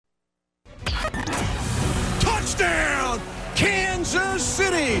Touchdown, Kansas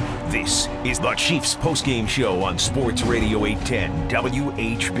City! This is the Chiefs postgame show on Sports Radio 810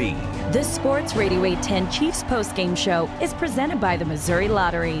 WHB. The Sports Radio 810 Chiefs postgame show is presented by the Missouri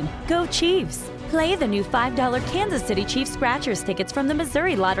Lottery. Go Chiefs! Play the new $5 Kansas City Chiefs Scratchers tickets from the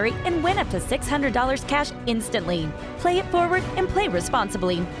Missouri Lottery and win up to $600 cash instantly. Play it forward and play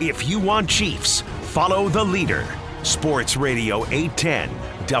responsibly. If you want Chiefs, follow the leader. Sports Radio 810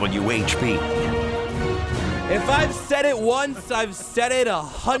 WHB. If I've said it once, I've said it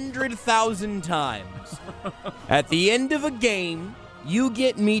 100,000 times. At the end of a game, you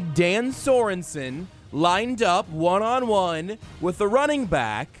get me Dan Sorensen lined up one-on-one with a running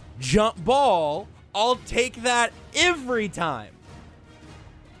back, jump ball, I'll take that every time.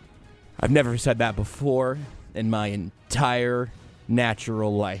 I've never said that before in my entire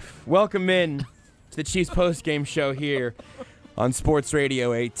natural life. Welcome in to the Chiefs postgame show here on Sports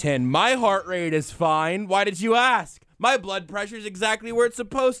Radio 810. My heart rate is fine. Why did you ask? My blood pressure is exactly where it's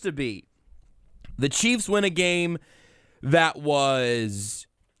supposed to be. The Chiefs win a game that was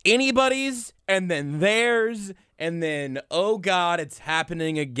anybody's and then theirs, and then, oh God, it's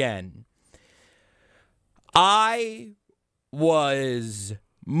happening again. I was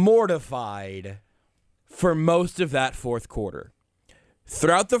mortified for most of that fourth quarter.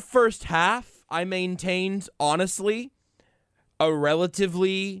 Throughout the first half, I maintained, honestly, a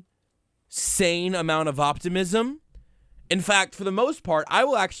relatively sane amount of optimism. In fact, for the most part, I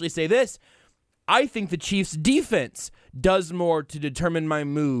will actually say this. I think the Chiefs' defense does more to determine my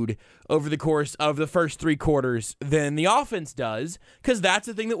mood over the course of the first three quarters than the offense does, because that's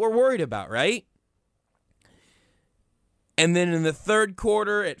the thing that we're worried about, right? And then in the third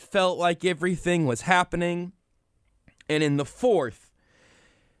quarter, it felt like everything was happening. And in the fourth,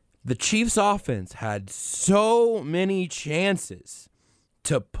 the Chiefs' offense had so many chances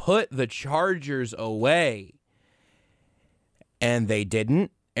to put the Chargers away. And they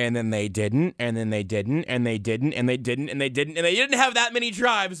didn't, and then they didn't, and then they didn't, and they didn't, and they didn't, and they didn't, and they didn't have that many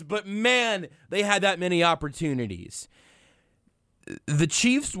drives, but man, they had that many opportunities. The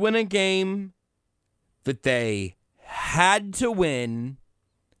Chiefs win a game that they had to win.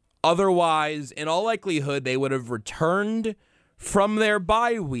 Otherwise, in all likelihood, they would have returned from their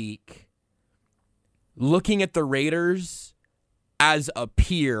bye week looking at the Raiders as a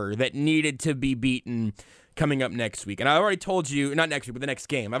peer that needed to be beaten coming up next week. And I already told you, not next week, but the next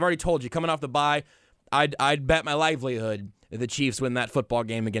game. I've already told you, coming off the bye, I'd bet my livelihood that the Chiefs win that football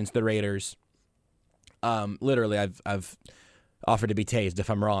game against the Raiders. Literally, I've offered to be tased if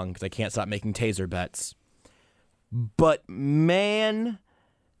I'm wrong, because I can't stop making taser bets. But man,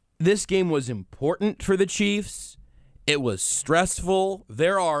 this game was important for the Chiefs. It was stressful.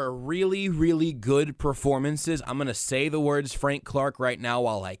 There are really, really good performances. I'm going to say the words Frank Clark right now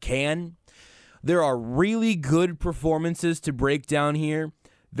while I can. There are really good performances to break down here.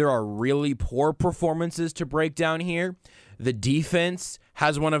 There are really poor performances to break down here. The defense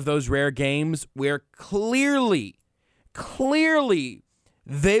has one of those rare games where clearly,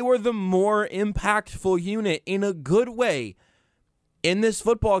 they were the more impactful unit in a good way in this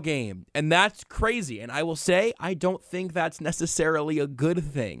football game. And that's crazy. And I will say, I don't think that's necessarily a good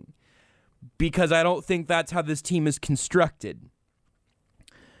thing, because I don't think that's how this team is constructed.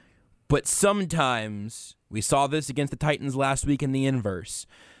 But sometimes, we saw this against the Titans last week in the inverse,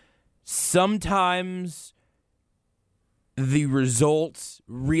 sometimes the results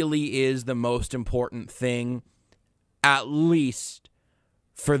really is the most important thing, at least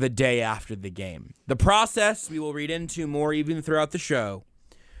for the day after the game. The process we will read into more even throughout the show,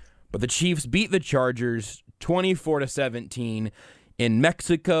 but the Chiefs beat the Chargers 24-17 in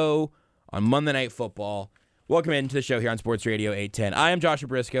Mexico on Monday Night Football. Welcome into the show here on Sports Radio 810. I am Joshua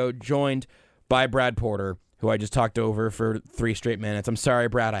Briscoe, joined by Brad Porter, who I just talked over for 3 straight minutes. I'm sorry,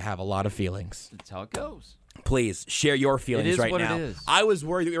 Brad, I have a lot of feelings. That's how it goes. Please, share your feelings right now. It is. I was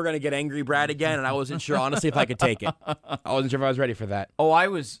worried that we were going to get angry Brad again, and I wasn't sure, honestly, if I could take it. I wasn't sure if I was ready for that. Oh, I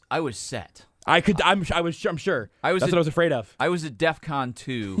was set. I'm sure. That's what I was afraid of. I was at DEF CON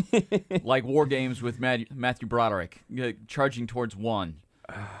 2, like War Games with Matthew Broderick, charging towards 1,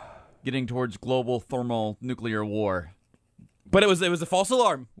 getting towards global thermonuclear war. But it was a false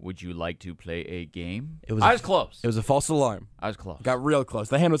alarm. Would you like to play a game? I was close. It was a false alarm. I was close. Got real close.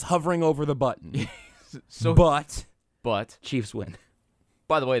 The hand was hovering over the button. But Chiefs win.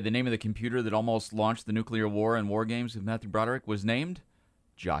 By the way, the name of the computer that almost launched the nuclear war in War Games with Matthew Broderick was named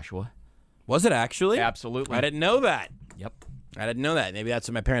Joshua. Was it actually? Absolutely. I didn't know that. Yep. I didn't know that. Maybe that's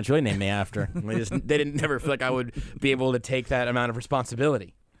what my parents really named me after. They didn't never feel like I would be able to take that amount of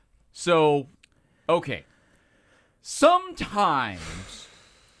responsibility. So, okay. Sometimes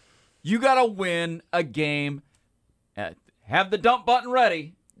you got to win a game Have the dump button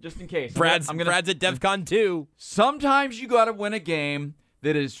ready, just in case. Brad's at DEFCON 2. Sometimes you got to win a game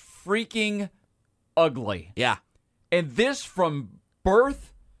that is freaking ugly. Yeah. And this from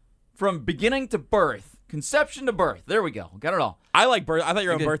beginning to birth, conception to birth. There we go. Got it all. I like birth. I thought you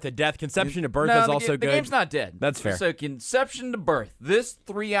were on birth to death. Conception to birth is also good. The game's not dead. That's fair. So conception to birth. This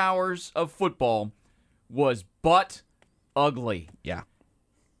 3 hours of football was butt ugly. Yeah.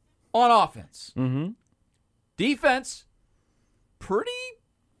 On offense. Mm-hmm. Defense, pretty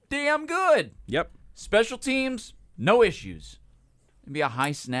damn good. Yep. Special teams, no issues. Maybe a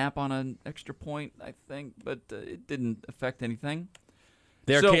high snap on an extra point, I think, but it didn't affect anything.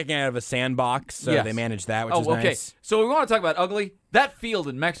 They're kicking out of a sandbox, so yes. they managed that, which is okay. nice. So we want to talk about ugly. That field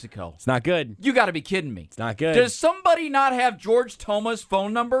in Mexico. It's not good. You got to be kidding me. It's not good. Does somebody not have George Toma's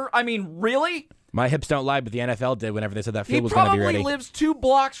phone number? I mean, really? My hips don't lie, but the NFL did whenever they said that field was going to be ready. He probably lives 2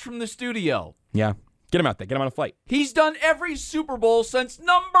 blocks from the studio. Yeah. Get him out there. Get him on a flight. He's done every Super Bowl since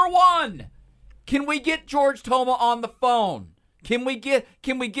number 1. Can we get George Toma on the phone? Can we get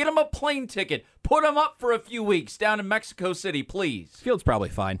him a plane ticket? Put him up for a few weeks down in Mexico City, please. Field's probably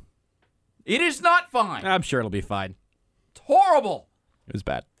fine. It is not fine. I'm sure it'll be fine. It's horrible. It was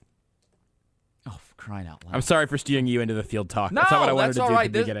bad. Oh, for crying out loud. I'm sorry for steering you into the field talk. No, that's not what I wanted that's to all do right.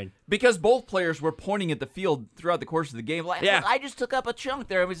 at the beginning. Because both players were pointing at the field throughout the course of the game. Like, yeah. Look, I just took up a chunk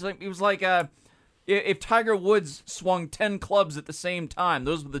there. It was like if Tiger Woods swung 10 clubs at the same time.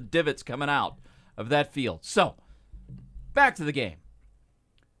 Those were the divots coming out of that field. So, back to the game.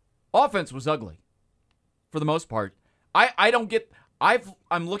 Offense was ugly for the most part. I don't get. I've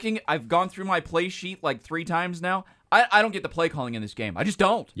gone through my play sheet like 3 times now. I don't get the play calling in this game. I just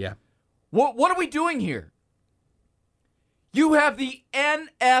don't. Yeah. What are we doing here? You have the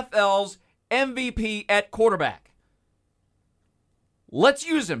NFL's MVP at quarterback. Let's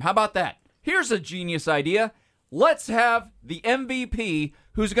use him. How about that? Here's a genius idea. Let's have the MVP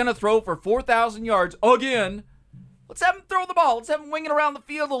who's going to throw for 4,000 yards again. Let's have him throw the ball. Let's have him wing it around the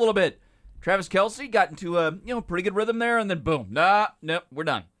field a little bit. Travis Kelce got into a pretty good rhythm there, and then boom. Nope, we're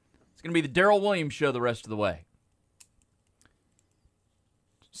done. It's going to be the Darrell Williams show the rest of the way.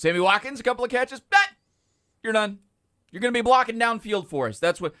 Sammy Watkins, a couple of catches. You're done. You're going to be blocking downfield for us.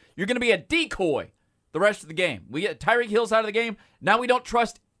 That's what you're going to be a decoy the rest of the game. We get Tyreek Hill's out of the game. Now we don't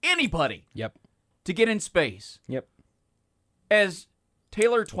trust anybody. Yep. To get in space. Yep. As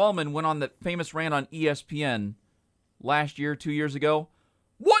Taylor Twellman went on that famous rant on ESPN last year, 2 years ago,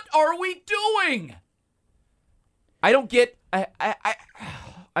 what are we doing? I don't get.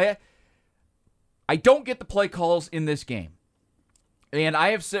 I don't get the play calls in this game. And I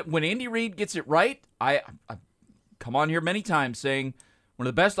have said, when Andy Reid gets it right, I come on here many times saying one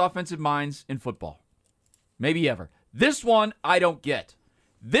of the best offensive minds in football. Maybe ever. This one, I don't get.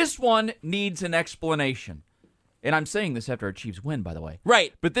 This one needs an explanation. And I'm saying this after our Chiefs win, by the way.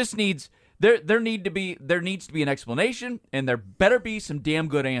 Right. But this needs, there needs to be an explanation, and there better be some damn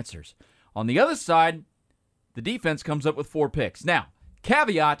good answers. On the other side, the defense comes up with 4 picks. Now,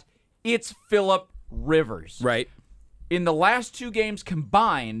 caveat, it's Phillip Rivers. Right. In the last 2 games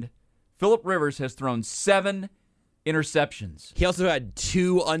combined, Phillip Rivers has thrown 7 interceptions. He also had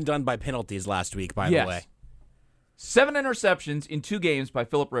 2 undone by penalties last week, by the way. 7 interceptions in 2 games by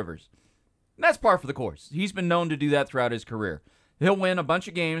Phillip Rivers. And that's par for the course. He's been known to do that throughout his career. He'll win a bunch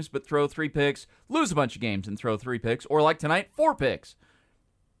of games but throw 3 picks, lose a bunch of games and throw 3 picks, or like tonight, 4 picks.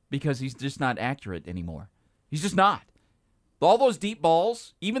 Because he's just not accurate anymore. He's just not. All those deep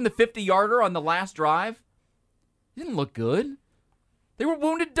balls, even the 50-yarder on the last drive, didn't look good. They were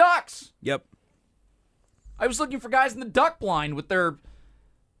wounded ducks. Yep. I was looking for guys in the duck blind with their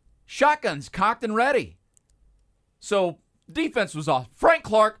shotguns cocked and ready. So, defense was off. Frank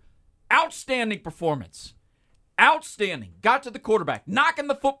Clark, outstanding performance. Outstanding. Got to the quarterback, knocking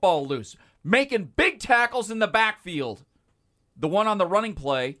the football loose, making big tackles in the backfield. The one on the running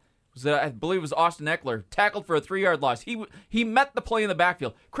play was, I believe it was Austin Eckler, tackled for a 3-yard loss. He met the play in the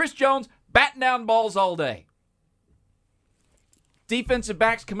backfield. Chris Jones, batting down balls all day. Defensive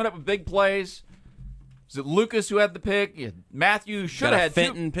backs coming up with big plays. Was it Lucas who had the pick? Yeah, Matthew should have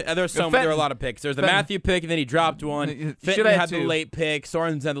had 2. There were a lot of picks. There was the Matthew pick, and then he dropped one. Fenton had the late pick.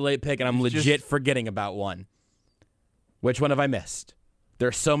 Sorensen had the late pick, and I'm legit forgetting about one. Which one have I missed? There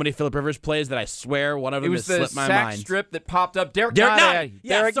are so many Phillip Rivers plays that I swear one of them has slipped my mind. It was the sack strip that popped up. Derek Nottie.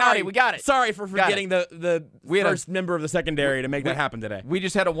 Derek Nottie, we got it. Sorry for forgetting the first member of the secondary to make that happen today. We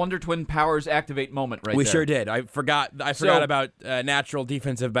just had a Wonder Twin powers activate moment right there. We sure did. I forgot about natural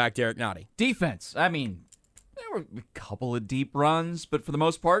defensive back Derek Nottie. Defense. I mean, there were a couple of deep runs, but for the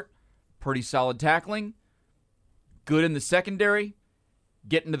most part, pretty solid tackling. Good in the secondary.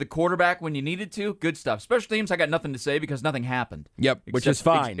 getting to the quarterback when you needed to, good stuff. Special teams, I got nothing to say because nothing happened. Yep, which is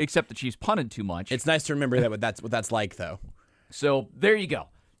fine. Except the Chiefs punted too much. It's nice to remember what that's like, though. So there you go.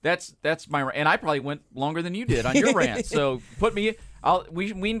 That's my rant. And I probably went longer than you did on your rant. So put me.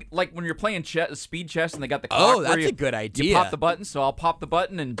 We like when you're playing speed chess and they got the clock. Oh, that's a good idea. You pop the button, so I'll pop the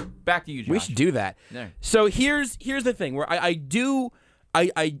button and back to you, Josh. We should do that. There. So here's the thing where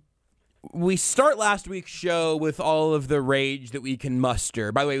we start last week's show with all of the rage that we can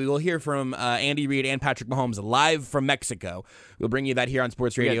muster. By the way, we will hear from Andy Reid and Patrick Mahomes live from Mexico. We'll bring you that here on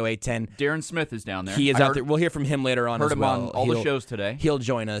Sports Radio 810. Darren Smith is down there. He is out there. We'll hear from him later on as well. Heard him on all the shows today. He'll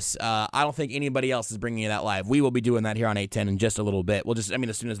join us. I don't think anybody else is bringing you that live. We will be doing that here on 810 in just a little bit. As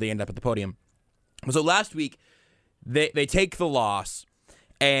soon as they end up at the podium. So last week, they take the loss,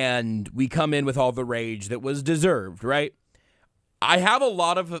 and we come in with all the rage that was deserved, right? I have a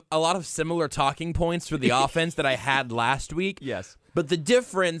lot of similar talking points for the offense that I had last week. Yes. But the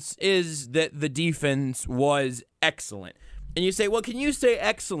difference is that the defense was excellent. And you say, well, can you say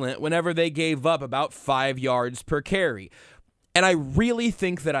excellent whenever they gave up about 5 yards per carry? And I really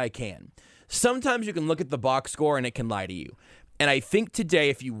think that I can. Sometimes you can look at the box score and it can lie to you. And I think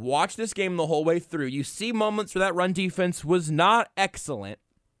today, if you watch this game the whole way through, you see moments where that run defense was not excellent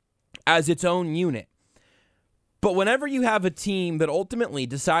as its own unit. But whenever you have a team that ultimately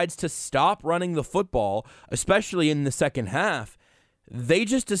decides to stop running the football, especially in the second half, they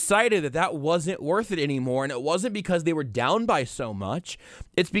just decided that wasn't worth it anymore. And it wasn't because they were down by so much.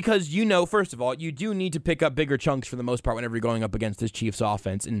 It's because, first of all, you do need to pick up bigger chunks for the most part whenever you're going up against this Chiefs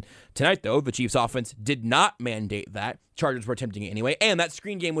offense. And tonight, though, the Chiefs offense did not mandate that. Chargers were attempting it anyway. And that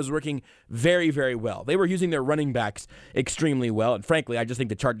screen game was working very, very well. They were using their running backs extremely well. And frankly, I just think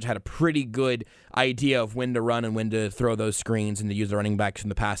the Chargers had a pretty good idea of when to run and when to throw those screens and to use the running backs in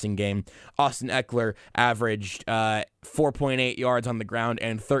the passing game. Austin Eckler averaged 4.8 yards on the ground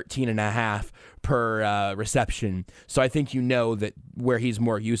and 13.5 per reception. So I think that where he's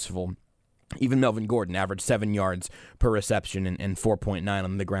more useful. Even Melvin Gordon averaged 7 yards per reception and 4.9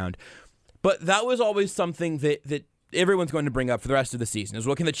 on the ground. But that was always something that everyone's going to bring up for the rest of the season is,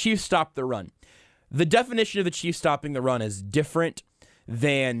 well, can the Chiefs stop the run? The definition of the Chiefs stopping the run is different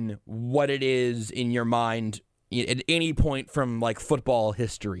than what it is in your mind at any point from like football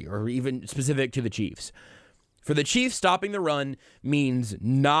history or even specific to the Chiefs. For the Chiefs, stopping the run means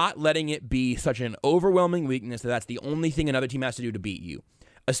not letting it be such an overwhelming weakness that that's the only thing another team has to do to beat you,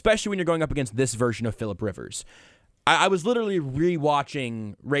 especially when you're going up against this version of Phillip Rivers. I was literally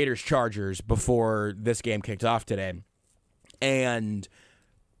rewatching Raiders-Chargers before this game kicked off today, and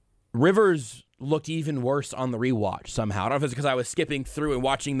Rivers looked even worse on the rewatch somehow. I don't know if it's because I was skipping through and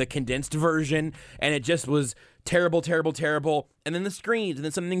watching the condensed version, and it just was terrible, terrible, terrible, and then the screens, and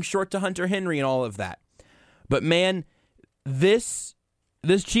then something short to Hunter Henry and all of that. But man, this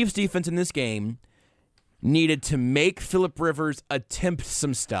Chiefs defense in this game needed to make Phillip Rivers attempt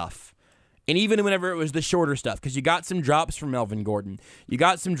some stuff. And even whenever it was the shorter stuff, because you got some drops from Melvin Gordon. You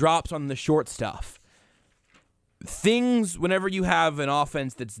got some drops on the short stuff. Things, whenever you have an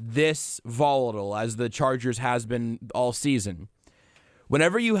offense that's this volatile, as the Chargers has been all season,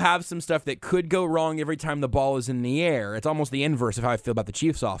 whenever you have some stuff that could go wrong every time the ball is in the air, it's almost the inverse of how I feel about the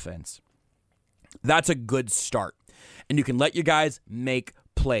Chiefs offense. That's a good start. And you can let your guys make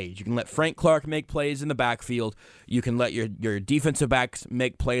plays. You can let Frank Clark make plays in the backfield. You can let your defensive backs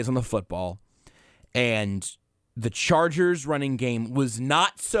make plays on the football. And the Chargers running game was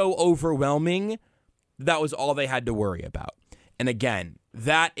not so overwhelming. That was all they had to worry about. And again,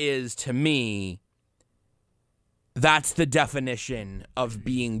 that is, to me, that's the definition of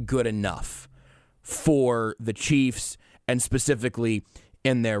being good enough for the Chiefs and specifically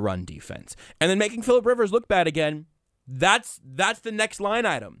in their run defense. And then making Phillip Rivers look bad again, that's the next line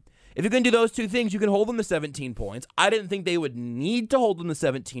item. If you can do those two things, you can hold them to 17 points. I didn't think they would need to hold them to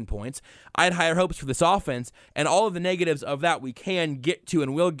 17 points. I had higher hopes for this offense, and all of the negatives of that we can get to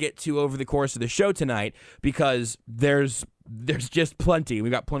and will get to over the course of the show tonight because there's just plenty.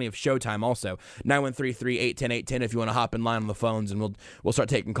 We've got plenty of showtime also. 913-381-810-810 if you want to hop in line on the phones, and we'll start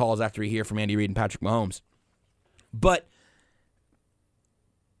taking calls after we hear from Andy Reid and Patrick Mahomes. But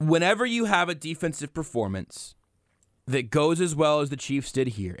whenever you have a defensive performance that goes as well as the Chiefs did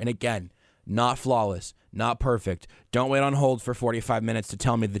here, and again, not flawless, not perfect. Don't wait on hold for 45 minutes to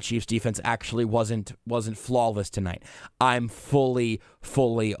tell me the Chiefs defense actually wasn't flawless tonight. I'm fully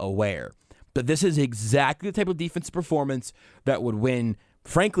aware. But this is exactly the type of defensive performance that would win,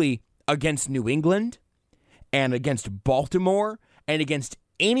 frankly, against New England and against Baltimore and against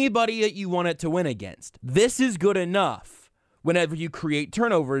anybody that you want it to win against. This is good enough whenever you create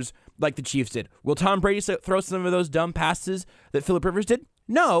turnovers like the Chiefs did. Will Tom Brady throw some of those dumb passes that Phillip Rivers did?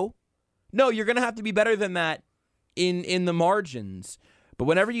 No, you're going to have to be better than that in the margins. But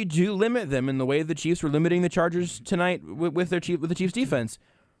whenever you do limit them in the way the Chiefs were limiting the Chargers tonight with the Chiefs defense,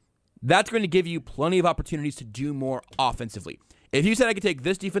 that's going to give you plenty of opportunities to do more offensively. If you said I could take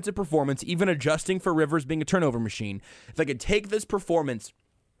this defensive performance, even adjusting for Rivers being a turnover machine, if I could take this performance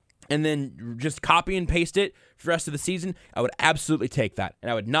and then just copy and paste it for the rest of the season, I would absolutely take that.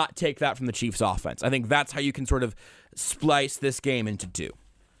 And I would not take that from the Chiefs offense. I think that's how you can sort of splice this game into two.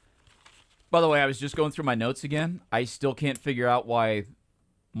 By the way, I was just going through my notes again. I still can't figure out why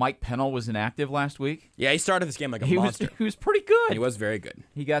Mike Pennell was inactive last week. Yeah, he started this game like a monster. He was pretty good. He was very good.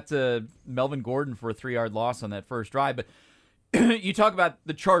 He got to Melvin Gordon for a 3-yard loss on that first drive. But you talk about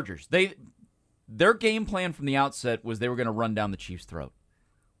the Chargers. Their game plan from the outset was they were going to run down the Chiefs' throat.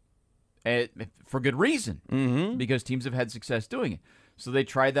 For good reason, because teams have had success doing it. So they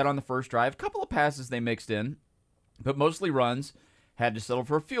tried that on the first drive. A couple of passes they mixed in, but mostly runs. Had to settle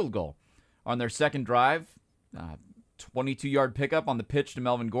for a field goal. On their second drive, 22-yard pickup on the pitch to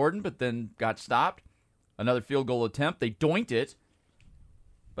Melvin Gordon, but then got stopped. Another field goal attempt. They doinked it.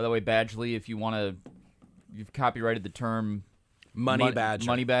 By the way, Badgley, if you want to, you've copyrighted the term Money Badger.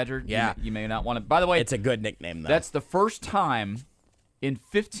 Money Badger. Yeah. You may not want to. By the way, it's a good nickname, though. That's the first time in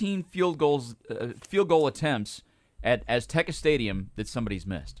 15 field goal attempts at Azteca Stadium that somebody's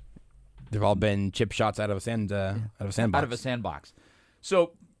missed. They've all been chip shots out of a sandbox. Out of a sandbox.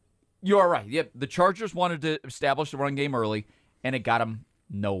 So you are right. Yep, the Chargers wanted to establish the run game early, and it got them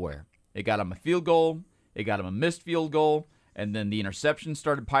nowhere. It got them a field goal. It got them a missed field goal, and then the interceptions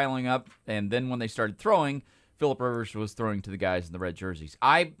started piling up. And then when they started throwing, Phillip Rivers was throwing to the guys in the red jerseys.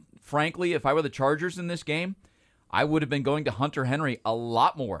 Frankly, if I were the Chargers in this game, I would have been going to Hunter Henry a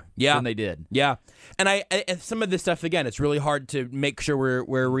lot more than they did. Yeah. And I some of this stuff, again, it's really hard to make sure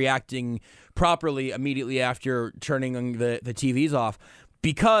we're reacting properly immediately after turning the TVs off,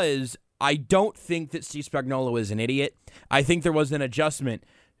 because I don't think that Steve Spagnuolo is an idiot. I think there was an adjustment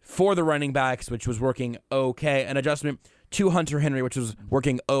for the running backs, which was working okay, an adjustment to Hunter Henry, which was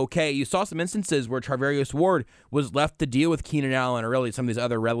working okay. You saw some instances where Charvarius Ward was left to deal with Keenan Allen or really some of these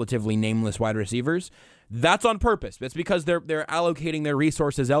other relatively nameless wide receivers. That's on purpose. It's because they're allocating their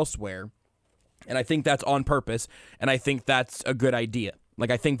resources elsewhere, and I think that's on purpose, and I think that's a good idea.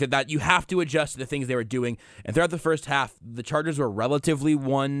 Like, I think that you have to adjust to the things they were doing, and throughout the first half, the Chargers were relatively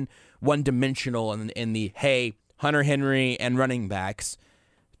one-dimensional in the, hey, Hunter Henry and running backs.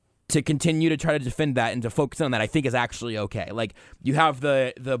 To continue to try to defend that and to focus on that, I think is actually okay. Like, you have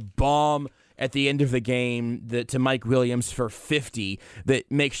the bomb at the end of the game to Mike Williams for 50 that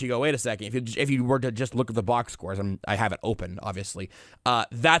makes you go, wait a second. If you were to just look at the box scores, I have it open, obviously.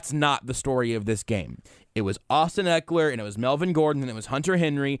 That's not the story of this game. It was Austin Eckler, and it was Melvin Gordon, and it was Hunter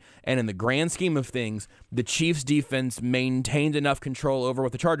Henry, and in the grand scheme of things, the Chiefs' defense maintained enough control over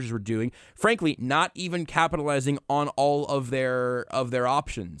what the Chargers were doing, frankly, not even capitalizing on all of their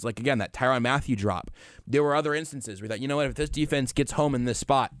options. Like, again, that Tyrann Mathieu drop. There were other instances where that, you know what, if this defense gets home in this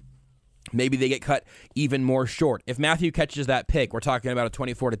spot, maybe they get cut even more short. If Mathieu catches that pick, we're talking about a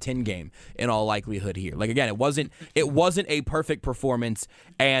 24-10 game in all likelihood here. Like, again, it wasn't a perfect performance,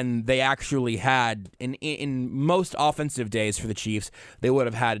 and they actually had in most offensive days for the Chiefs, they would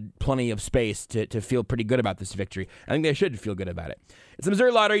have had plenty of space to feel pretty good about this victory. I think they should feel good about it. It's the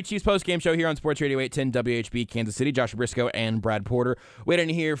Missouri Lottery Chiefs postgame show here on Sports Radio 810 WHB Kansas City. Josh Briscoe and Brad Porter. Waiting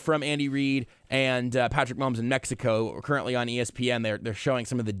to hear from Andy Reid and Patrick Mahomes in Mexico. We're currently on ESPN. They're showing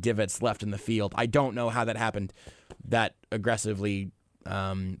some of the divots left in the field. I don't know how that happened that aggressively.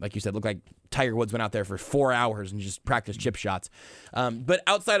 Like you said, looked like Tiger Woods went out there for 4 hours and just practiced chip shots. But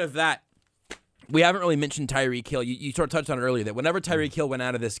outside of that, we haven't really mentioned Tyreek Hill. You sort of touched on it earlier that whenever Tyreek Hill went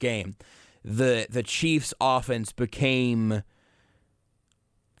out of this game, the Chiefs' offense became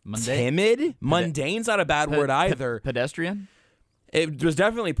timid. Mundane's not a bad word either. Pedestrian? It was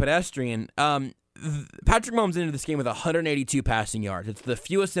definitely pedestrian. Patrick Mahomes entered this game with 182 passing yards. It's the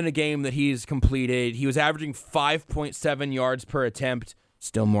fewest in a game that he's completed. He was averaging 5.7 yards per attempt.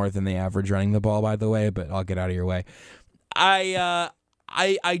 Still more than the average running the ball, by the way, but I'll get out of your way. I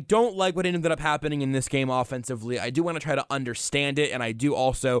don't like what ended up happening in this game offensively. I do want to try to understand it, and I do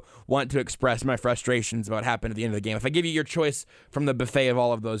also want to express my frustrations about what happened at the end of the game. If I give you your choice from the buffet of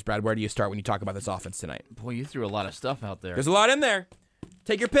all of those, Brad, where do you start when you talk about this offense tonight? Boy, you threw a lot of stuff out there. There's a lot in there.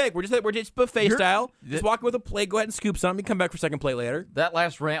 Take your pick. We're just buffet style. Just walk with a plate. Go ahead and scoop something. Come back for second plate later. That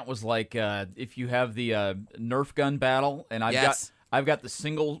last rant was like if you have the Nerf gun battle, and I've got the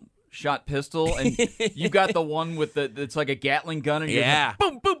single shot pistol, and you got the one with it's like a Gatling gun, and you're like,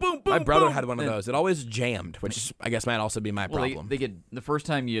 boom, boom, boom, boom. My brother boom. had one of those. It always jammed, which I guess might also be my problem. They get the first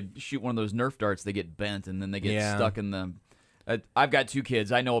time you shoot one of those Nerf darts, they get bent, and then they get stuck in the. I've got 2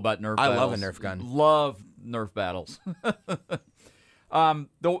 kids. I know about Nerf battles. I love a Nerf gun. Love Nerf battles.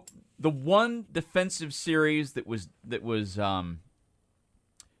 The one defensive series that was not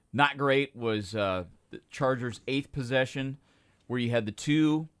great was the Chargers' 8th possession, where you had the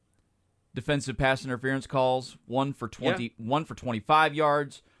 2 defensive pass interference calls, one for 25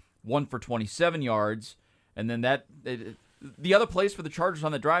 yards, one for 27 yards, and then the other plays for the Chargers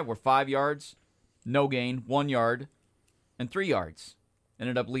on the drive were 5 yards, no gain, 1 yard, and 3 yards.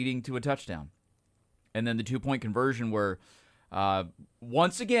 Ended up leading to a touchdown. And then the 2-point conversion where,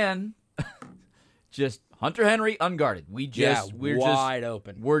 once again, just Hunter Henry unguarded. We're wide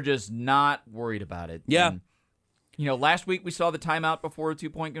open. We're just not worried about it. Yeah. And, last week we saw the timeout before a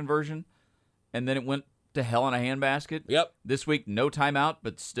 2-point conversion, and then it went to hell in a handbasket. Yep. This week, no timeout,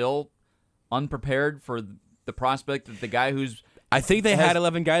 but still unprepared for the prospect that the guy who's... I think they had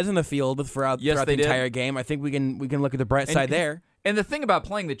 11 guys in the field throughout the entire did. game. I think we can look at the bright side there. And the thing about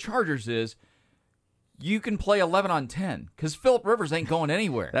playing the Chargers is you can play 11 on 10 because Phillip Rivers ain't going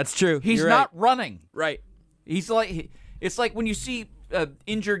anywhere. That's true. He's You're not right. running. Right. It's like when you see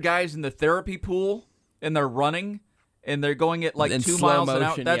injured guys in the therapy pool and they're running and they're going at like in 2 slow miles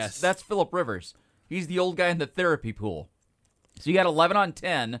motion, an hour. yes. That's Phillip Rivers. He's the old guy in the therapy pool. So you got 11 on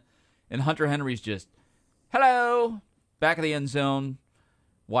 10, and Hunter Henry's just, hello, back of the end zone,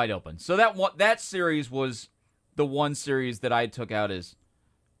 wide open. So that series was the one series that I took out as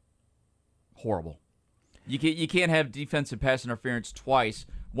horrible. You can't have defensive pass interference twice,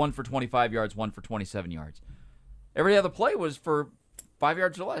 one for 25 yards, one for 27 yards. Every other play was for 5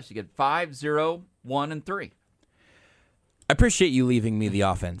 yards or less. You get 5, 0, 1, and 3. I appreciate you leaving me the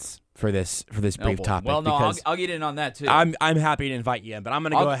offense for this brief topic. Well, no, because I'll get in on that too. I'm happy to invite you in, but I'm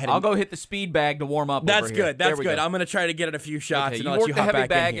going to go ahead. I'll go hit the speed bag to warm up. That's over good. Here. That's There we good. go. I'm going to try to get at a few shots and you I'll work let you the hop heavy back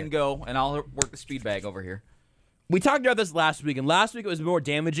bag in here. and go, and I'll work the speed bag over here. We talked about this last week, and last week it was more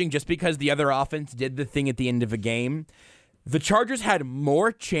damaging just because the other offense did the thing at the end of a game. The Chargers had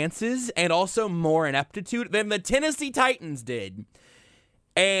more chances and also more ineptitude than the Tennessee Titans did.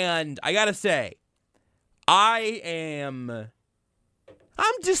 And I got to say, I'm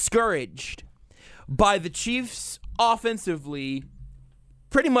discouraged by the Chiefs offensively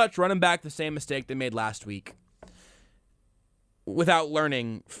pretty much running back the same mistake they made last week without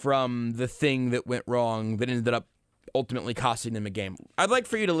learning from the thing that went wrong that ended up ultimately costing them a game. I'd like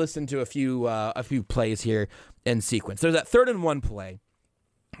for you to listen to a few plays here in sequence. There's that 3rd and 1 play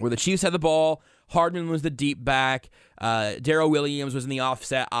where the Chiefs had the ball. Hardman was the deep back. Darrell Williams was in the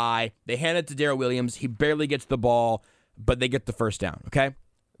offset eye. They hand it to Darrell Williams. He barely gets the ball, but they get the first down, okay?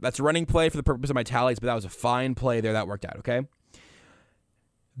 That's a running play for the purpose of my tallies, but that was a fine play there. That worked out, okay?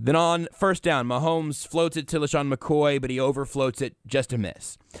 Then on first down, Mahomes floats it to LaShawn McCoy, but he overfloats it just a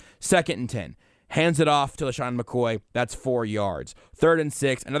miss. 2nd and 10. Hands it off to LaShawn McCoy. That's 4 yards. 3rd and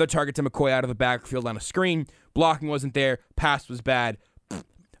 6. Another target to McCoy out of the backfield on a screen. Blocking wasn't there. Pass was bad.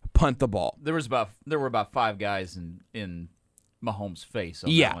 Punt the ball. There were about 5 guys in Mahomes' face. On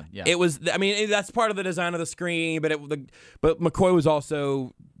yeah, that one. Yeah. It was. I mean, that's part of the design of the screen, but but McCoy was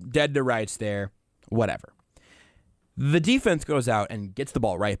also dead to rights there. Whatever. The defense goes out and gets the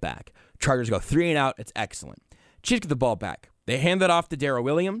ball right back. Chargers go 3 and out. It's excellent. Chiefs get the ball back. They hand that off to Darrell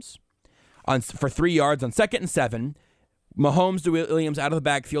Williams for 3 yards on 2nd and 7. Mahomes to Williams out of the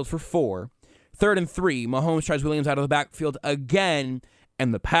backfield for 4. 3rd and 3. Mahomes tries Williams out of the backfield again,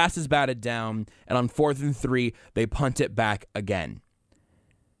 and the pass is batted down. And on 4th and 3, they punt it back again.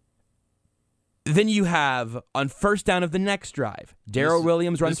 Then you have, on first down of the next drive, Darrell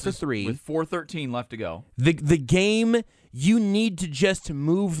Williams runs for 3. With 4:13 left to go. The game, you need to just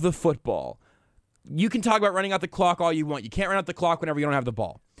move the football. You can talk about running out the clock all you want. You can't run out the clock whenever you don't have the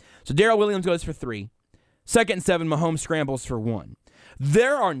ball. So Darrell Williams goes for 3. 2nd and 7, Mahomes scrambles for 1.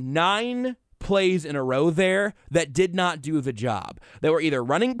 There are 9 plays in a row there that did not do the job. They were either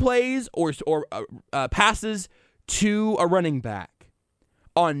running plays or passes to a running back.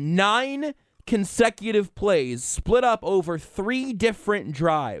 On 9 consecutive plays split up over 3 different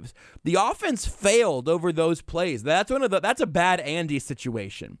drives. The offense failed over those plays. That's a bad Andy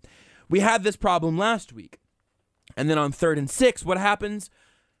situation. We had this problem last week. And then on 3rd and 6, what happens?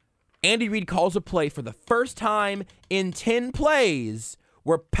 Andy Reid calls a play for the first time in 10 plays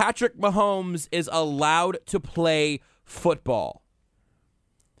where Patrick Mahomes is allowed to play football.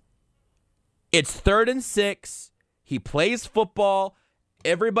 It's 3rd and 6. He plays football.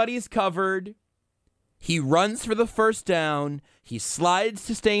 Everybody's covered. He runs for the first down. He slides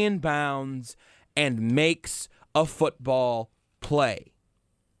to stay in bounds and makes a football play.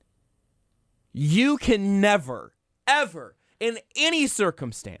 You can never, ever, in any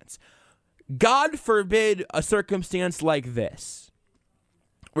circumstance, God forbid a circumstance like this,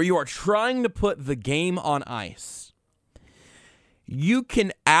 where you are trying to put the game on ice. You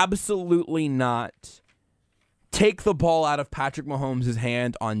can absolutely not take the ball out of Patrick Mahomes'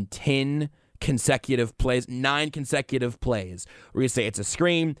 hand on 10 consecutive plays, 9 consecutive plays, where you say it's a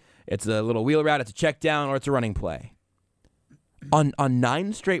screen, it's a little wheel route, it's a check down, or it's a running play. On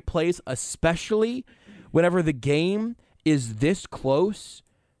 9 straight plays, especially whenever the game is this close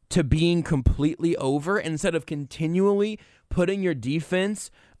to being completely over, instead of continually putting your defense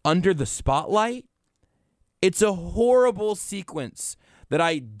under the spotlight, it's a horrible sequence that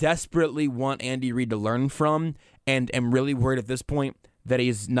I desperately want Andy Reid to learn from, and am really worried at this point that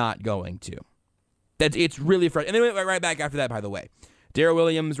he's not going to. It's really frustrating. And then we went right back after that, by the way. Darrell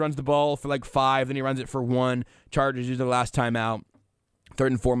Williams runs the ball for like 5, then he runs it for 1. Chargers use the last timeout. 3rd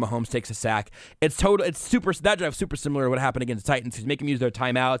and 4, Mahomes takes a sack. That drive's super similar to what happened against the Titans. He's making them use their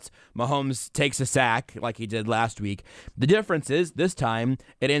timeouts. Mahomes takes a sack like he did last week. The difference is this time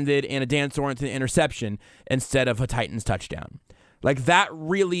it ended in a Dan Sorensen interception instead of a Titans touchdown. Like, that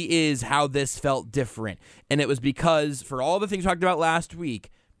really is how this felt different. And it was because, for all the things we talked about last week,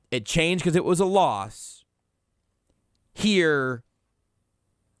 it changed because it was a loss. Here,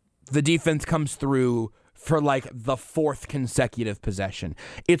 the defense comes through for like the 4th consecutive possession.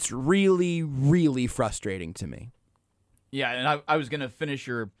 It's really, really frustrating to me. Yeah, and I was going to finish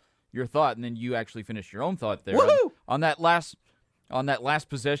your thought, and then you actually finished your own thought there. Woohoo! On that last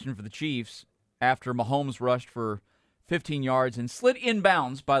possession for the Chiefs, after Mahomes rushed for 15 yards and slid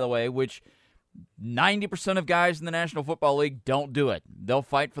inbounds, by the way, which 90% of guys in the National Football League don't do it. They'll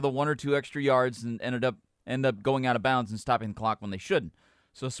fight for the 1 or 2 extra yards and end up going out of bounds and stopping the clock when they shouldn't.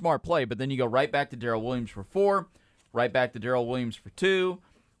 So smart play, but then you go right back to Darrell Williams for 4, right back to Darrell Williams for 2,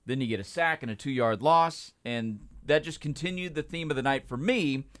 then you get a sack and a 2-yard loss, and that just continued the theme of the night for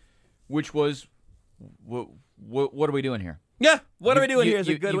me, which was, what are we doing here? Yeah, what are we doing here?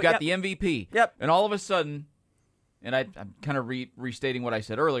 You got the MVP. Yep. And all of a sudden, and I'm kind of restating what I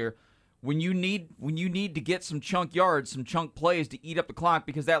said earlier, when you need to get some chunk yards, some chunk plays to eat up the clock,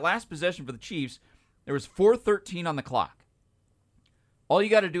 because that last possession for the Chiefs, there was 4:13 on the clock. All you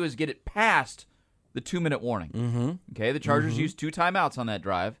got to do is get it past the 2-minute warning. Mm-hmm. Okay, the Chargers used 2 timeouts on that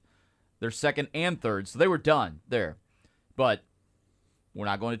drive, their 2nd and 3rd, so they were done there. But we're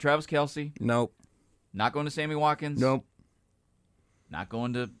not going to Travis Kelce. Nope. Not going to Sammy Watkins. Nope. Not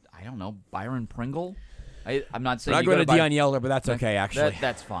going to, I don't know, Byron Pringle. I'm not saying We're not going to Deion Yeller, but that's okay, actually.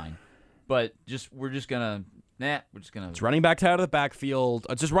 That's fine. But we're just going to. It's running backs out of the backfield.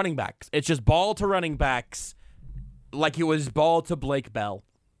 It's just running backs. It's just ball to running backs. Like it was ball to Blake Bell.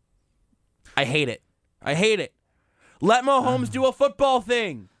 I hate it. Let Mahomes do a football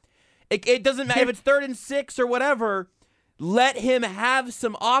thing. It doesn't matter if it's 3rd and 6 or whatever. Let him have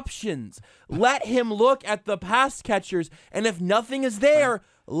some options. Let him look at the pass catchers. And if nothing is there,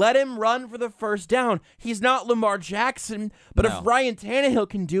 let him run for the first down. He's not Lamar Jackson, but if Ryan Tannehill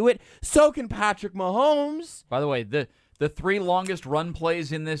can do it, so can Patrick Mahomes. By the way, the 3 longest run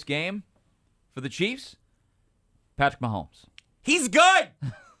plays in this game for the Chiefs, Patrick Mahomes. He's good.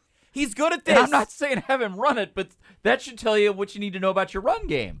 He's good at this. And I'm not saying have him run it, but that should tell you what you need to know about your run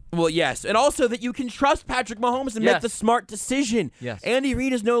game. Well, yes. And also that you can trust Patrick Mahomes and make the smart decision. Yes. Andy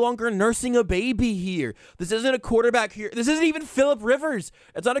Reid is no longer nursing a baby here. This isn't a quarterback here. This isn't even Phillip Rivers.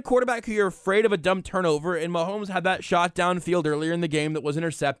 It's not a quarterback who you're afraid of a dumb turnover. And Mahomes had that shot downfield earlier in the game that was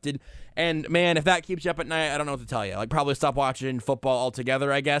intercepted. And, man, if that keeps you up at night, I don't know what to tell you. Like, probably stop watching football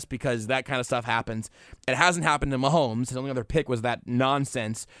altogether, I guess, because that kind of stuff happens. It hasn't happened to Mahomes. His only other pick was that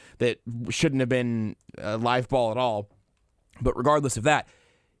nonsense that shouldn't have been a live ball at all. But regardless of that,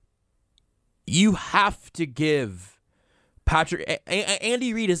 you have to give Patrick...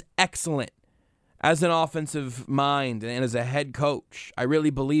 Andy Reid is excellent as an offensive mind and as a head coach. I really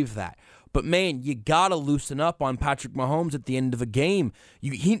believe that. But, man, you got to loosen up on Patrick Mahomes at the end of a game.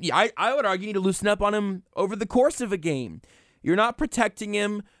 I would argue you need to loosen up on him over the course of a game. You're not protecting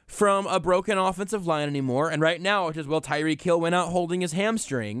him from a broken offensive line anymore. And right now, which is, Tyreek Hill went out holding his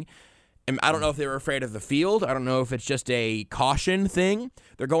hamstring. And I don't know if they were afraid of the field. I don't know if it's just a caution thing.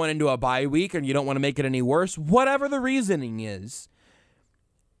 They're going into a bye week and you don't want to make it any worse. Whatever the reasoning is,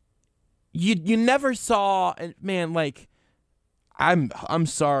 you never saw, man, like, I'm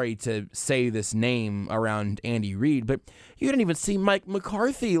sorry to say this name around Andy Reid, but you didn't even see Mike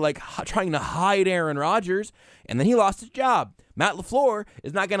McCarthy like trying to hide Aaron Rodgers, and then he lost his job. Matt LaFleur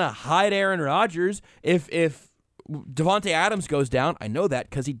is not going to hide Aaron Rodgers if Devontae Adams goes down. I know that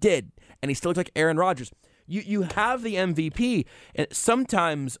because he did, and he still looks like Aaron Rodgers. You have the MVP, and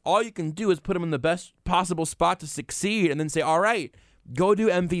sometimes all you can do is put him in the best possible spot to succeed and then say, all right, go do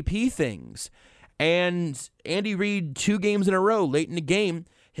MVP things. And Andy Reid, 2 games in a row, late in the game,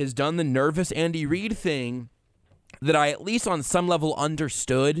 has done the nervous Andy Reid thing that I at least on some level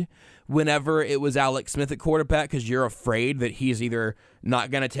understood whenever it was Alex Smith at quarterback, because you're afraid that he's either not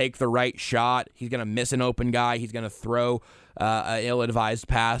going to take the right shot, he's going to miss an open guy, he's going to throw an ill-advised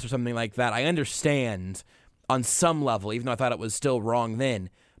pass or something like that. I understand on some level, even though I thought it was still wrong then.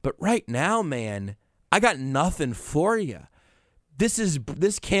 But right now, man, I got nothing for you.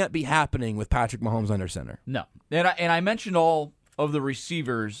 This can't be happening with Patrick Mahomes under center. No. And I mentioned all of the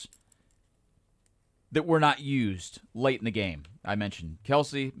receivers that were not used late in the game. I mentioned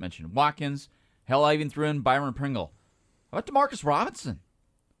Kelsey, mentioned Watkins. Hell, I even threw in Byron Pringle. How about Demarcus Robinson?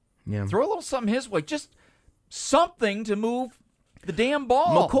 Yeah. Throw a little something his way. Just something to move the damn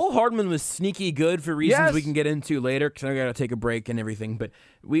ball. McCole Hardman was sneaky good for reasons we can get into later, because I got to take a break and everything. But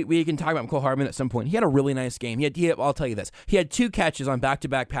we can talk about McCole Hardman at some point. He had a really nice game. I'll tell you this. He had 2 catches on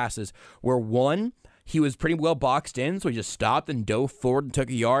back-to-back passes where one, he was pretty well boxed in, so he just stopped and dove forward and took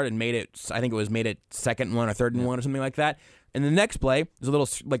a yard and made it, I think it was made it 2nd and 1 or 3rd and 1 or something like that. And the next play was a little,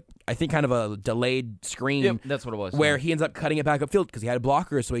 I think kind of a delayed screen. Yep, that's what it was. Where he ends up cutting it back upfield because he had a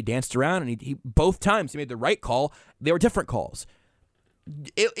blocker, so he danced around, and he both times he made the right call. They were different calls.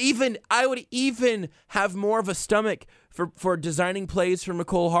 I would even have more of a stomach for designing plays for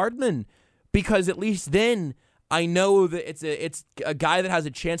McCole Hardman, because at least then I know that it's a guy that has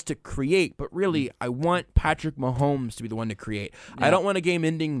a chance to create. But really, I want Patrick Mahomes to be the one to create. Yeah. I don't want a game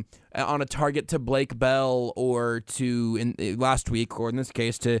ending on a target to Blake Bell or to last week, or in this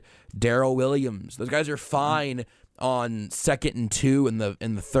case to Darrell Williams. Those guys are fine on 2nd and 2 in the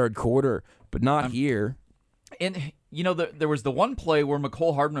 3rd quarter, but not here. And there was the one play where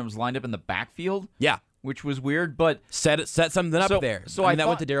McCole Hardman was lined up in the backfield. Yeah. Which was weird, but set something up there. So I that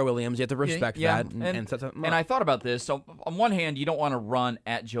went to Darrell Williams. You have to respect that and set something up. And I thought about this. So on one hand, you don't want to run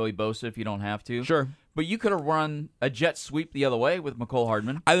at Joey Bosa if you don't have to. Sure. But you could have run a jet sweep the other way with McCole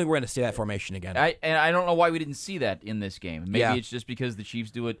Hardman. I think we're going to see that formation again. And I don't know why we didn't see that in this game. Maybe it's just because the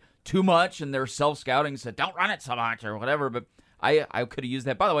Chiefs do it too much and they're self-scouting, said don't run it so much or whatever. But I could have used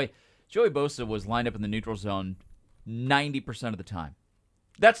that. By the way, Joey Bosa was lined up in the neutral zone 90% of the time.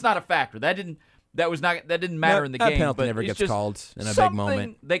 That's not a factor. That didn't matter in the game. Penalty but never gets called in a big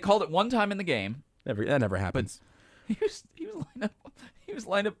moment. They called it one time in the game. That never happens. He was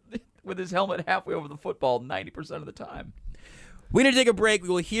lined up with his helmet halfway over the football 90% of the time. We need to take a break. We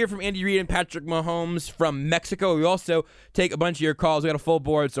will hear from Andy Reid and Patrick Mahomes from Mexico. We also take a bunch of your calls. We got a full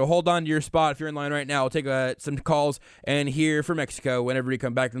board, so hold on to your spot if you're in line right now. We'll take some calls and hear from Mexico whenever we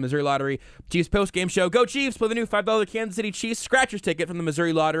come back to the Missouri Lottery Chiefs post-game show. Go Chiefs! Play the new $5 Kansas City Chiefs Scratchers ticket from the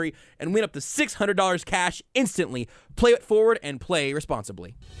Missouri Lottery and win up to $600 cash instantly. Play it forward and play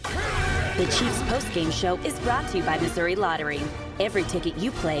responsibly. The Chiefs postgame show is brought to you by Missouri Lottery. Every ticket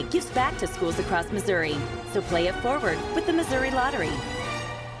you play gives back to schools across Missouri. So play it forward with the Missouri Lottery.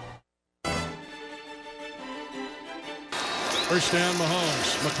 First down,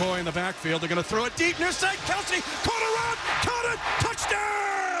 Mahomes. McCoy in the backfield. They're going to throw it deep near side. Kelsey caught around. Caught it.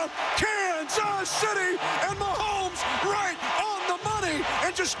 Touchdown! Kansas City. And Mahomes right on the money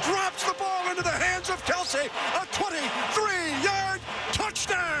and just drops the ball into the hands of Kelsey. A 23-yard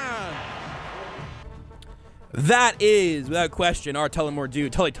touchdown. That is, without question, our Tullamore Dew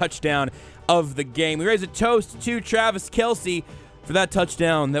Tully touchdown of the game. We raise a toast to Travis Kelce for that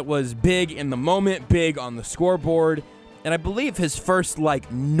touchdown that was big in the moment, big on the scoreboard, and I believe his first,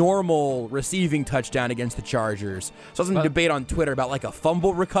 normal receiving touchdown against the Chargers. So there's some debate on Twitter about, a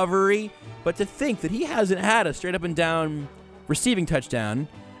fumble recovery, but to think that he hasn't had a straight-up-and-down receiving touchdown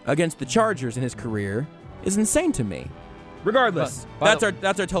against the Chargers in his career is insane to me. Regardless, that's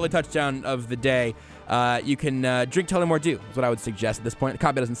our Tully touchdown of the day. You can drink Tullamore Dew, is what I would suggest at this point. The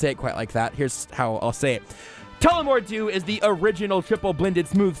copy doesn't say it quite like that. Here's how I'll say it. Tullamore Dew is the original triple-blended,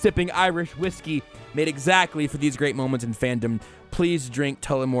 smooth-sipping Irish whiskey made exactly for these great moments in fandom. Please drink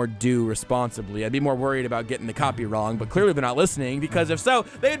Tullamore Dew responsibly. I'd be more worried about getting the copy wrong, but clearly they're not listening, because if so,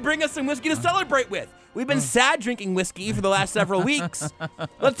 they'd bring us some whiskey to celebrate with. We've been sad drinking whiskey for the last several weeks.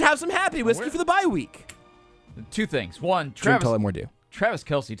 Let's have some happy whiskey for the bye week. 2 things. One, Drink Tullamore Dew. Travis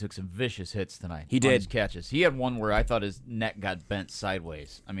Kelce took some vicious hits tonight. He did. On his catches. He had one where I thought his neck got bent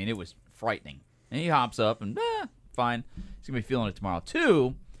sideways. I mean, it was frightening. And he hops up and fine. He's gonna be feeling it tomorrow.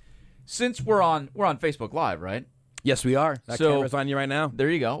 2, since we're on Facebook Live, right? Yes, we are. That camera's on you right now. There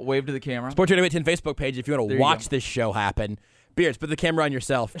you go. Wave to the camera. Sports Radio 810 Facebook page if you want to watch this show happen. Beards, put the camera on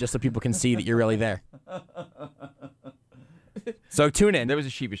yourself just so people can see that you're really there. So tune in. There was a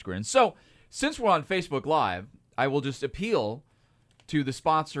sheepish grin. So since we're on Facebook Live, I will just appeal to the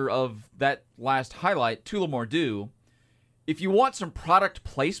sponsor of that last highlight, Tullamore Dew. if you want some product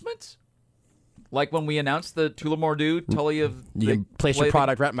placement, like when we announced the Tullamore Tully of You can place your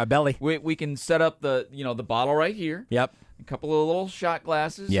product right in my belly. we can set up the bottle right here. Yep. A couple of little shot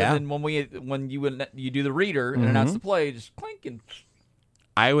glasses. Yeah. And then when you do the reader and announce the play, just clink and.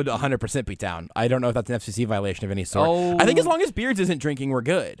 I would 100% be down. I don't know if that's an FCC violation of any sort. Oh. I think as long as Beards isn't drinking, we're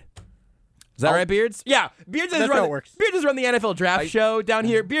good. Is that right, Beards? Yeah, Beards has run. Beards has run the NFL draft show down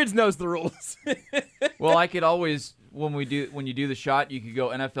here. Beards knows the rules. Well, I could always when you do the shot, you could go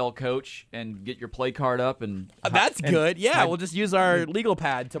NFL coach and get your play card up and. That's good. Yeah, we'll just use our legal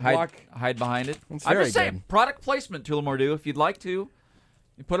pad to block. Hide behind it. That's I'm very just saying, good. product placement, Tullamore if you'd like to,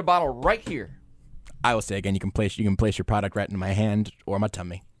 you put a bottle right here. I will say again, you can place your product right in my hand or my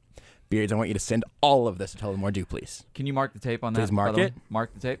tummy. Beards, I want you to send all of this to Tullamore, please. Can you mark the tape on that? Please mark it.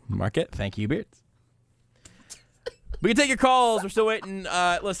 Mark the tape. Mark it. Thank you, Beards. We can take your calls. We're still waiting.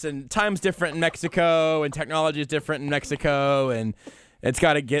 Listen, time's different in Mexico, and technology is different in Mexico, and it's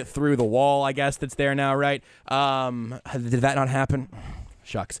got to get through the wall, I guess, that's there now, right? Did that not happen?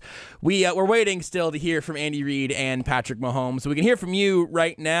 Shucks. We're waiting still to hear from Andy Reid and Patrick Mahomes. So we can hear from you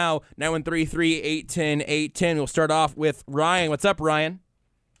right now, 913-381-0810. We'll start off with Ryan. What's up, Ryan?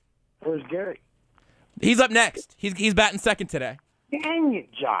 Where's Gary? He's up next. He's batting second today. Dang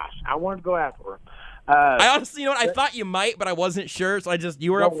it, Josh. I wanted to go after him. I honestly, you know what? I thought you might, but I wasn't sure, so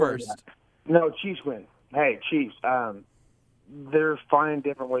you were up first. No, Chiefs win. Hey, Chiefs. They're finding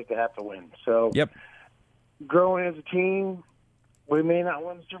different ways to have to win. So, Yep. Growing as a team, we may not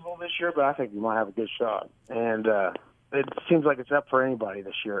win the Super Bowl this year, but I think we might have a good shot. And it seems like it's up for anybody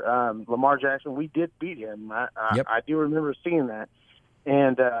this year. Lamar Jackson, we did beat him. I do remember seeing that.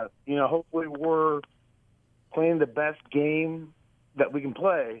 And, hopefully we're playing the best game that we can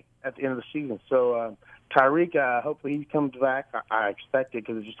play at the end of the season. So, Tyreek, hopefully he comes back. I expect it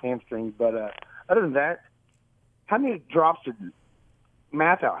because it's just hamstrings. But other than that, how many drops did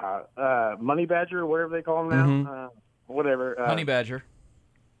Matt out? Money Badger, or whatever they call him now? Mm-hmm. Whatever. Honey Badger.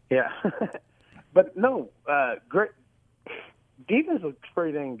 Yeah. But, no, great. Defense looks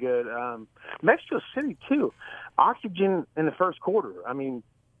pretty dang good. Mexico City, too. Oxygen in the first quarter. I mean,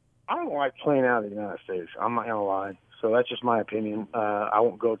 I don't like playing out of the United States. I'm not going to lie. So that's just my opinion. I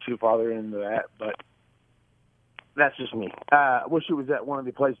won't go too far into that, but that's just me. I wish it was at one of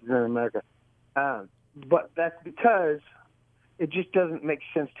the places in America. But that's because it just doesn't make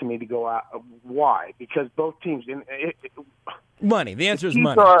sense to me to go out. Why? Because both teams Money. The answer is Chiefs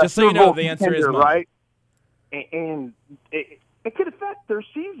money. are a Just so you Super know, Bowl the answer is contender, money. right? And it could affect their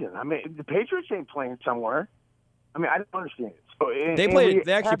season. I mean, the Patriots ain't playing somewhere. I mean, I don't understand it. So,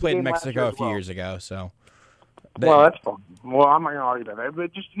 They actually played in Mexico a few years ago, so. Well, that's fine. Well, I'm not going to argue about that.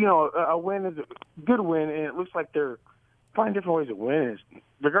 But just, a win is a good win, and it looks like they're finding different ways to win.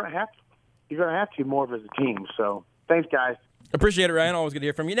 They're going to have to. You're going to have to more of as a team. So, thanks, guys. Appreciate it, Ryan. Always good to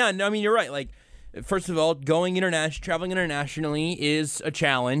hear from you. No, I mean, you're right. Like, first of all, traveling internationally is a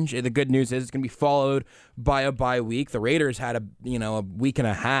challenge. The good news is it's going to be followed by a bye week. The Raiders had a week and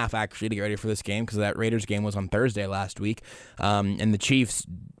a half, actually, to get ready for this game because that Raiders game was on Thursday last week. And the Chiefs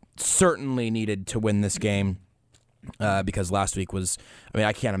certainly needed to win this game. Because last week was,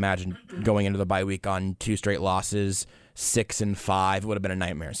 I can't imagine going into the bye week on 2 straight losses, 6-5 would have been a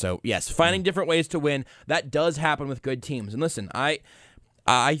nightmare. So yes, finding different ways to win, that does happen with good teams. And listen, I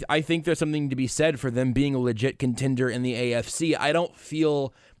think there's something to be said for them being a legit contender in the AFC. I don't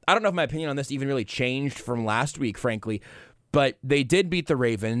know if my opinion on this even really changed from last week, frankly, but they did beat the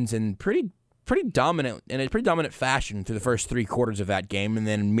Ravens in pretty dominant fashion through the first 3 quarters of that game, and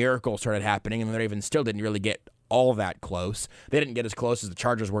then miracles started happening, and the Ravens still didn't really get all that close. They didn't get as close as the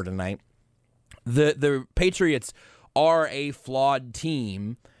Chargers were tonight. The Patriots are a flawed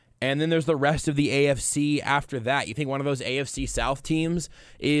team, and then there's the rest of the AFC after that. You think one of those AFC South teams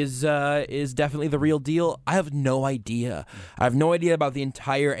is definitely the real deal? I have no idea. I have no idea about the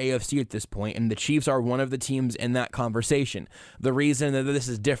entire AFC at this point, and the Chiefs are one of the teams in that conversation. The reason that this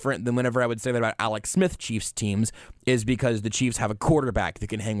is different than whenever I would say that about Alex Smith Chiefs teams is because the Chiefs have a quarterback that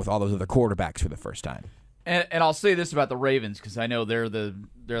can hang with all those other quarterbacks for the first time. And I'll say this about the Ravens because I know they're the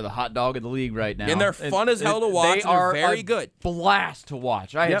hot dog of the league right now, and they're fun as hell to watch. They are very good, blast to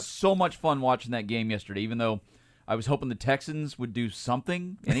watch. I had so much fun watching that game yesterday, even though I was hoping the Texans would do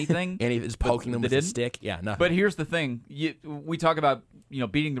something, anything. And he was poking them with a stick. Yeah, nothing. But here's the thing: we talk about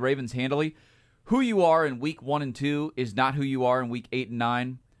beating the Ravens handily. Who you are in week 1 and 2 is not who you are in week 8 and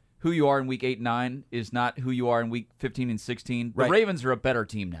 9. Who you are in week 8 and 9 is not who you are in week 15 and 16. The Ravens are a better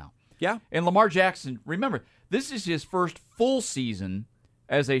team now. Yeah. And Lamar Jackson, remember, this is his first full season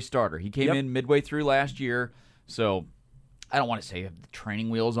as a starter. He came in midway through last year, so I don't want to say the training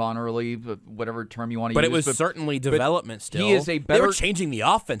wheels on early, but whatever term you want to use. But it was certainly development still. He is a better. They were changing the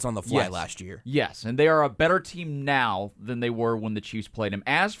offense on the fly last year. Yes, and they are a better team now than they were when the Chiefs played him.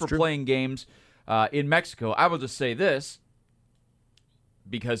 As for playing games in Mexico, I will just say this,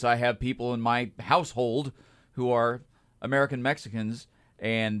 because I have people in my household who are American Mexicans,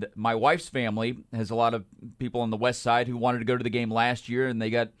 and my wife's family has a lot of people on the west side who wanted to go to the game last year, and they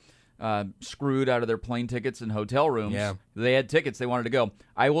got screwed out of their plane tickets and hotel rooms. Yeah. They had tickets. They wanted to go.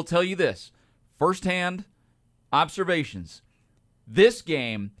 I will tell you this, firsthand observations. This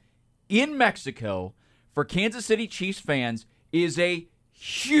game in Mexico for Kansas City Chiefs fans is a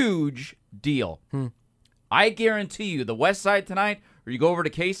huge deal. I guarantee you the west side tonight, or you go over to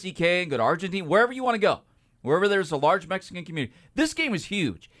KCK and go to Argentina, wherever you want to go, wherever there's a large Mexican community, this game is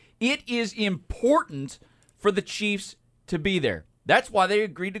huge. It is important for the Chiefs to be there. That's why they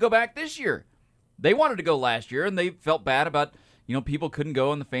agreed to go back this year. They wanted to go last year, and they felt bad about, people couldn't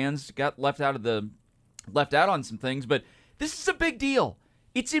go, and the fans got left out on some things. But this is a big deal.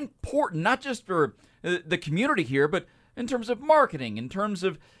 It's important, not just for the community here, but in terms of marketing, in terms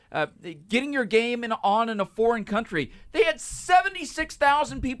of getting your game on in a foreign country. They had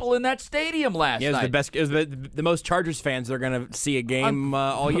 76,000 people in that stadium last night. It was the most Chargers fans they're going to see a game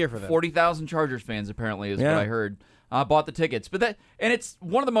all year for them. 40,000 Chargers fans apparently is what I heard. Bought the tickets, and it's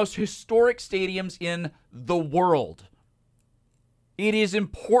one of the most historic stadiums in the world. It is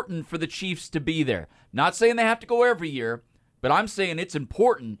important for the Chiefs to be there. Not saying they have to go every year, but I'm saying it's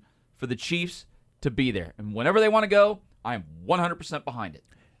important for the Chiefs to be there. And whenever they want to go, I'm 100% behind it.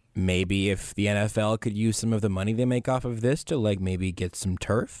 Maybe if the NFL could use some of the money they make off of this to maybe get some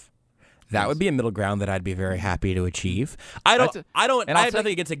turf. That would be a middle ground that I'd be very happy to achieve. I have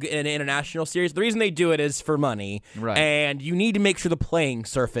nothing against an international series. The reason they do it is for money, right? And you need to make sure the playing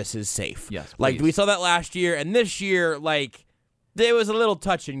surface is safe. Yes, we saw that last year, and this year, there was a little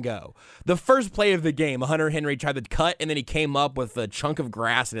touch and go. The first play of the game, Hunter Henry tried to cut, and then he came up with a chunk of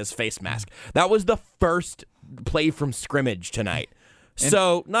grass in his face mask. That was the first play from scrimmage tonight.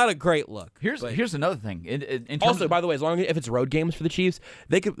 So, not a great look. Here's another thing. Also, by the way, if it's road games for the Chiefs,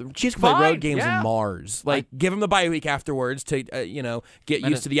 Chiefs can play road games in Mars. Give them the bye week afterwards to get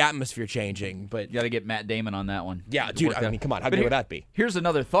used to the atmosphere changing. But you got to get Matt Damon on that one. Yeah, dude. I mean, come on, how good would that be? Here's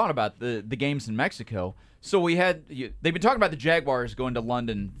another thought about the games in Mexico. So they've been talking about the Jaguars going to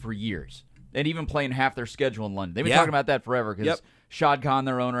London for years, and even playing half their schedule in London. They've been talking about that forever because Shad Khan,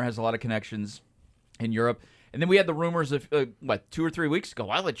 their owner, has a lot of connections in Europe. And then we had the rumors of, 2 or 3 weeks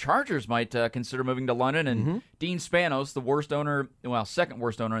ago, the Chargers might consider moving to London. And Dean Spanos, the second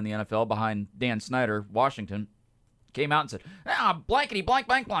worst owner in the NFL behind Dan Snyder, Washington, came out and said, blankety blank,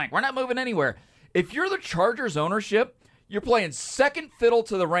 blank, blank. We're not moving anywhere. If you're the Chargers ownership, you're playing second fiddle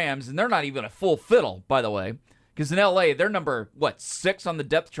to the Rams, and they're not even a full fiddle, by the way. Because in L.A., they're number, 6 on the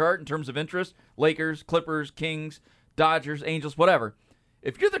depth chart in terms of interest? Lakers, Clippers, Kings, Dodgers, Angels, whatever.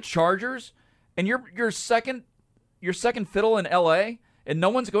 If you're the Chargers and you're second fiddle in L.A. and no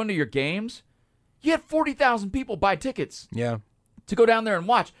one's going to your games, you had 40,000 people buy tickets to go down there and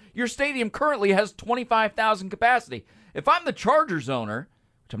watch. Your stadium currently has 25,000 capacity. If I'm the Chargers owner,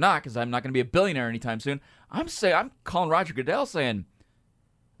 which I'm not because I'm not going to be a billionaire anytime soon, I'm calling Roger Goodell saying,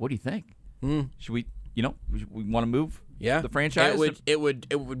 what do you think? Should we want to move the franchise? It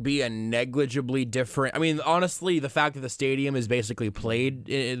would be a negligibly different. I mean, honestly, the fact that the stadium is basically played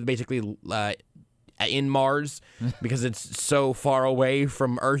in Mars because it's so far away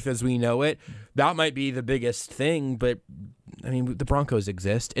from Earth as we know it, that might be the biggest thing. But I mean, the Broncos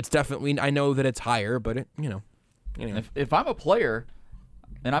exist. It's definitely. I know that it's higher, but anyway. If I'm a player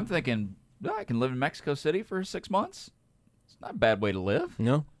and I'm thinking I can live in Mexico City for 6 months, it's not a bad way to live.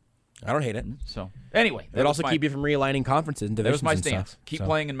 No. I don't hate it. So, anyway. It'd also keep you from realigning conferences and divisions. That was my and stance. stuff, Keep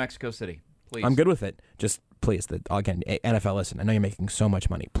playing in Mexico City, please. I'm good with it. Just, please, again, NFL, listen, I know you're making so much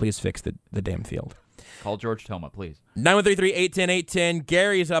money. Please fix the damn field. Call George Toma, please. 9133-810-810.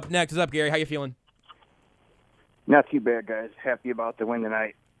 Gary's up next. What's up, Gary? How you feeling? Not too bad, guys. Happy about the win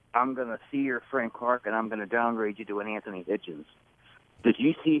tonight. I'm going to see your Frank Clark, and I'm going to downgrade you to an Anthony Hitchens. Did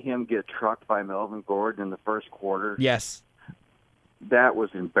you see him get trucked by Melvin Gordon in the first quarter? Yes. That was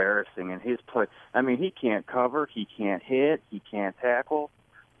embarrassing. And his play, I mean, he can't cover, he can't hit, he can't tackle.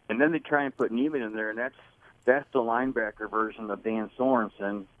 And then they try and put Neiman in there, and that's the linebacker version of Dan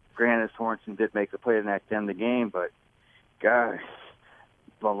Sorensen. Granted, Sorensen did make the play to end the game, but, gosh,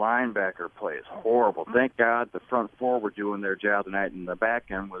 the linebacker play is horrible. Thank God the front four were doing their job tonight, and the back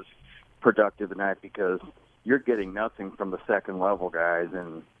end was productive tonight because you're getting nothing from the second level guys.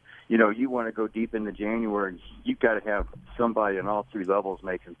 And, you want to go deep into January, you've got to have somebody on all three levels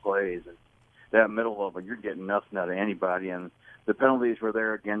making plays. And that middle level, you're getting nothing out of anybody. And the penalties were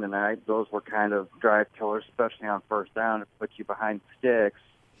there again tonight. Those were kind of drive killers, especially on first down. It puts you behind the sticks.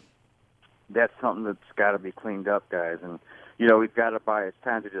 That's something that's got to be cleaned up, guys. And, we've got to it's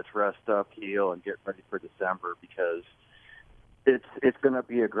time to just rest up, heal, and get ready for December, because it's going to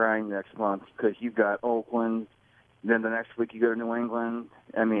be a grind next month, because you've got Oakland, then the next week you go to New England.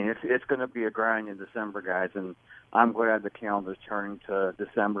 I mean, it's going to be a grind in December, guys, and I'm glad the calendar's turning to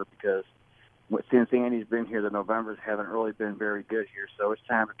December, because since Andy's been here, the Novembers haven't really been very good here, so it's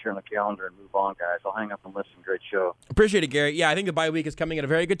time to turn the calendar and move on, guys. I'll hang up and listen. Great show. Appreciate it, Gary. Yeah, I think the bye week is coming at a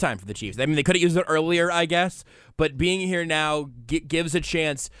very good time for the Chiefs. I mean, they could have used it earlier, I guess, but being here now gives a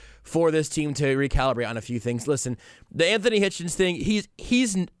chance for this team to recalibrate on a few things. Listen, the Anthony Hitchens thing, he's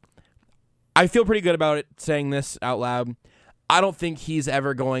I feel pretty good about it saying this out loud. I don't think he's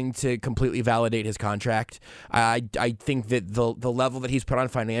ever going to completely validate his contract. I think that the level that he's put on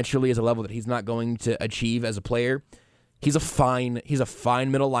financially is a level that he's not going to achieve as a player. He's a fine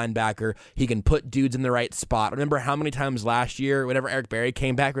middle linebacker. He can put dudes in the right spot. Remember how many times last year, whenever Eric Berry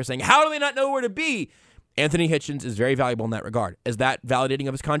came back, we're saying, how do they not know where to be? Anthony Hitchens is very valuable in that regard. Is that validating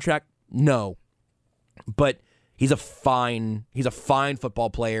of his contract? No. But he's a fine football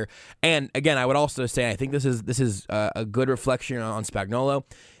player. And again, I would also say I think this is a good reflection on Spagnuolo.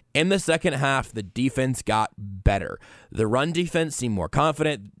 In the second half, the defense got better. The run defense seemed more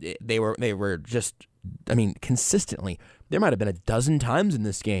confident. They were just, consistently. There might have been a dozen times in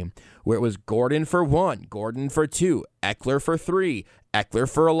this game where it was Gordon for 1, Gordon for 2, Eckler for 3, Eckler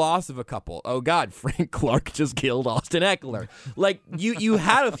for a loss of a couple. Oh, God, Frank Clark just killed Austin Eckler. Like, you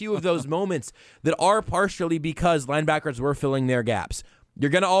had a few of those moments that are partially because linebackers were filling their gaps. You're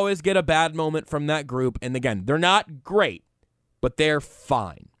going to always get a bad moment from that group. And again, they're not great, but they're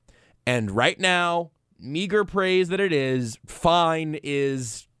fine. And right now, meager praise that it is, fine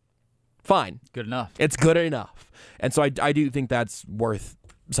is fine. Good enough. It's good enough. And so I do think that's worth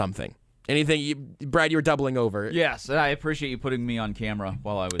something. Anything, Brad, you were doubling over. Yes, and I appreciate you putting me on camera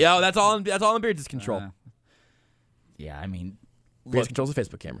while I was. Yeah, that's all in Beards' control. Beards controls the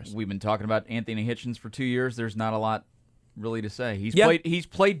Facebook cameras. We've been talking about Anthony Hitchens for 2 years. There's not a lot really to say. He's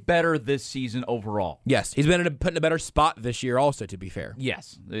played better this season overall. Yes, he's been put in a better spot this year also, to be fair.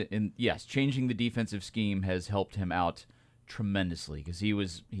 Yes, and yes, changing the defensive scheme has helped him out tremendously, because he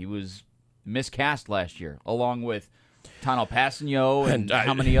was miscast last year, along with Tano Passanio and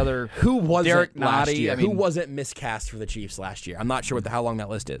how many other who wasn't Derek last Nottie, year? Who wasn't miscast for the Chiefs last year? I'm not sure how long that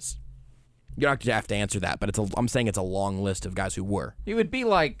list is. You don't have to answer that, but I'm saying it's a long list of guys who were. It would be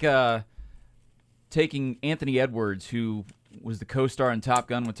like taking Anthony Edwards, who was the co-star in Top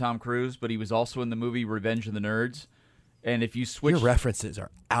Gun with Tom Cruise, but he was also in the movie Revenge of the Nerds. And if you switch, your references are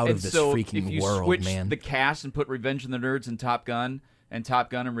out of this freaking world, man. If you switch the cast and put Revenge of the Nerds in Top Gun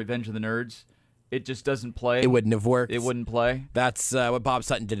and Revenge of the Nerds, it just doesn't play. It wouldn't have worked. It wouldn't play. That's what Bob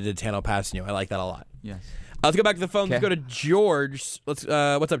Sutton did to Tano Passanio. I like that a lot. Yes. Let's go back to the phone. Okay. Let's go to George. What's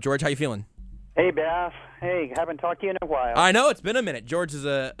up, George? How you feeling? Hey, Bass. Hey, haven't talked to you in a while. I know, it's been a minute. George is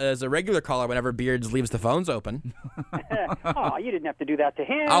a regular caller whenever Beards leaves the phones open. Oh, you didn't have to do that to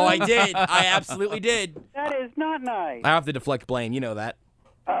him. Oh, I did. I absolutely did. That is not nice. I have to deflect blame. You know that.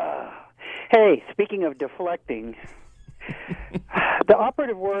 Hey, speaking of deflecting, the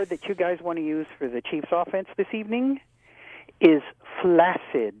operative word that you guys want to use for the Chiefs offense this evening is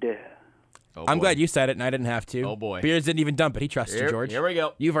flaccid. Oh, I'm boy. glad you said it and I didn't have to. Oh, boy. Beards didn't even dump it. He trusts you, George. Here we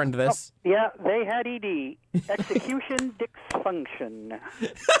go. You've earned this. Oh, yeah, they had ED. Execution dysfunction.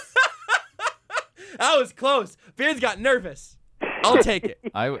 That was close. Beards got nervous. I'll take it.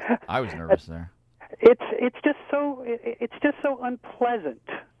 I was nervous there. It's just so unpleasant.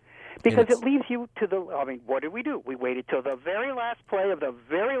 Because it leaves you to the. I mean, what did we do? We waited till the very last play of the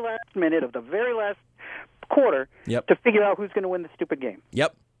very last minute of the very last quarter to figure out who's going to win the stupid game.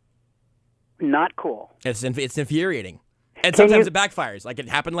 Yep. Not cool. It's infuriating, and sometimes it backfires. Like it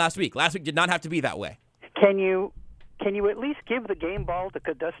happened last week. Last week did not have to be that way. Can you at least give the game ball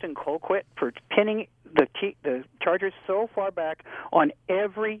to Dustin Colquitt for pinning the Chargers so far back on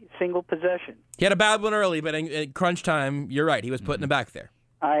every single possession? He had a bad one early, but in crunch time, you're right. He was putting it back there.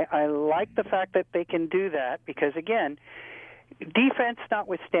 I like the fact that they can do that because, again, defense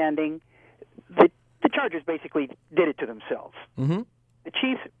notwithstanding, the Chargers basically did it to themselves. Mm-hmm. The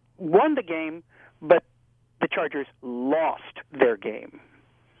Chiefs won the game, but the Chargers lost their game.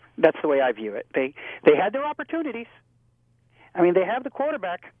 That's the way I view it. They had their opportunities. I mean, they have the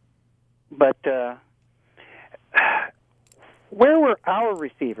quarterback, but where were our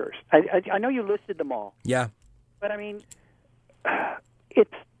receivers? I know you listed them all. Yeah. But, I mean,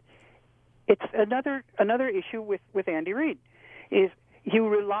 it's another issue with Andy Reid is you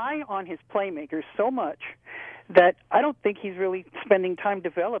rely on his playmakers so much that I don't think he's really spending time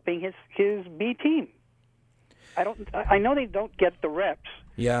developing his B team. I know they don't get the reps.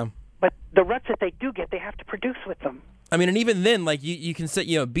 Yeah. But the reps that they do get, they have to produce with them. I mean, and even then, like, you can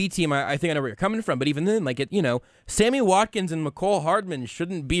say, B team, I think I know where you're coming from, but even then, like, Sammy Watkins and McCole Hardman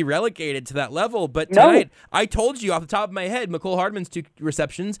shouldn't be relegated to that level, but tonight, I told you off the top of my head, McCole Hardman's 2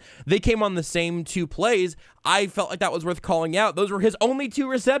 receptions, they came on the same 2 plays. I felt like that was worth calling out. Those were his only 2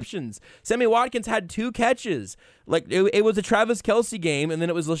 receptions. Sammy Watkins had 2 catches. Like, it was a Travis Kelce game, and then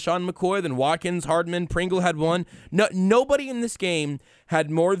it was LaShawn McCoy, then Watkins, Hardman, Pringle had 1. Nobody in this game had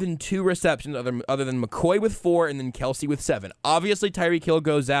more than 2 receptions other than McCoy with 4 and then Kelce with 7. Obviously, Tyreek Hill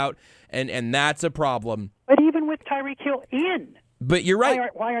goes out, and that's a problem. But even with Tyreek Hill in, but you're right.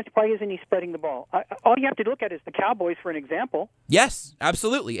 Why isn't he spreading the ball? All you have to look at is the Cowboys for an example. Yes,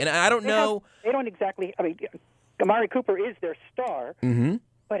 absolutely. And I don't know. They don't exactly. I mean, Amari Cooper is their star,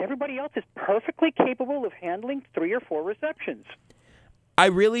 but everybody else is perfectly capable of handling 3 or 4 receptions. I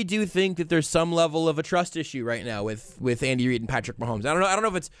really do think that there's some level of a trust issue right now with Andy Reid and Patrick Mahomes. I don't know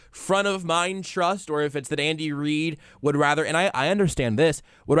if it's front of mind trust or if it's that Andy Reid would rather, and I understand this,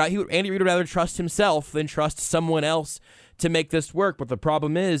 Andy Reid would rather trust himself than trust someone else to make this work. But the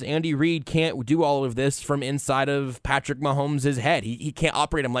problem is Andy Reid can't do all of this from inside of Patrick Mahomes' head. He can't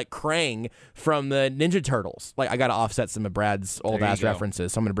operate him like Krang from the Ninja Turtles. Like, I got to offset some of Brad's old-ass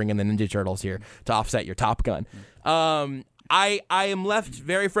references, so I'm going to bring in the Ninja Turtles here to offset your Top Gun. I am left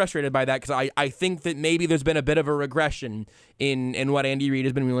very frustrated by that because I think that maybe there's been a bit of a regression in what Andy Reid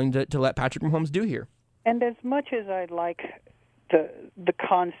has been willing to let Patrick Mahomes do here. And as much as I like the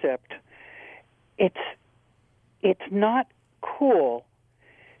concept, it's not cool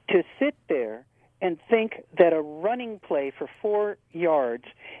to sit there and think that a running play for 4 yards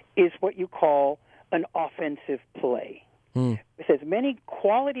is what you call an offensive play. With as many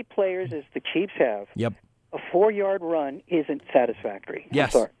quality players as the Chiefs have, a 4-yard run isn't satisfactory.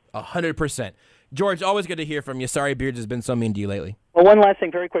 Yes, 100%. George, always good to hear from you. Sorry Beards has been so mean to you lately. Well, one last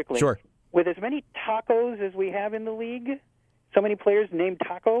thing very quickly. Sure. With as many tacos as we have in the league, so many players named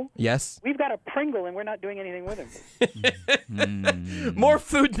Taco, yes, we've got a Pringle and we're not doing anything with him. More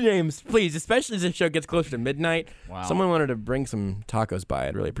food names, please, especially as the show gets closer to midnight. Wow. Someone wanted to bring some tacos by.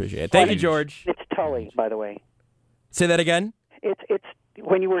 I'd really appreciate it. Thank you, George. It's Tully, by the way. Say that again? It's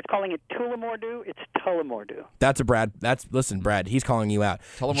when you were calling it Tullamore-Dew, it's Tullamore-Dew. Listen, Brad, he's calling you out.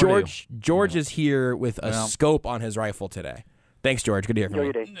 George is here with a scope on his rifle today. Thanks, George. Good to hear from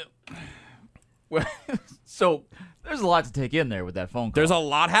you. Well, so there's a lot to take in there with that phone call. There's a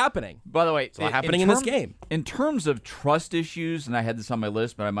lot happening. By the way, there's a lot happening in this game. In terms of trust issues, and I had this on my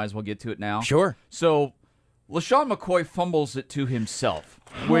list, but I might as well get to it now. Sure. So LaShawn McCoy fumbles it to himself,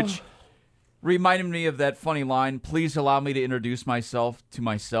 which reminded me of that funny line, please allow me to introduce myself to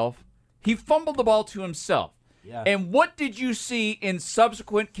myself. He fumbled the ball to himself. Yeah. And what did you see in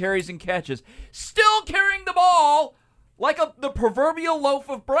subsequent carries and catches? Still carrying the ball like the proverbial loaf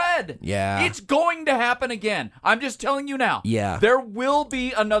of bread. Yeah. It's going to happen again. I'm just telling you now. Yeah. There will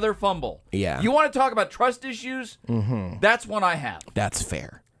be another fumble. Yeah. You want to talk about trust issues? Mm-hmm. That's one I have. That's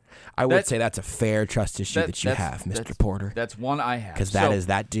fair. I would say that's a fair trust issue that you have, Mr. Porter. That's one I have. Because that is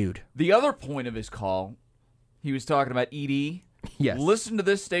that dude. The other point of his call, he was talking about ED. Yes. Listen to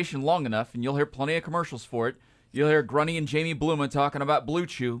this station long enough, and you'll hear plenty of commercials for it. You'll hear Grunny and Jamie Bluma talking about Blue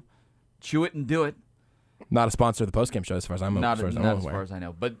Chew. Chew it and do it. Not a sponsor of the Postgame show, as far as I'm aware. Not as far as I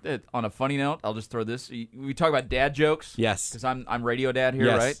know. But on a funny note, I'll just throw this. We talk about dad jokes. Yes. Because I'm radio dad here,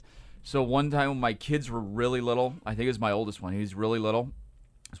 yes. right? So one time when my kids were really little, I think it was my oldest one. He was really little.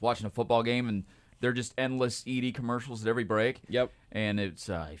 I was watching a football game, and they're just endless ED commercials at every break. Yep. And it's,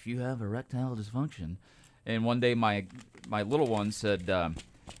 if you have erectile dysfunction. And one day my little one said,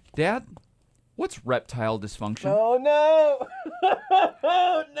 Dad, what's reptile dysfunction? Oh, no.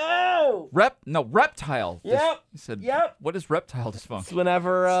 Oh, no. Reptile. Yep. He said, yep. What is reptile dysfunction? It's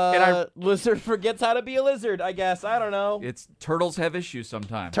whenever lizard forgets how to be a lizard, I guess. I don't know. Turtles have issues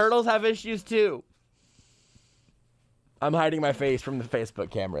sometimes. Turtles have issues, too. I'm hiding my face from the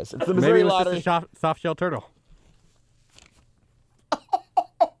Facebook cameras. It's the Missouri Lottery. Maybe it's just a soft-shell turtle.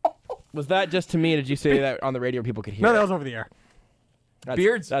 Was that just to me, or did you say that on the radio where people could hear No, that was over the air.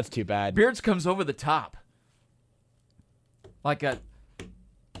 Beards. That's too bad. Beards comes over the top. Like a...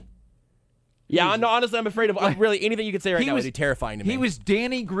 Yeah, no, honestly, I'm afraid of really anything you could say right now would be terrifying to me. He was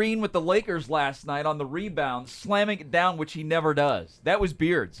Danny Green with the Lakers last night on the rebound, slamming it down, which he never does. That was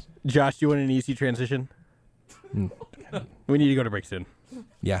Beards. Josh, do you want an easy transition? We need to go to break soon.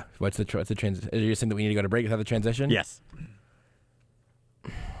 Yeah. What's the transition? Are you saying that we need to go to break without the transition? Yes.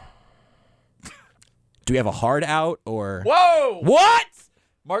 Do we have a hard out or... Whoa! What?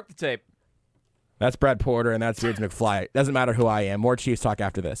 Mark the tape. That's Brad Porter, and that's Beards McFly. Doesn't matter who I am. More Chiefs talk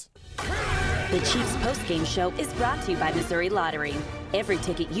after this. The Chiefs postgame show is brought to you by Missouri Lottery. Every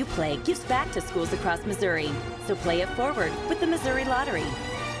ticket you play gives back to schools across Missouri. So play it forward with the Missouri Lottery.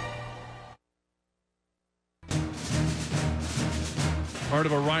 Part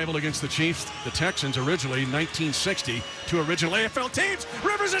of a rival against the Chiefs, the Texans, originally 1960, two original AFL teams.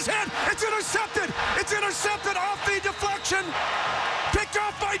 Rivers' his head. It's intercepted. It's intercepted off the deflection. Picked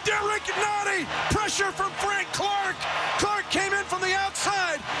off by Derek Nottie. Pressure from Frank Clark. Clark came in from the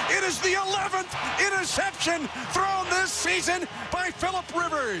outside. It is the 11th interception thrown this season by Phillip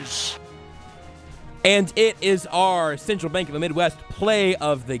Rivers. And it is our Central Bank of the Midwest play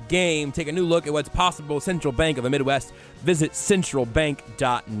of the game. Take a new look at what's possible with Central Bank of the Midwest. Visit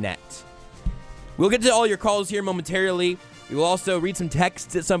centralbank.net. We'll get to all your calls here momentarily. We will also read some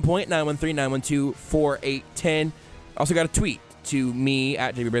texts at some point, 913-912-4810. Also got a tweet to me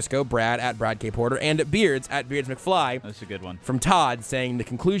at JB Briscoe, Brad at Brad K. Porter, and at Beards at Beards McFly. That's a good one. From Todd saying the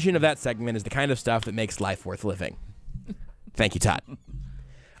conclusion of that segment is the kind of stuff that makes life worth living. Thank you, Todd.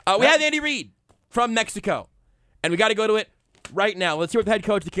 We have Andy Reid from Mexico, and we got to go to it right now. Let's hear what the head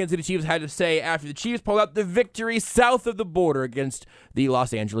coach of the Kansas City Chiefs had to say after the Chiefs pulled out the victory south of the border against the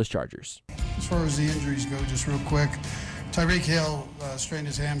Los Angeles Chargers. As far as the injuries go, just real quick, Tyreek Hill strained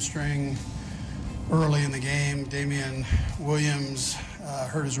his hamstring early in the game. Damian Williams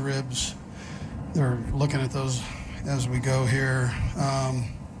hurt his ribs. They're looking at those as we go here.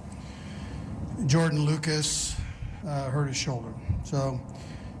 Jordan Lucas hurt his shoulder. So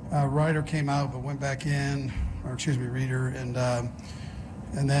Ryder came out but went back in, or excuse me, Reeder, and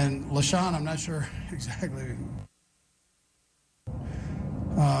then LaShawn, I'm not sure exactly.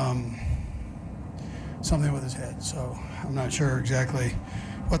 Something with his head, so I'm not sure exactly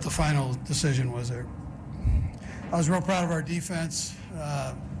what the final decision was there. I was real proud of our defense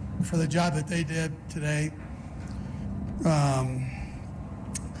for the job that they did today. I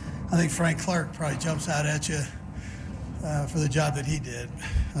think Frank Clark probably jumps out at you for the job that he did.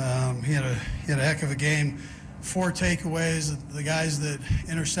 He had a heck of a game. 4 takeaways. The guys that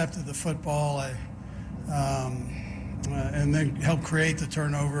intercepted the football, and then helped create the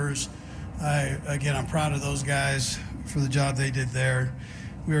turnovers. I'm proud of those guys for the job they did there.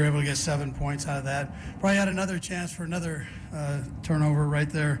 We were able to get 7 points out of that. Probably had another chance for another turnover right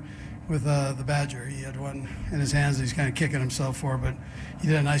there with the Badger. He had one in his hands that he's kind of kicking himself for, but he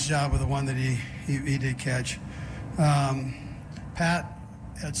did a nice job with the one that he did catch. Pat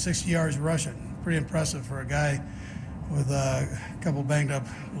had 60 yards rushing. Pretty impressive for a guy with a couple banged up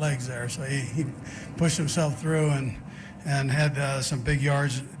legs there. So he pushed himself through and had some big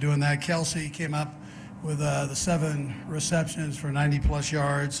yards doing that. Kelsey came up with the 7 receptions for 90-plus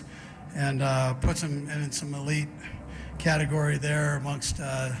yards and puts him in some elite category there amongst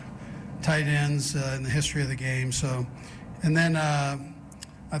tight ends in the history of the game. So, and then I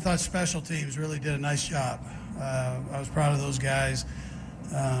thought special teams really did a nice job. I was proud of those guys.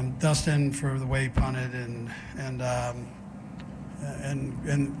 Dustin for the way he punted and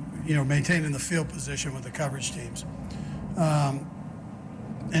maintaining the field position with the coverage teams.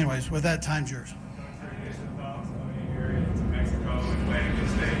 Anyways, with that, time's yours.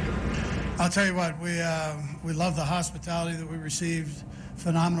 I'll tell you what, we love the hospitality that we received.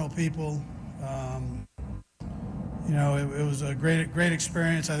 Phenomenal people. It was a great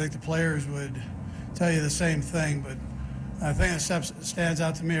experience. I think the players would tell you the same thing, but I think that stands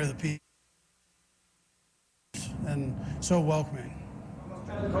out to me are the people and so welcoming.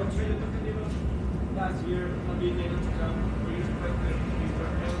 Last year, not being able to come, we expected these were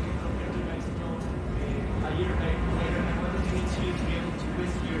healthy compared to Mexico a year later. What does it mean to you to be able to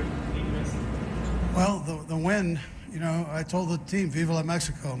this year in Mexico? Well, the win, I told the team, Viva la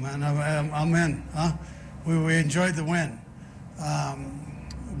Mexico, man. I'm in. Huh? We enjoyed the win.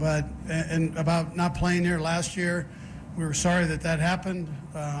 But about not playing here last year, we were sorry that happened.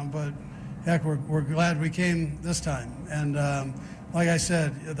 But heck, we're glad we came this time. And like I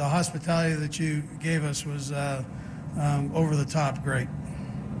said, the hospitality that you gave us was over the top great.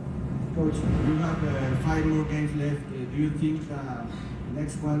 Coach, you have 5 more games left. Do you think the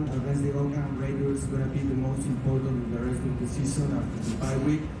next one against the Oakland Raiders is going to be the most important in the rest of the season after the bye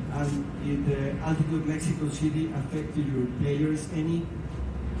week? And did the altitude Mexico City affect your players any?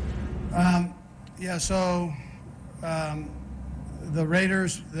 The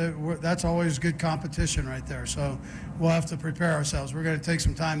Raiders, that's always good competition right there. So we'll have to prepare ourselves. We're going to take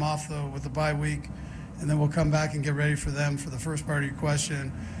some time off, though, with the bye week, and then we'll come back and get ready for them for the first part of your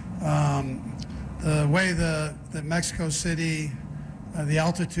question. The way the Mexico City, the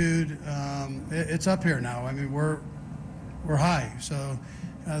altitude, it's up here now. I mean, we're high. So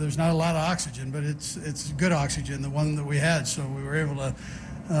there's not a lot of oxygen, but it's good oxygen, the one that we had. So we were able to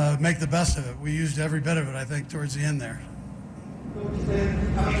make the best of it. We used every bit of it, I think, towards the end there.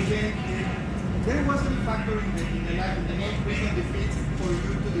 There was any factor in the most recent defeats for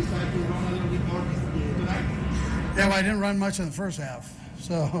you to decide to run a little bit more tonight? Yeah, well, I didn't run much in the first half,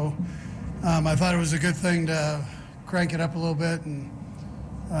 so I thought it was a good thing to crank it up a little bit, and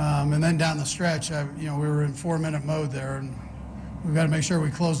then down the stretch, we were in 4-minute mode there, and we've got to make sure we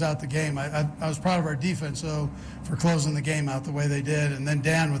closed out the game. I was proud of our defense, though, for closing the game out the way they did, and then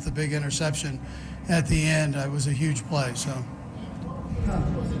Dan with the big interception at the end was a huge play. So.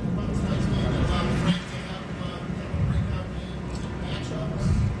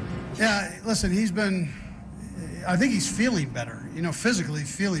 Yeah, listen, I think he's feeling better, physically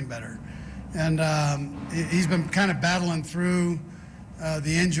feeling better. And he's been kind of battling through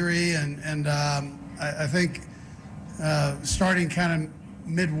the injury, and I think starting kind of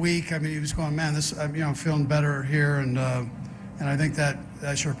midweek, he was going, man, I'm feeling better here, and I think that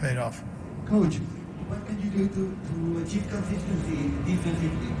sure paid off. Coach, what can you do to achieve consistency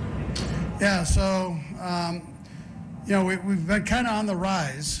defensively? Yeah, so, we've been kind of on the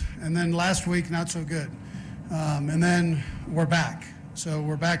rise, and then last week, not so good. And then we're back. So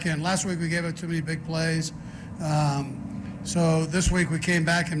we're back in. Last week we gave up too many big plays. So this week we came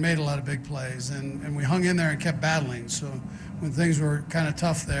back and made a lot of big plays, and we hung in there and kept battling. So when things were kind of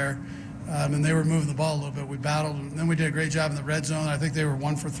tough there, and they were moving the ball a little bit, we battled. And then we did a great job in the red zone. I think they were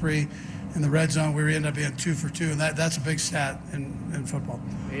 1 for 3 in the red zone. We ended up being 2 for 2, and that's a big stat in football.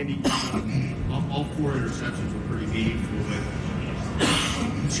 Andy, all 4 interceptions were pretty meaningful, but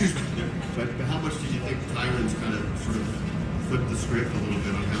excuse me. But how much did you think Tyron's kind of sort of flipped the script a little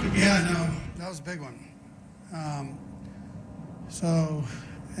bit on how to get? Yeah, no, that was a big one.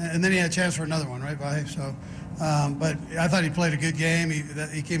 And then he had a chance for another one, right, Vahe? So, but I thought he played a good game.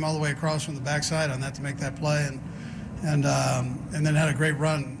 He came all the way across from the backside on that to make that play, and then had a great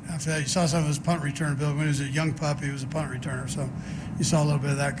run after that. You saw some of his punt return, Bill. When he was a young pup, he was a punt returner, so you saw a little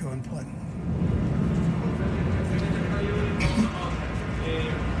bit of that go in play.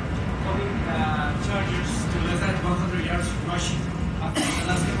 Chargers to less than 100 yards rushing after the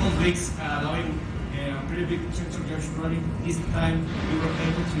last couple of weeks, allowing a pretty big chunk of yards running. This time we were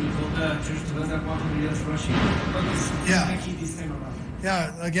able to hold the Chargers to less than 100 yards rushing. What is key this time around?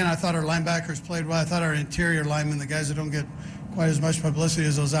 Yeah, again, I thought our linebackers played well. I thought our interior linemen, the guys that don't get quite as much publicity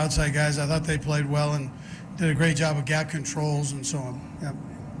as those outside guys, I thought they played well and did a great job of gap controls and so on. Yeah.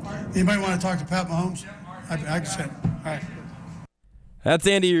 Anybody want to talk to Pat Mahomes? I can say it. All right. That's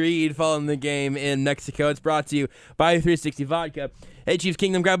Andy Reid following the game in Mexico. It's brought to you by 360 Vodka. Hey, Chiefs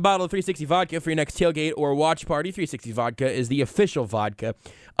Kingdom, grab a bottle of 360 Vodka for your next tailgate or watch party. 360 Vodka is the official vodka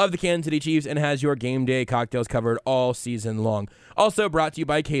of the Kansas City Chiefs and has your game day cocktails covered all season long. Also brought to you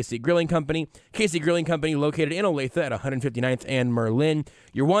by Casey Grilling Company. Casey Grilling Company located in Olathe at 159th and Merlin.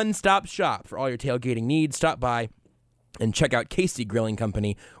 Your one-stop shop for all your tailgating needs. Stop by and check out Casey Grilling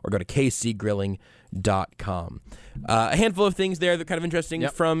Company or go to kcgrilling.com. A handful of things there that are kind of interesting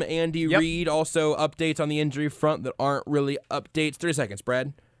from Andy Reid. Also updates on the injury front that aren't really updates. 30 seconds,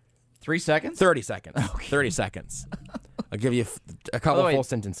 Brad. 3 seconds? 30 seconds. Okay. 30 seconds. I'll give you a couple full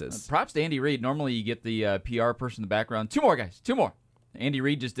sentences. Props to Andy Reid. Normally you get the PR person in the background. 2 more, guys. 2 more. Andy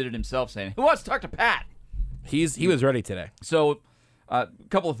Reid just did it himself saying, who wants to talk to Pat? He was ready today. So a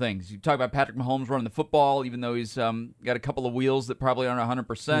couple of things. You talk about Patrick Mahomes running the football, even though he's got a couple of wheels that probably aren't 100%.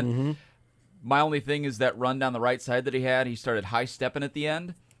 Mm-hmm. My only thing is that run down the right side that he had, he started high-stepping at the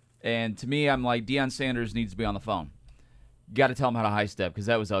end. And to me, I'm like, Deion Sanders needs to be on the phone. Got to tell him how to high-step because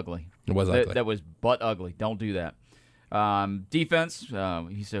that was ugly. It was ugly. That was butt ugly. Don't do that. Defense,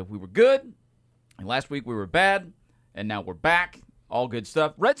 he said we were good. And last week we were bad. And now we're back. All good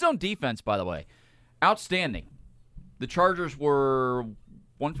stuff. Red zone defense, by the way, outstanding. The Chargers were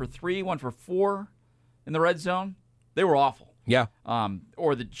 1 for 3, 1 for 4 in the red zone. They were awful. Yeah.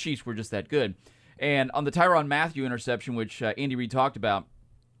 Or the Chiefs were just that good. And on the Tyrann Mathieu interception, which Andy Reid talked about,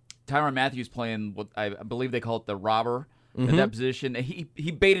 Tyrann Mathieu's playing what I believe they call it the robber at that position.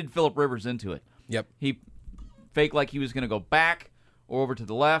 He baited Phillip Rivers into it. Yep. He faked like he was going to go back or over to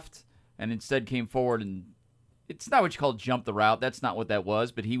the left, and instead came forward. And it's not what you call jump the route. That's not what that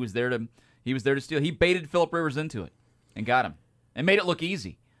was. But he was there to steal. He baited Phillip Rivers into it and got him and made it look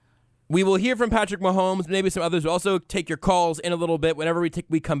easy. We will hear from Patrick Mahomes, maybe some others. We'll also take your calls in a little bit whenever we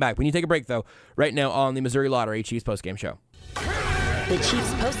come back. We need to take a break, though, right now on the Missouri Lottery Chiefs Postgame Show. The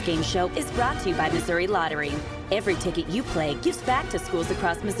Chiefs Postgame Show is brought to you by Missouri Lottery. Every ticket you play gives back to schools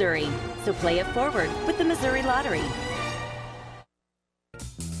across Missouri. So play it forward with the Missouri Lottery.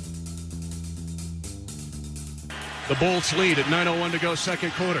 The Bolts lead at 9:01 to go,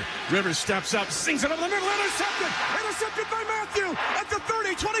 second quarter. Rivers steps up, sings it over the middle, intercepted! Intercepted by Matthew at the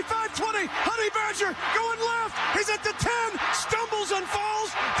 30, 25, 20. Honey Badger going left. He's at the 10, stumbles and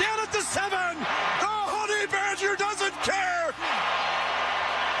falls down at the 7. The Honey Badger doesn't care.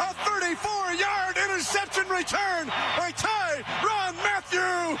 A 34-yard interception return by Tyrann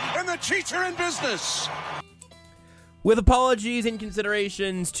Mathieu, and the Chiefs are in business. With apologies and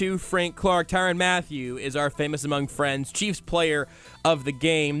considerations to Frank Clark, Tyrann Mathieu is our famous among friends Chiefs player of the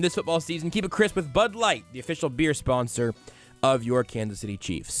game this football season. Keep it crisp with Bud Light, the official beer sponsor of your Kansas City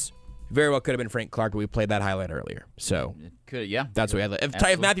Chiefs. Very well could have been Frank Clark, but we played that highlight earlier. So it could, yeah. That's what we had.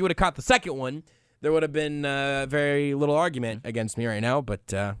 If Mathieu would have caught the second one, there would have been very little argument against me right now, but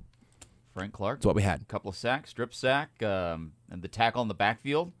Frank Clark. That's what we had. A couple of sacks, strip sack, and the tackle in the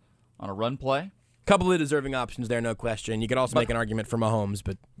backfield on a run play. Couple of deserving options there, no question. You could also make an argument for Mahomes,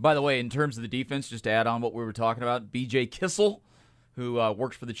 but by the way, in terms of the defense, just to add on what we were talking about, B.J. Kissel, who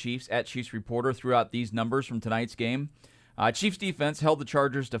works for the Chiefs at Chiefs Reporter, threw out these numbers from tonight's game. Chiefs defense held the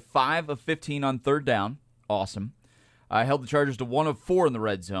Chargers to 5 of 15 on third down. Awesome. Held the Chargers to 1 of 4 in the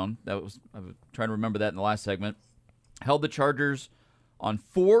red zone. I was trying to remember that in the last segment. Held the Chargers on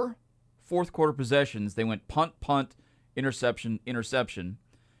 4 fourth-quarter possessions. They went punt, interception,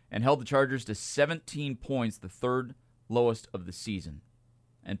 and held the Chargers to 17 points, the third lowest of the season,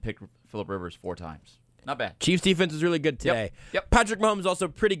 and picked Phillip Rivers 4 times. Not bad. Chiefs defense is really good today. Yep. Patrick Mahomes is also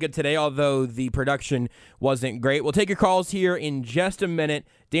pretty good today, although the production wasn't great. We'll take your calls here in just a minute.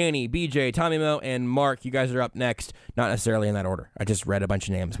 Danny, BJ, Tommy Mo, and Mark, you guys are up next. Not necessarily in that order. I just read a bunch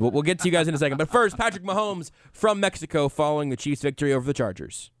of names. We'll get to you guys in a second. But first, Patrick Mahomes from Mexico following the Chiefs' victory over the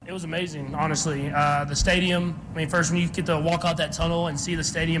Chargers. It was amazing, honestly. The stadium, first when you get to walk out that tunnel and see the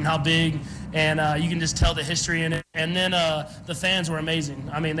stadium, how big, and you can just tell the history in it. And then the fans were amazing.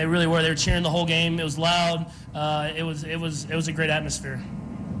 They really were. They were cheering the whole game. It was loud. It was a great atmosphere.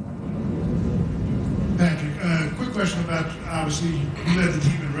 Patrick, quick question about, obviously, you led the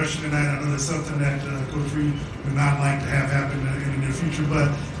team in rushing tonight. I know that's something that Coach Reed would not like to have happen in the near future.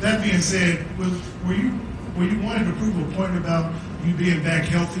 But that being said, were you wanting to prove a point about you being back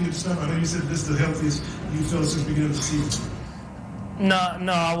healthy and stuff? I know you said this is the healthiest you felt since the beginning of the season.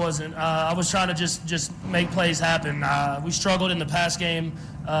 No, I wasn't. I was trying to just make plays happen. We struggled in the pass game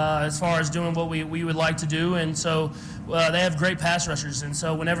as far as doing what we would like to do, and so they have great pass rushers. And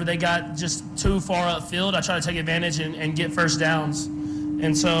so whenever they got just too far upfield, I try to take advantage and get first downs.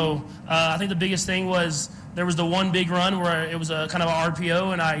 And so I think the biggest thing was there was the one big run where it was a kind of an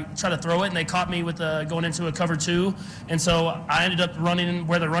RPO, and I tried to throw it, and they caught me with going into a cover 2. And so I ended up running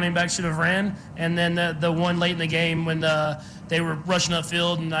where the running back should have ran. And then the one late in the game when they were rushing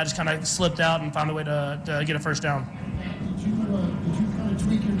upfield, and I just kind of slipped out and found a way to get a first down. Did you kind of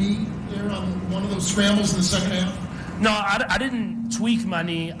tweak your knee there on one of those scrambles in the second half? No, I didn't tweak my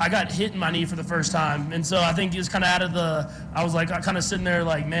knee. I got hit in my knee for the first time. And so I think it was kind of out of I was kind of sitting there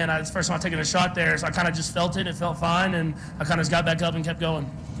like, man, it's the first time I'm taking a shot there. So I kind of just felt it. It felt fine. And I kind of just got back up and kept going.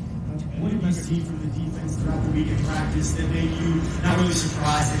 What did you see from the defense throughout the week in practice that made you not really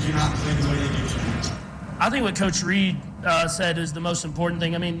surprised that you're not playing the way they do tonight? I think what Coach Reed said is the most important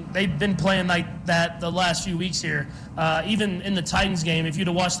thing. They've been playing like that the last few weeks here. Even in the Titans game, if you'd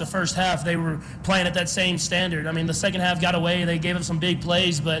have watched the first half, they were playing at that same standard. The second half got away. They gave up some big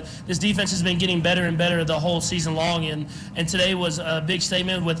plays, but this defense has been getting better and better the whole season long. And today was a big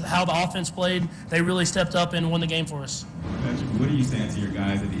statement with how the offense played. They really stepped up and won the game for us. Patrick, what are you saying to your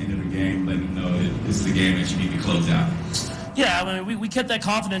guys at the end of the game, letting them know that this is a game that you need to close out? Yeah, we kept that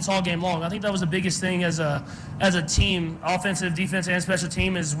confidence all game long. I think that was the biggest thing as a team, offensive, defense, and special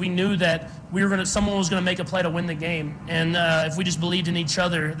team, is we knew that someone was going to make a play to win the game, and if we just believed in each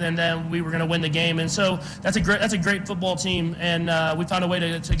other, then we were going to win the game. And so that's a great football team, and we found a way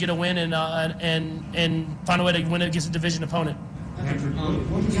to get a win and find a way to win against a division opponent. Patrick,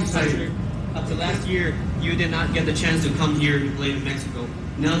 what would you say? Up to last year, you did not get the chance to come here to play in Mexico.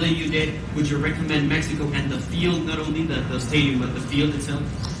 Now that you did, would you recommend Mexico and the field, not only the stadium, but the field itself?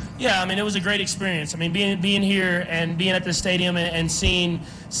 Yeah, it was a great experience. Being here and being at the stadium and seeing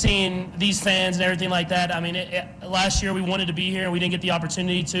these fans and everything like that. Last year we wanted to be here and we didn't get the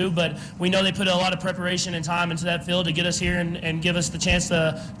opportunity to, but we know they put a lot of preparation and time into that field to get us here and give us the chance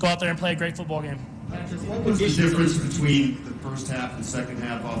to go out there and play a great football game. What was the difference between the first half and second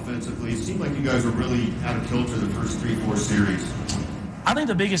half offensively? It seemed like you guys were really out of kilter the first 3-4 series. I think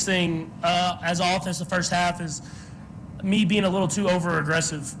the biggest thing as offense the first half is me being a little too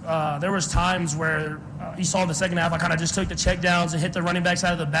over-aggressive. There was times where you saw in the second half I kind of just took the checkdowns and hit the running backs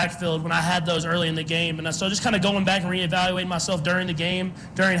out of the backfield when I had those early in the game. And so just kind of going back and reevaluating myself during the game,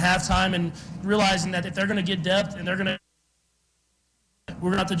 during halftime, and realizing that if they're going to get depth and we're going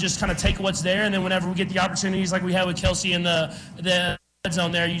to have to just kind of take what's there, and then whenever we get the opportunities like we had with Kelsey in the red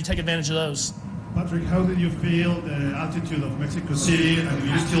zone there, you take advantage of those. Patrick, how did you feel the altitude of Mexico City, and do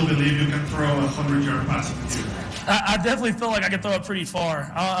you still believe you can throw a 100-yard pass? I definitely feel like I could throw it pretty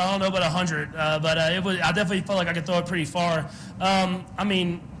far. I don't know about 100, but I definitely felt like I could throw it pretty far.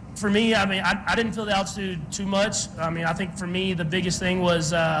 For me, I didn't feel the altitude too much. I think for me the biggest thing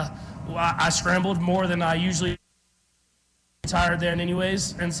was I scrambled more than I usually tired there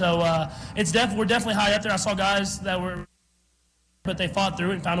anyways, and so we're definitely high up there. I saw guys but they fought through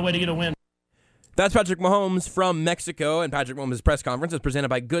it and found a way to get a win. That's Patrick Mahomes from Mexico, and Patrick Mahomes' press conference is presented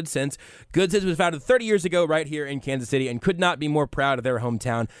by Good Sense. Good Sense was founded 30 years ago right here in Kansas City and could not be more proud of their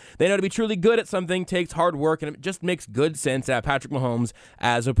hometown. They know to be truly good at something takes hard work, and it just makes good sense to have Patrick Mahomes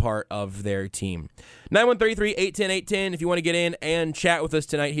as a part of their team. 913-810-810 if you want to get in and chat with us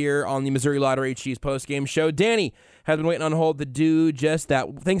tonight here on the Missouri Lottery Chiefs postgame show. Danny has been waiting on hold to do just that.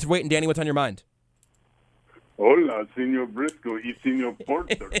 Thanks for waiting, Danny. What's on your mind? Hola, Señor Briscoe y Señor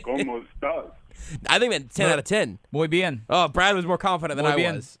Porter. ¿Cómo estás? I think that 10 out of 10. Muy bien. Oh, Brad was more confident than Muy I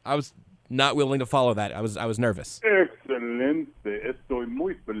bien. was. I was not willing to follow that. I was nervous. Excelente. Estoy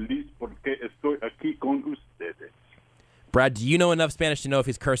muy feliz porque estoy aquí con ustedes. Brad, do you know enough Spanish to know if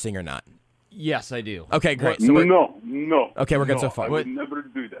he's cursing or not? Yes, I do. Okay, great. No. Okay, we're good so far. I would never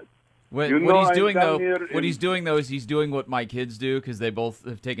do that. What he's doing though is he's doing what my kids do because they both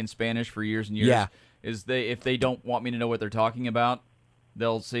have taken Spanish for years and years. Yeah. If they don't want me to know what they're talking about,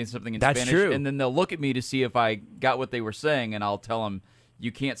 they'll say something in That's Spanish, true. and then they'll look at me to see if I got what they were saying, and I'll tell them,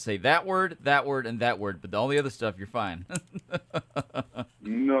 you can't say that word, and that word, but all the other stuff, you're fine.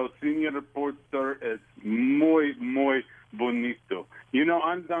 No, Señor Porter, es muy, muy bonito. You know,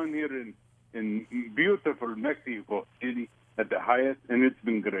 I'm down here in beautiful Mexico City at the Hyatt, and it's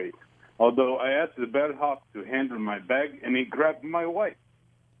been great. Although I asked the bellhop to handle my bag, and he grabbed my wife.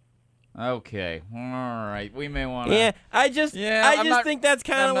 Okay, all right. We may want to. Yeah, I just think that's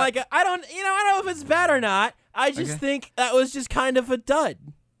kind of like I don't know if it's bad or not. I just think that was just kind of a dud.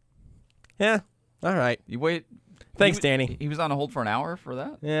 Yeah. All right. You wait. Thanks, Danny. He was on hold for an hour for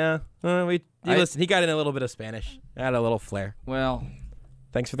that. Yeah. Listen. He got in a little bit of Spanish. Had a little flair. Well,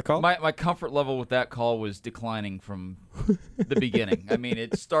 thanks for the call. My comfort level with that call was declining from the beginning. I mean,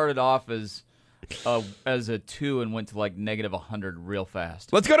 it started off as a 2 and went to like negative 100 real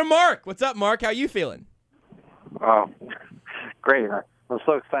fast. Let's go to Mark. What's up, Mark? How you feeling? Great. I'm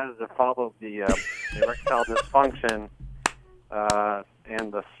so excited to follow the erectile dysfunction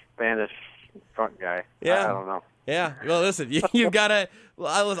and the Spanish front guy. Yeah. I don't know. Yeah. Well, listen, you've got to.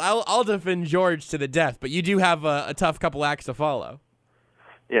 I'll defend George to the death, but you do have a tough couple acts to follow.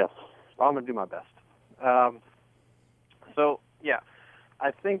 Yes. I'm going to do my best. I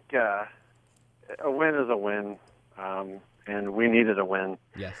think a win is a win, and we needed a win.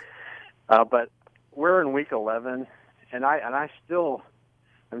 Yes. But we're in week 11, and I still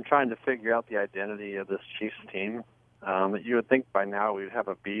am trying to figure out the identity of this Chiefs team. You would think by now we'd have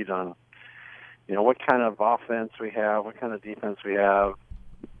a beat on, what kind of offense we have, what kind of defense we have.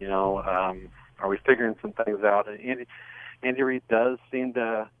 Are we figuring some things out? And Andy Reid does seem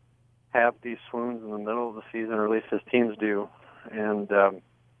to have these swoons in the middle of the season, or at least his teams do. And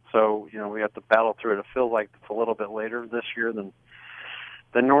so, we have to battle through it. It feels like it's a little bit later this year than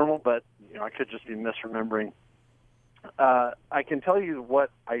normal, but, I could just be misremembering. I can tell you what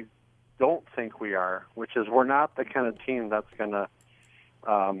I don't think we are, which is we're not the kind of team that's going to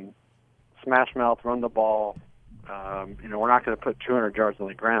smash mouth, run the ball. We're not going to put 200 yards on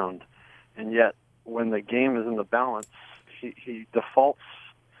the ground. And yet, when the game is in the balance, he defaults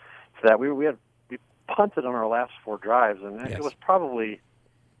to that. We punted on our last 4 drives, and it was probably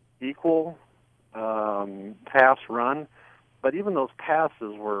equal pass run. But even those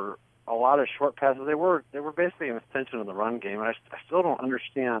passes were a lot of short passes. They were basically an extension of the run game. And I still don't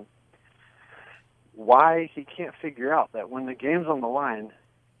understand why he can't figure out that when the game's on the line,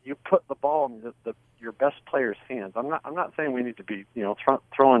 you put the ball in your best player's hands. I'm not saying we need to be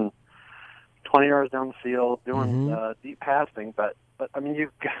throwing 20 yards down the field, doing deep passing, but I mean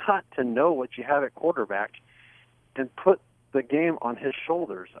you've got to know what you have at quarterback and put the game on his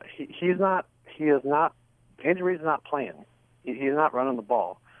shoulders. He is not. Andy Reid's not playing. He's not running the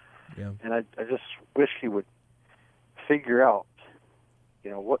ball. Yeah. And I just wish he would figure out,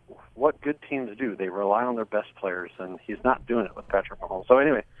 what good teams do. They rely on their best players, and he's not doing it with Patrick Mahomes. So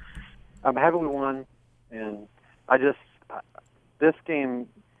anyway, I'm happy we won, and I just this game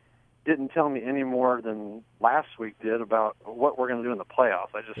didn't tell me any more than last week did about what we're going to do in the playoffs.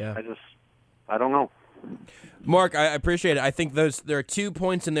 I don't know. Mark, I appreciate it. I think there are 2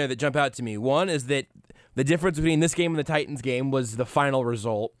 points in there that jump out to me. One is that the difference between this game and the Titans game was the final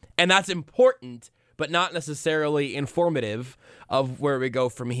result, and that's important, but not necessarily informative of where we go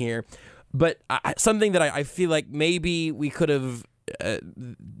from here. But something that I feel like maybe we could have,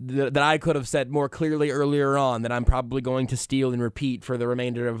 that I could have said more clearly earlier on, that I'm probably going to steal and repeat for the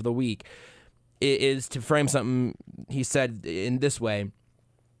remainder of the week, is to frame something he said in this way.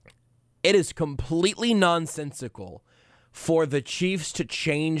 It is completely nonsensical for the Chiefs to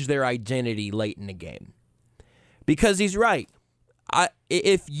change their identity late in the game. Because he's right.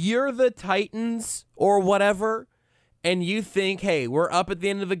 If you're the Titans or whatever, and you think, hey, we're up at the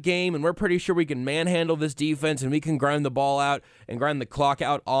end of the game and we're pretty sure we can manhandle this defense and we can grind the ball out and grind the clock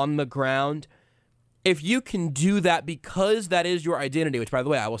out on the ground, if you can do that because that is your identity, which, by the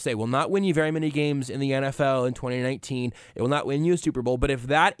way, I will say will not win you very many games in the NFL in 2019. It will not win you a Super Bowl. But if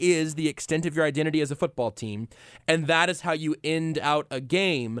that is the extent of your identity as a football team, and that is how you end out a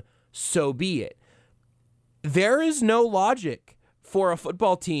game, so be it. There is no logic for a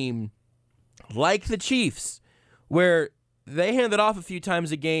football team like the Chiefs, where they hand it off a few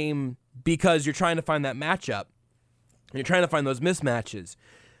times a game because you're trying to find that matchup. You're trying to find those mismatches.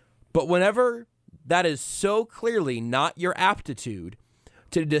 But whenever that is so clearly not your aptitude,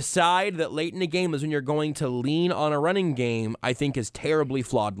 to decide that late in the game is when you're going to lean on a running game, I think is terribly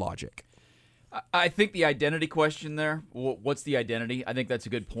flawed logic. I think the identity question there, what's the identity? I think that's a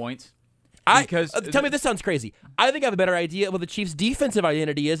good point. Because tell me this sounds crazy. I think I have a better idea of what the Chiefs' defensive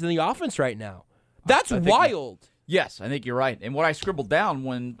identity is than the offense right now. That's wild. Yes, I think you're right. And what I scribbled down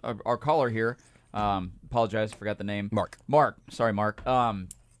when our caller here, apologize, forgot the name. Mark. Sorry, Mark.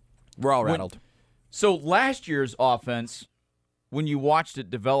 We're all rattled. So last year's offense, when you watched it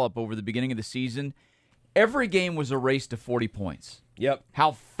develop over the beginning of the season, every game was a race to 40 points. Yep.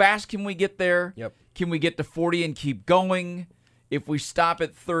 How fast can we get there? Yep. Can we get to 40 and keep going? If we stop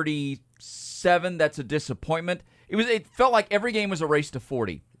at 37, that's a disappointment. It felt like every game was a race to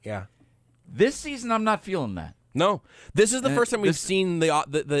 40. Yeah. This season, I'm not feeling that. No. This is the first time we've seen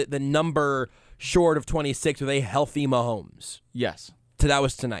the number short of 26 with a healthy Mahomes. Yes. That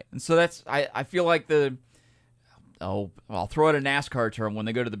was tonight. And so I feel like I'll throw out a NASCAR term. When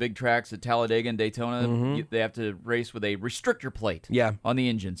they go to the big tracks at Talladega and Daytona, they have to race with a restrictor plate on the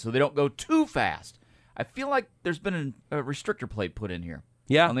engine so they don't go too fast. I feel like there's been a restrictor plate put in here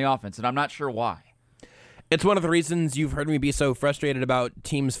on the offense, and I'm not sure why. It's one of the reasons you've heard me be so frustrated about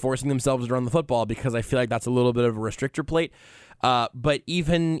teams forcing themselves to run the football, because I feel like that's a little bit of a restrictor plate. But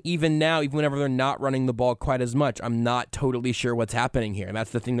even now, even whenever they're not running the ball quite as much, I'm not totally sure what's happening here. And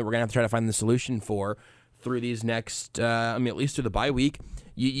that's the thing that we're going to have to try to find the solution for through these next, at least through the bye week.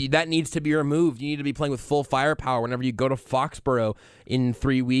 That needs to be removed. You need to be playing with full firepower whenever you go to Foxborough in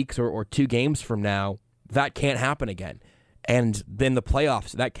 3 weeks or 2 games from now. That can't happen again. And then the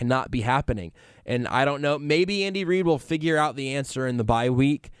playoffs, that cannot be happening. And I don't know, maybe Andy Reid will figure out the answer in the bye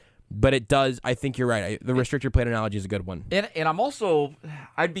week, but it does, I think you're right. The restrictor plate analogy is a good one. And I'm also,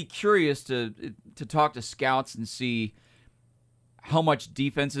 I'd be curious to talk to scouts and see how much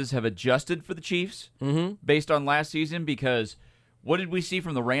defenses have adjusted for the Chiefs based on last season, because what did we see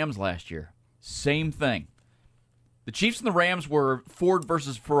from the Rams last year? Same thing. The Chiefs and the Rams were Ford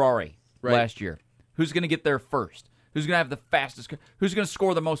versus Ferrari last year. Who's going to get there first? Who's going to have the fastest? Who's going to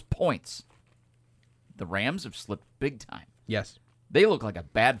score the most points? The Rams have slipped big time. Yes. They look like a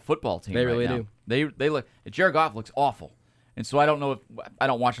bad football team They right really now. do. They look. Jared Goff looks awful. And so I don't know if I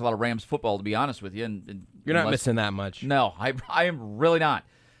don't watch a lot of Rams football, to be honest with you. And you're not missing that much. No, I am really not.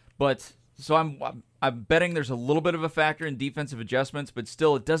 But so I'm betting there's a little bit of a factor in defensive adjustments, but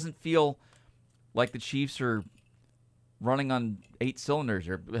still it doesn't feel like the Chiefs are running on 8 cylinders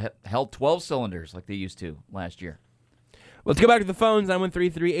or hell 12 cylinders like they used to last year. Let's go back to the phones.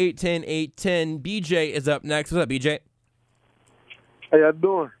 913-810-810. BJ is up next. What's up, BJ? How y'all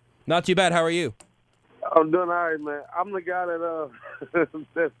doing? Not too bad. How are you? I'm doing all right, man. I'm the guy that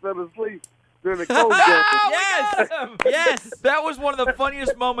fell asleep during the Colts game. Yes! Yes! That was one of the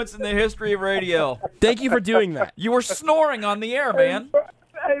funniest moments in the history of radio. Thank you for doing that. You were snoring on the air, man.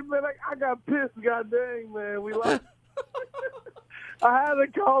 Hey, man, I got pissed. God dang, man. We lost. I had to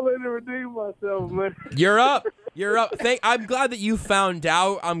call in and redeem myself, man. You're up. You're up. I'm glad that you found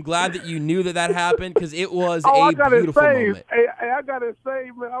out. I'm glad that you knew that happened, because it was a beautiful moment. Hey, I got it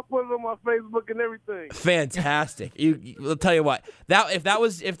saved, man. I put it on my Facebook and everything. Fantastic. I'll tell you what.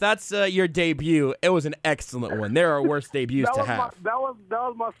 If that's your debut, it was an excellent one. There are worse debuts to have. That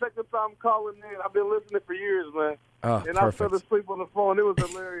was my second time calling in. I've been listening for years, man. Oh, and perfect. I fell asleep on the phone. It was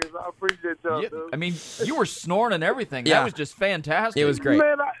hilarious. I appreciate y'all. Yeah, dude. I mean, you were snoring and everything. Yeah. That was just fantastic. It was great.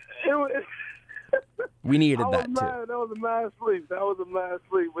 Man, We needed I was that too. mad. That was a mad sleep. But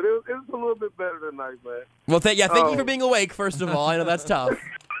it was a little bit better tonight, man. Well, thank you for being awake, first of all. I know that's tough.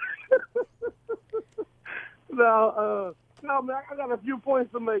 No, man, I got a few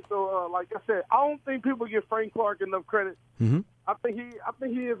points to make. So, like I said, I don't think people give Frank Clark enough credit. Mm-hmm. I think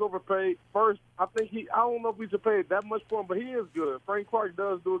he is overpaid. First, I don't know if we should pay that much for him, but he is good. Frank Clark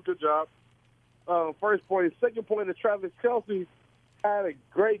does do a good job. First point. Second point is Travis Kelce had a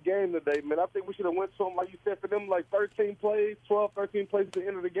great game today, man. I think we should have went to him, like you said, for them, like 13 plays at the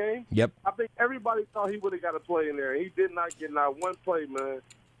end of the game. Yep. I think everybody thought he would have got a play in there. He did not get not one play, man.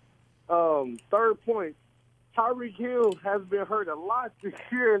 Third point, Tyreek Hill has been hurt a lot this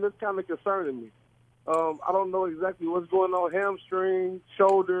year, and it's kind of concerning me. I don't know exactly what's going on, hamstring,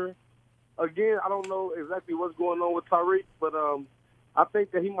 shoulder. Again, I don't know exactly what's going on with Tyreek, but I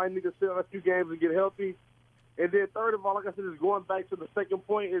think that he might need to sit out a few games and get healthy. And then third of all, like I said, is going back to the second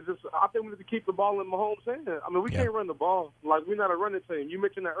point, is just I think we need to keep the ball in Mahomes' hands. I mean, we can't run the ball. Like, we're not a running team. You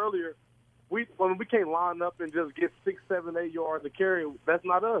mentioned that earlier. We can't line up and just get 6, 7, 8 yards to carry. That's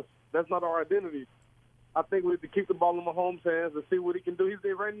not us. That's not our identity. I think we need to keep the ball in Mahomes' hands and see what he can do. He's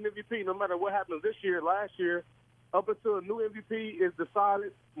the reigning MVP. No matter what happens this year, last year, up until a new MVP is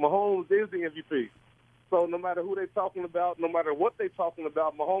decided, Mahomes is the MVP. So no matter who they're talking about, no matter what they're talking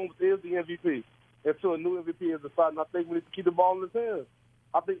about, Mahomes is the MVP until a new MVP is decided. And I think we need to keep the ball in his hands.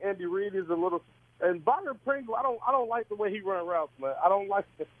 I think Andy Reid is a little, and Byron Pringle. I don't like the way he runs routes, man. I don't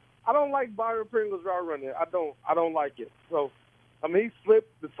like Byron Pringle's route running. I don't like it. So. I mean, he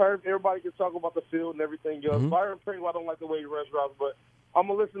slipped the turf. Everybody can talk about the field and everything else. Mm-hmm. Byron Pringle, I don't like the way he runs routes, but I'm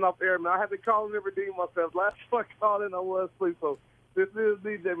going to listen off air, man. I had to call and redeem myself. Last time I called in, I was asleep. So this is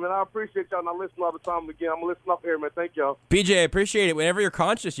DJ, man. I appreciate y'all, and I listen all the time again. I'm going to listen off air, man. Thank y'all. PJ, I appreciate it. Whenever you're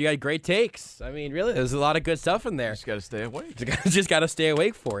conscious, you got great takes. I mean, really, there's a lot of good stuff in there. Just got to stay awake. Just got to stay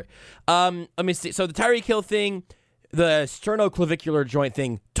awake for it. Let me see. So the Tyreek Hill thing, the sternoclavicular joint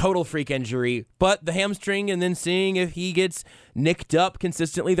thing, total freak injury, but the hamstring and then seeing if he gets nicked up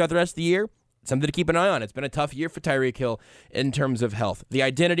consistently throughout the rest of the year, something to keep an eye on. It's been a tough year for Tyreek Hill in terms of health. The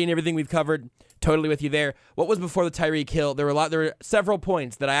identity and everything we've covered, totally with you there. What was before the Tyreek Hill? There were several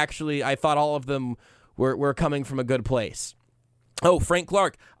points that I thought all of them were coming from a good place. Oh, Frank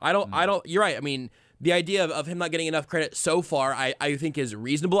Clark. You're right. I mean, the idea of him not getting enough credit so far, I think, is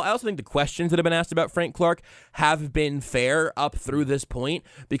reasonable. I also think the questions that have been asked about Frank Clark have been fair up through this point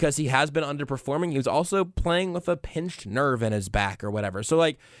because he has been underperforming. He was also playing with a pinched nerve in his back or whatever. So,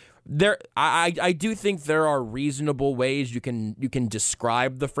 like, I do think there are reasonable ways you can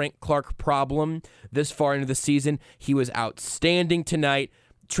describe the Frank Clark problem this far into the season. He was outstanding tonight.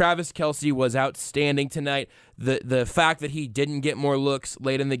 Travis Kelce was outstanding tonight. The fact that he didn't get more looks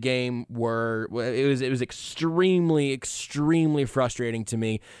late in the game it was extremely, extremely frustrating to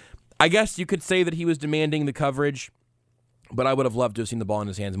me. I guess you could say that he was demanding the coverage, but I would have loved to have seen the ball in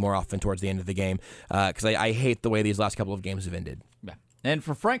his hands more often towards the end of the game because I hate the way these last couple of games have ended. Yeah. And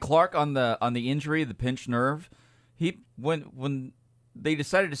for Frank Clark on the injury, the pinched nerve, when they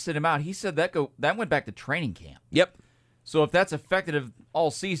decided to sit him out, he said that went back to training camp. Yep. So if that's effective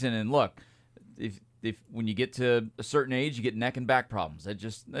all season, and look, if when you get to a certain age, you get neck and back problems. That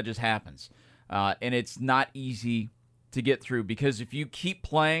just happens, and it's not easy to get through because if you keep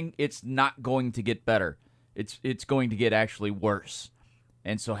playing, it's not going to get better. It's going to get actually worse.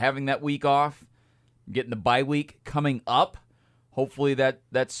 And so having that week off, getting the bye week coming up, hopefully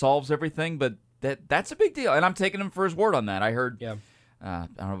that solves everything. But that's a big deal, and I'm taking him for his word on that. I heard. Yeah. I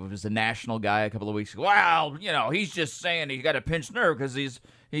don't know if it was a national guy a couple of weeks ago. Well, he's just saying he got a pinched nerve because he's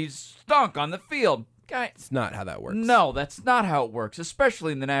stunk on the field. Guy, it's not how that works. No, that's not how it works,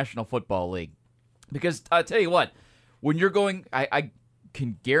 especially in the National Football League. Because I'll tell you what, when you're going, I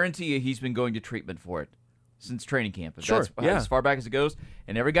can guarantee you he's been going to treatment for it since training camp. Sure, That's as far back as it goes.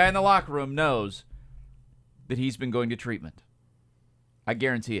 And every guy in the locker room knows that he's been going to treatment. I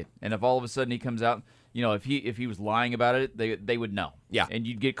guarantee it. And if all of a sudden he comes out, if he was lying about it, they would know. Yeah. And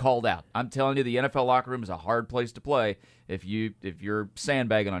you'd get called out. I'm telling you, the NFL locker room is a hard place to play if you're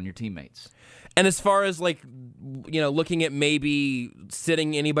sandbagging on your teammates. And as far as looking at maybe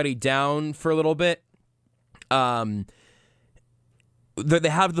sitting anybody down for a little bit, they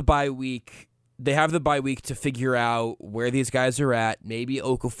have the bye week. They have the bye week to figure out where these guys are at. Maybe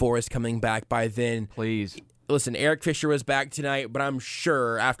Okafor is coming back by then. Please. Listen, Eric Fisher was back tonight, but I'm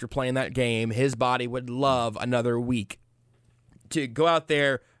sure after playing that game, his body would love another week to go out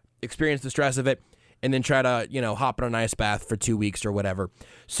there, experience the stress of it, and then try to, hop in an ice bath for 2 weeks or whatever.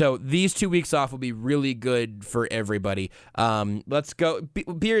 So these 2 weeks off will be really good for everybody. Let's go.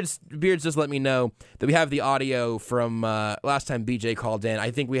 Beards just let me know that we have the audio from last time BJ called in.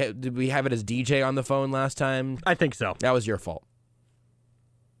 I think did we have it as DJ on the phone last time? I think so. That was your fault.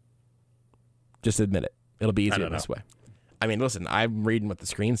 Just admit it. It'll be easier this way. I mean, listen, I'm reading what the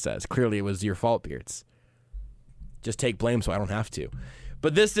screen says. Clearly it was your fault, Beards. Just take blame so I don't have to.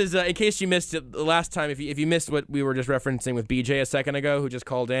 But this is, in case you missed it the last time, if you missed what we were just referencing with BJ a second ago, who just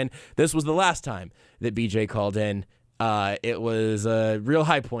called in, this was the last time that BJ called in. It was a real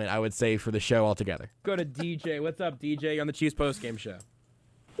high point, I would say, for the show altogether. Go to DJ. What's up, DJ, on the Chiefs postgame show?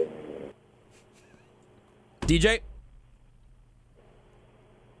 DJ?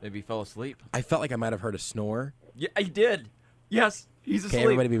 Maybe he fell asleep. I felt like I might have heard a snore. Yeah, he did. Yes, he's asleep. Okay,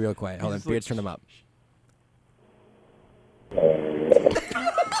 everybody be real quiet. Hold on, Beards, turn him up.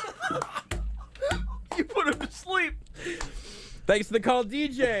 You put him to sleep. Thanks for the call,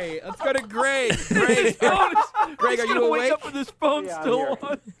 DJ. Let's go to Greg. Greg, are you awake? Wake up with his phone still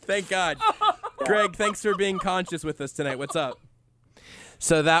on. Thank God. Greg, thanks for being conscious with us tonight. What's up?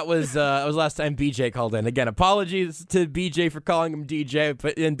 So that was last time BJ called in. Again, apologies to BJ for calling him DJ,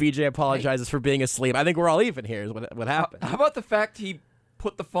 but then BJ apologizes for being asleep. I think we're all even here is what happened. How about the fact he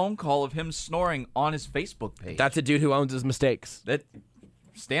put the phone call of him snoring on his Facebook page? That's a dude who owns his mistakes. That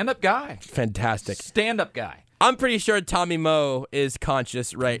stand-up guy. Fantastic. Stand-up guy. I'm pretty sure Tommy Moe is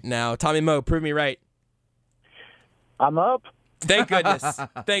conscious right now. Tommy Moe, prove me right. I'm up. Thank goodness.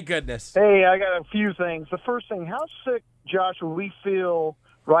 Thank goodness. Hey, I got a few things. The first thing, how sick, Josh, would we feel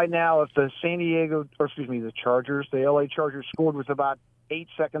right now if the the Chargers, the LA Chargers scored with about 8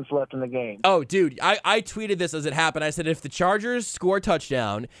 seconds left in the game? Oh, dude, I tweeted this as it happened. I said, if the Chargers score a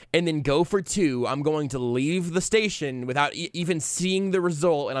touchdown and then go for 2, I'm going to leave the station without even seeing the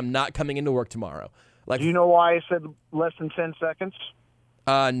result, and I'm not coming into work tomorrow. Do you know why I said less than 10 seconds?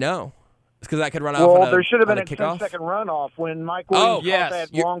 No. It's because I could run off Well, on a there should have been a kickoff. 10-second runoff when Mike Williams caught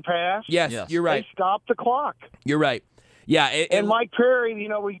that long pass. Yes, you're right. They stopped the clock. You're right. Yeah. And Mike Perry,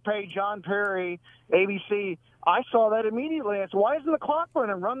 we paid John Perry, ABC. I saw that immediately. I said, why isn't the clock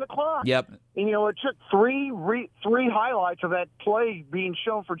running? Run the clock. Yep. And, it took three highlights of that play being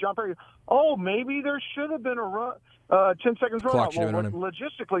shown for John Perry. Oh, maybe there should have been a 10 seconds runoff. Well, what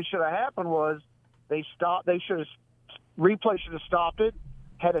logistically should have happened was replay should have stopped it,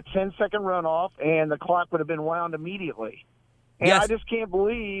 had a 10-second runoff, and the clock would have been wound immediately. And I just can't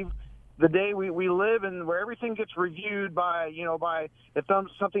believe the day we live in where everything gets reviewed by if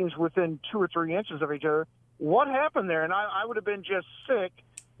something's within 2 or 3 inches of each other. What happened there? And I would have been just sick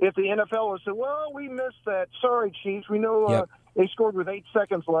if the NFL would say, well, we missed that. Sorry, Chiefs. We know they scored with 8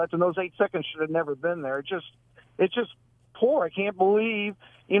 seconds left, and those 8 seconds should have never been there. It's just poor. I can't believe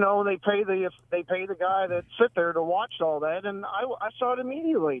they pay the guy that sit there to watch all that, and I saw it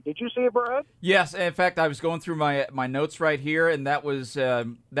immediately. Did you see it, Brad? Yes. In fact, I was going through my notes right here, and that was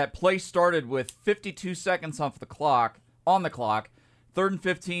that play started with 52 seconds on the clock. 3rd and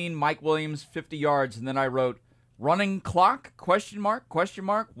 15, Mike Williams, 50 yards, and then I wrote running clock ? ?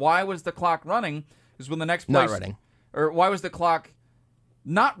 Why was the clock running? Because when the next play not running, or why was the clock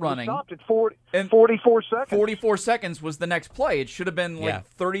not running? It stopped at 44 seconds. 44 seconds was the next play. It should have been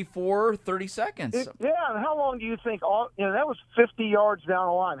 30 seconds. And how long do you think? That was 50 yards down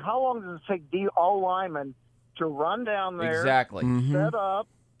the line. How long does it take the lineman to run down there, exactly, set up,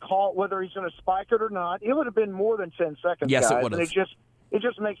 call whether he's going to spike it or not? It would have been more than 10 seconds. Yes, guys. it would have. It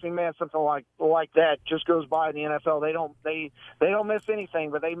just makes me mad. Something like that just goes by in the NFL. They don't miss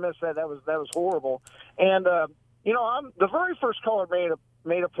anything, but they missed that. That was horrible. And I'm the very first caller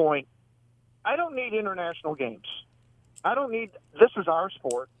made a point. I don't need international games. This is our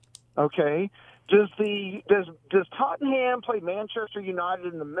sport, okay? Does Tottenham play Manchester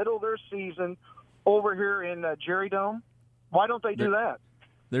United in the middle of their season over here in Jerry Dome? Why don't they do that?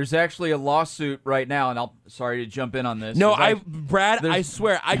 There's actually a lawsuit right now, and sorry to jump in on this. No, Brad, I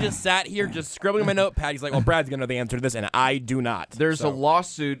swear, I just sat here just scribbling my notepad. He's like, well, Brad's going to know the answer to this, and I do not. There's a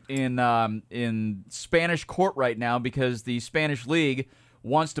lawsuit in Spanish court right now because the Spanish League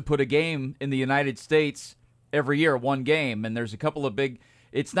wants to put a game in the United States every year, one game, and there's a couple of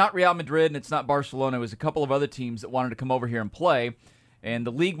it's not Real Madrid and it's not Barcelona. It was a couple of other teams that wanted to come over here and play. And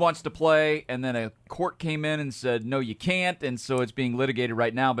the league wants to play, and then a court came in and said, no, you can't, and so it's being litigated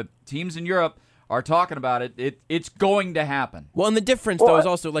right now. But teams in Europe are talking about it. It's going to happen. Well, and the difference, though, is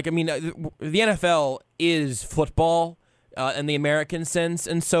also, the NFL is football, in the American sense,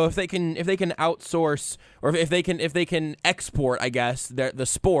 and so if they can outsource, or if they can export, I guess, the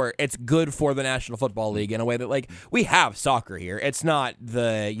sport, it's good for the National Football League in a way that, like, we have soccer here. It's not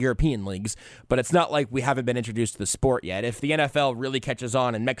the European leagues, but it's not like we haven't been introduced to the sport yet. If the NFL really catches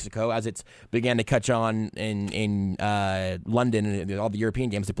on in Mexico, as it's began to catch on in London and all the European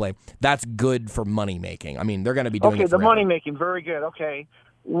games they play, that's good for money making. I mean, they're going to be doing it forever. The money making, very good. Okay.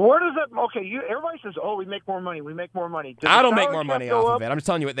 Where does that? Okay, everybody says, "Oh, we make more money. We make more money." I don't make more money off of it. I'm just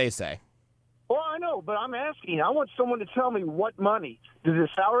telling you what they say. Well, I know, but I'm asking. I want someone to tell me what money. Did the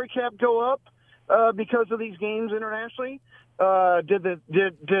salary cap go up because of these games internationally? Did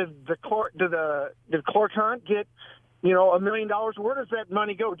Clark Hunt get $1 million? Where does that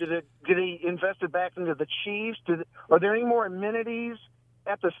money go? Did he invest it back into the Chiefs? Are there any more amenities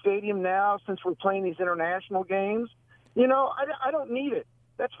at the stadium now since we're playing these international games? I don't need it.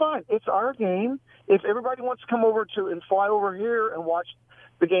 That's fine. It's our game. If everybody wants to come over and fly over here and watch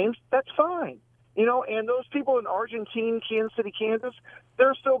the games, that's fine. And those people in Argentina, Kansas City, Kansas,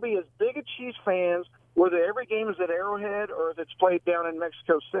 they'll still be as big a Chiefs fans whether every game is at Arrowhead or if it's played down in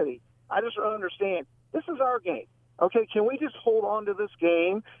Mexico City. I just don't understand. This is our game. Okay, can we just hold on to this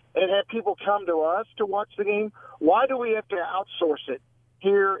game and have people come to us to watch the game? Why do we have to outsource it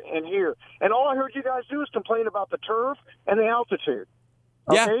here and here? And all I heard you guys do is complain about the turf and the altitude.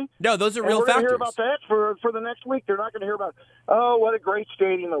 Okay? Yeah, no, those are real we're factors. We're going to hear about that for the next week. They're not going to hear about, oh, what a great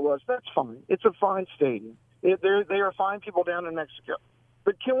stadium it was. That's fine. It's a fine stadium. They are fine people down in Mexico.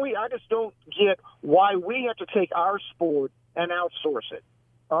 But I just don't get why we have to take our sport and outsource it.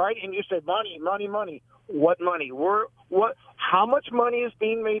 All right? And you said money, money, money. What money? How much money is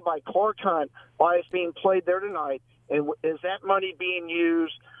being made by Clark Hunt by us being played there tonight? And is that money being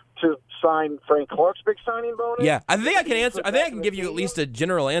used to sign Frank Clark's big signing bonus? Yeah, I think I can answer. I think I can give you at least a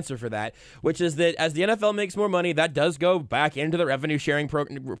general answer for that, which is that as the NFL makes more money, that does go back into the revenue sharing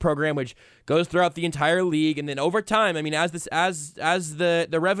program, which goes throughout the entire league. And then over time, I mean, as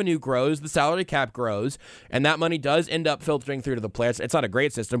the revenue grows, the salary cap grows, and that money does end up filtering through to the players. It's not a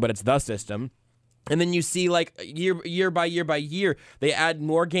great system, but it's the system. And then you see, like, year by year, they add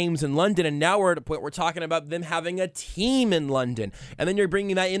more games in London, and now we're at a point we're talking about them having a team in London. And then you're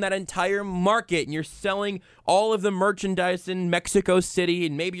bringing that in that entire market, and you're selling all of the merchandise in Mexico City,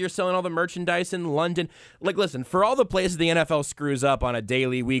 and maybe you're selling all the merchandise in London. Like, listen, for all the places the NFL screws up on a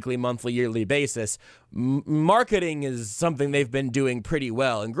daily, weekly, monthly, yearly basis, marketing is something they've been doing pretty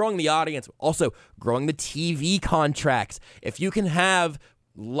well. And growing the audience, also growing the TV contracts. If you can have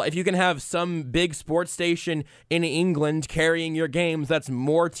some big sports station in England carrying your games, that's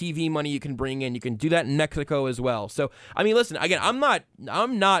more TV money you can bring in. You can do that in Mexico as well. So, I mean, listen, again,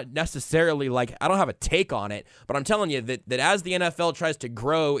 I'm not necessarily like, I don't have a take on it, but I'm telling you that as the NFL tries to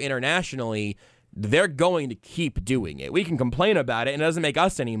grow internationally, they're going to keep doing it. We can complain about it, and it doesn't make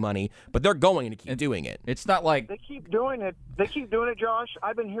us any money, but they're going to keep doing it. It's not like they keep doing it. They keep doing it, Josh.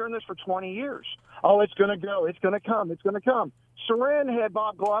 I've been hearing this for 20 years. Oh, it's going to go. It's going to come. It's going to come. Saran had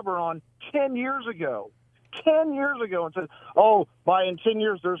Bob Glauber on 10 years ago. 10 years ago, and said, oh, in 10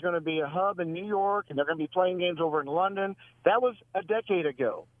 years there's going to be a hub in New York, and they're going to be playing games over in London. That was a decade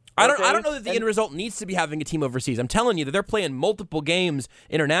ago. I don't know that the end result needs to be having a team overseas. I'm telling you that they're playing multiple games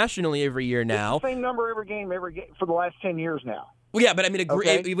internationally every year now. It's the same number every game for the last 10 years now. Well, yeah, but I mean,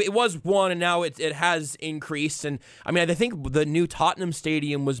 it was one, and now it has increased. And I mean, I think the new Tottenham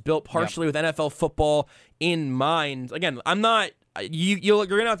Stadium was built partially with NFL football in mind. Again, I'm not. You're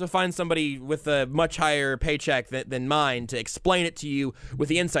going to have to find somebody with a much higher paycheck than mine to explain it to you with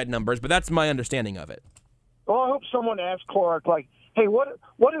the inside numbers, but that's my understanding of it. Well, I hope someone asks Clark, like, hey, what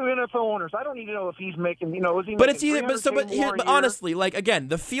do NFL owners? I don't need to know if he's making, is he? But it's either, but honestly, like, again,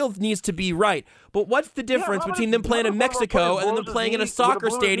 the field needs to be right. But what's the difference between them playing in Mexico and then them playing in a soccer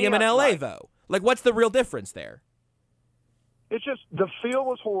stadium in LA, though? Like, what's the real difference there? It's just the field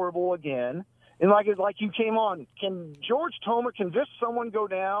was horrible again, and like you came on. Can George Toma convince someone go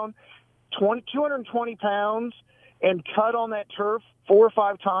down 220 pounds and cut on that turf 4 or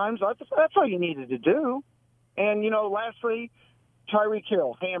 5 times? That's all you needed to do. And lastly, Tyreek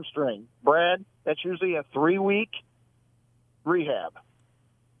Hill, hamstring. Brad, that's usually a 3-week rehab.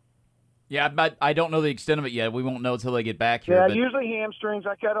 Yeah, but I don't know the extent of it yet. We won't know until they get back here. Yeah, usually hamstrings.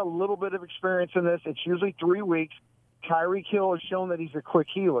 I got a little bit of experience in this. It's usually 3 weeks. Tyreek Hill has shown that he's a quick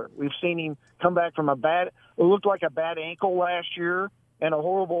healer. We've seen him come back from it looked like a bad ankle last year and a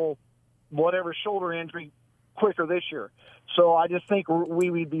horrible shoulder injury quicker this year. So I just think we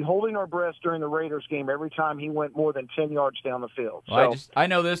would be holding our breath during the Raiders game every time he went more than 10 yards down the field. Well, I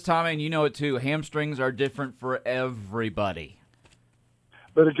know this, Tommy, and you know it too. Hamstrings are different for everybody.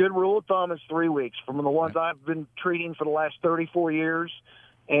 But a good rule of thumb is 3 weeks. From the ones I've been treating for the last 34 years,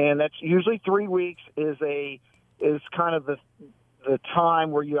 and that's usually 3 weeks is kind of the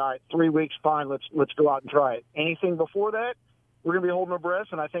time where you 3 weeks, fine, let's go out and try it. Anything before that, we're going to be holding our breath,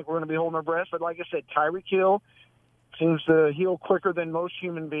 and I think we're going to be holding our breath. But like I said, Tyreek Hill seems to heal quicker than most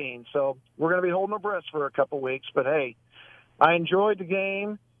human beings. So we're going to be holding our breath for a couple weeks. But, hey, I enjoyed the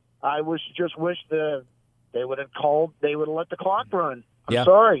game. I just wish they would have let the clock run. I'm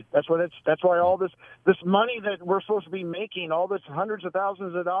sorry. That's why all this money that we're supposed to be making, all this hundreds of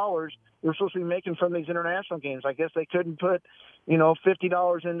thousands of dollars we're supposed to be making from these international games. I guess they couldn't put,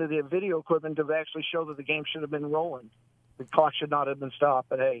 $50 into the video equipment to actually show that the game should have been rolling. The clock should not have been stopped.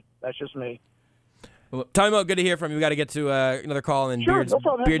 But hey, that's just me. Well, Time out. Good to hear from you. We got to get to another call, and Sure, Beards, no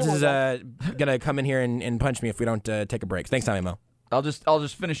problem. Beards is gonna come in here and punch me if we don't take a break. Thanks, Tommy Mo. I'll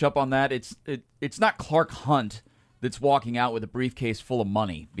just finish up on that. It's not Clark Hunt that's walking out with a briefcase full of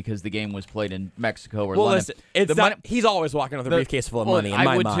money because the game was played in Mexico or London. Listen, he's always walking with a briefcase full of money in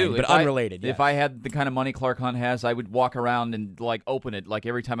my mind, too. but unrelated. If I had the kind of money Clark Hunt has, I would walk around and open it. Like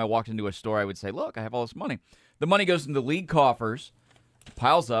every time I walked into a store, I would say, "Look, I have all this money." The money goes into the league coffers,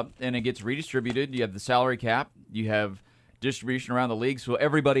 piles up, and it gets redistributed. You have the salary cap, you have distribution around the league, so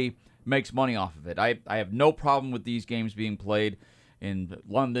everybody makes money off of it. I have no problem with these games being played in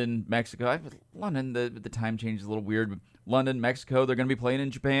London, Mexico. London, the time change is a little weird. But London, Mexico, they're going to be playing in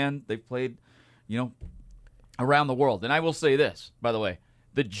Japan. They've played, around the world. And I will say this, by the way,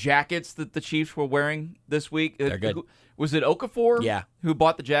 the jackets that the Chiefs were wearing this week. They're good. Was it Okafor? Yeah. Who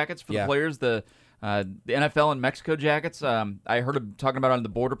bought the jackets for the players? The NFL and Mexico jackets. I heard him talking about it on the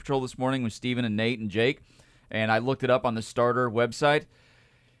Border Patrol this morning with Steven and Nate and Jake. And I looked it up on the Starter website.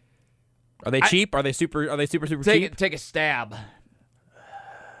 Are they cheap? Are they super cheap? Take a stab.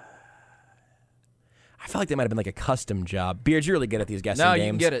 I feel like they might have been like a custom job. Beards, you're really good at these guessing games. No, you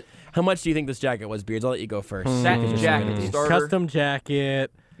can get it. How much do you think this jacket was, Beards? I'll let you go first. Satin jacket, Starter. Custom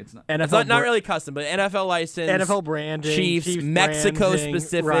jacket. It's not. It's not really custom, but NFL license. NFL branding. Chiefs Mexico branding,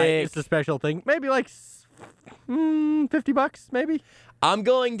 specific. Right, it's a special thing. Maybe like $50, maybe. I'm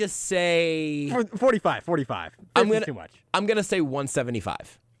going to say 45. Too much. I'm going to say $175.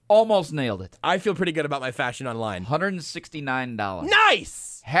 Almost nailed it. I feel pretty good about my fashion online. $169.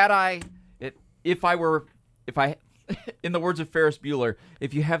 Nice. Had I, if I, in the words of Ferris Bueller,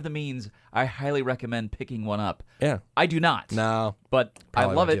 if you have the means, I highly recommend picking one up. Yeah. I do not. No. But I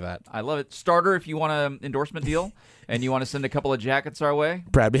love it. Do that. I love it. Starter, if you want an endorsement deal and you want to send a couple of jackets our way.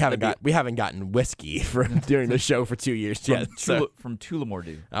 Brad, we haven't gotten whiskey from doing the show for 2 years yet. From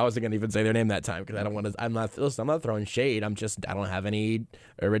Tullamore. I wasn't gonna even say their name that time because I don't want to. I'm not throwing shade. I don't have any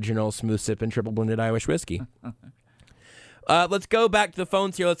original smooth sipping triple blended Irish whiskey. Let's go back to the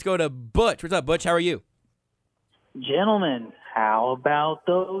phones here. Let's go to Butch. What's up, Butch? How are you? Gentlemen, how about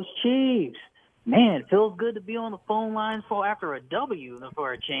those Chiefs? Man, it feels good to be on the phone lines after a W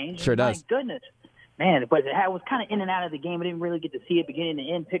for a change. Sure does. My goodness. Man, but I was kind of in and out of the game. I didn't really get to see it beginning to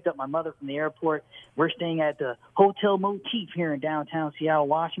end. Picked up my mother from the airport. We're staying at the Hotel Motif here in downtown Seattle,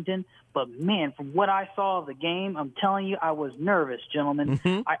 Washington. But, man, from what I saw of the game, I'm telling you, I was nervous, gentlemen.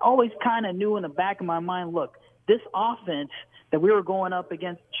 Mm-hmm. I always kind of knew in the back of my mind, look, this offense that we were going up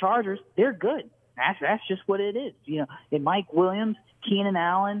against the Chargers, they're good. That's just what it is. And Mike Williams, Keenan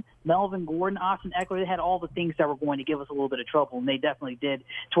Allen, Melvin Gordon, Austin Eckler, they had all the things that were going to give us a little bit of trouble, and they definitely did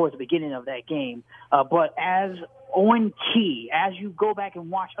towards the beginning of that game. But as on key, as you go back and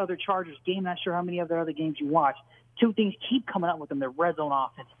watch other Chargers games, not sure how many of their other games you watch, two things keep coming up with them. Their red zone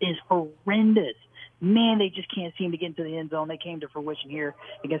offense is horrendous. Man, they just can't seem to get into the end zone. They came to fruition here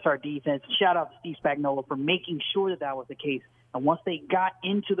against our defense. Shout out to Steve Spagnuolo for making sure that was the case. And once they got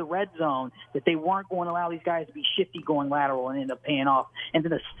into the red zone, that they weren't going to allow these guys to be shifty going lateral and end up paying off. And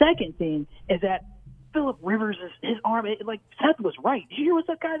then the second thing is that Phillip Rivers, his arm, Seth was right. Did you hear what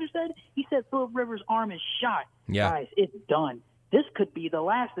Seth Kaiser said? He said Phillip Rivers' arm is shot. Yeah. Guys, it's done. This could be the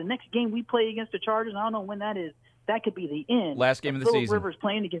next game we play against the Chargers. I don't know when that is. That could be the end. Last game of the Phillip season. Rivers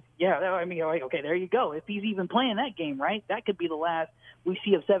playing against, okay, there you go. If he's even playing that game, right, that could be the last we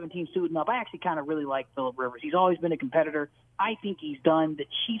see of 17 suiting up. I actually kind of really like Phillip Rivers. He's always been a competitor. I think he's done. The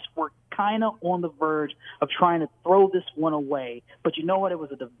Chiefs were kind of on the verge of trying to throw this one away. But you know what? It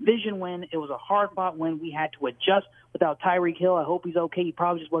was a division win. It was a hard-fought win. We had to adjust without Tyreek Hill. I hope he's okay. He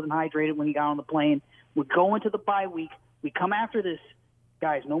probably just wasn't hydrated when he got on the plane. We go into the bye week. We come after this.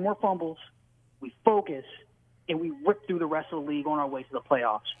 Guys, no more fumbles. We focus. And we rip through the rest of the league on our way to the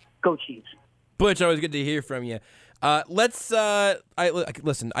playoffs. Go Chiefs. Butch, always good to hear from you. Listen,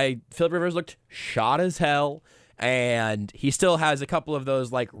 Phillip Rivers looked shot as hell. And he still has a couple of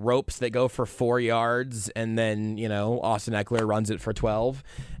those like ropes that go for 4 yards, and then, Austin Eckler runs it for 12.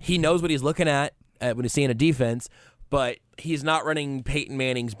 He knows what he's looking at when he's seeing a defense, but he's not running Peyton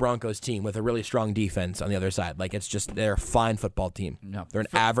Manning's Broncos team with a really strong defense on the other side. Like, they're a fine football team. No. They're an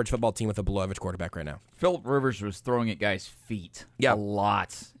average football team with a below-average quarterback right now. Philip Rivers was throwing at guys' feet a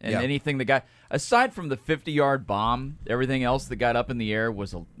lot. And Yeah. anything that got, aside from the 50-yard bomb, everything else that got up in the air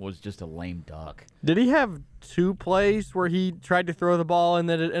was just a lame duck. Did he have 2 plays where he tried to throw the ball and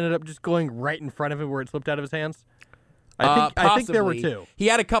then it ended up just going right in front of him where it slipped out of his hands? I think there were 2. He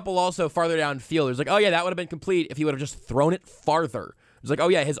had a couple also farther downfield. It was like, oh, yeah, that would have been complete if he would have just thrown it farther. It was like, oh,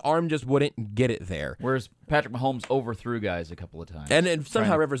 yeah, his arm just wouldn't get it there. Whereas Patrick Mahomes overthrew guys a couple of times. And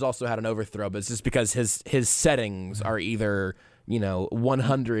somehow Rivers also had an overthrow, but it's just because his settings are either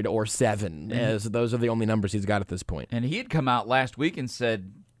 100 or 7, as those are the only numbers he's got at this point. And he had come out last week and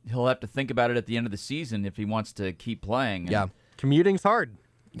said he'll have to think about it at the end of the season if he wants to keep playing. Yeah. Commuting's hard.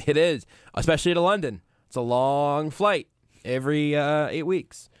 It is, especially to London. It's a long flight every 8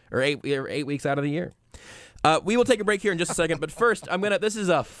 weeks, or 8 weeks out of the year. We will take a break here in just a second, but first, this is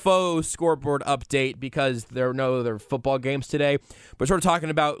a faux scoreboard update because there are no other football games today. We're sort of talking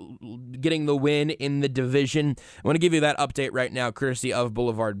about getting the win in the division. I want to give you that update right now, courtesy of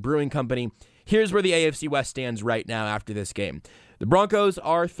Boulevard Brewing Company. Here's where the AFC West stands right now after this game. The Broncos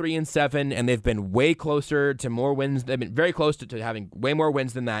are 3-7, and they've been way closer to more wins. They've been very close to having way more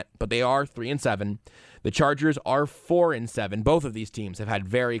wins than that, but they are 3-7. The Chargers are 4-7. Both of these teams have had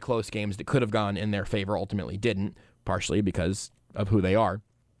very close games that could have gone in their favor, ultimately didn't, partially because of who they are.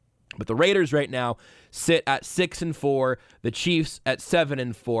 But the Raiders right now sit at 6-4. The Chiefs at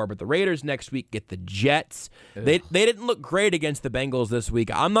 7-4. But the Raiders next week get the Jets. They didn't look great against the Bengals this week.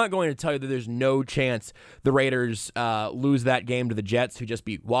 I'm not going to tell you that there's no chance the Raiders lose that game to the Jets, who just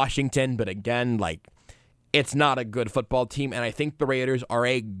beat Washington. But again, it's not a good football team, and I think the Raiders are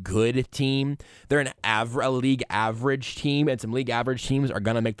a good team. They're a league average team, and some league average teams are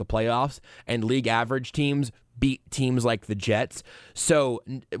going to make the playoffs, and league average teams beat teams like the Jets. So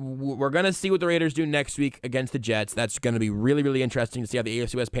we're going to see what the Raiders do next week against the Jets. That's going to be really, really interesting to see how the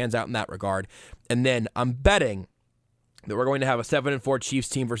AFC West pans out in that regard. And then I'm betting that we're going to have a 7-4 Chiefs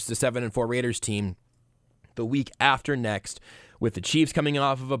team versus a 7-4 Raiders team the week after next, with the Chiefs coming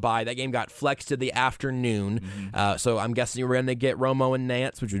off of a bye. That game got flexed to the afternoon, so I'm guessing we're going to get Romo and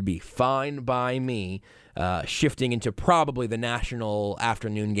Nance, which would be fine by me, shifting into probably the national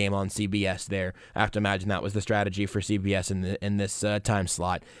afternoon game on CBS there. I have to imagine that was the strategy for CBS in this time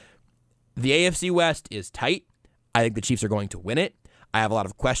slot. The AFC West is tight. I think the Chiefs are going to win it. I have a lot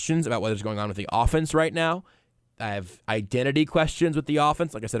of questions about what's going on with the offense right now. I have identity questions with the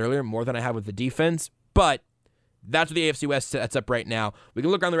offense, like I said earlier, more than I have with the defense, but that's what the AFC West sets up right now. We can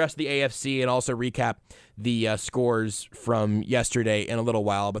look around the rest of the AFC and also recap the scores from yesterday in a little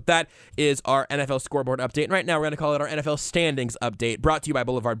while. But that is our NFL scoreboard update. And right now, we're going to call it our NFL standings update, brought to you by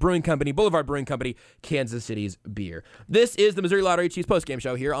Boulevard Brewing Company. Boulevard Brewing Company, Kansas City's beer. This is the Missouri Lottery Chiefs postgame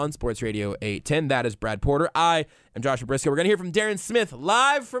show here on Sports Radio 810. That is Brad Porter. I am Joshua Briscoe. We're going to hear from Darren Smith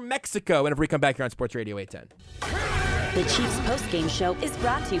live from Mexico whenever we come back here on Sports Radio 810. The Chiefs postgame show is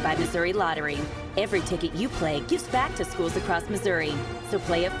brought to you by Missouri Lottery. Every ticket you play gives back to schools across Missouri. So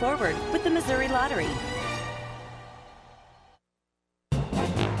play it forward with the Missouri Lottery.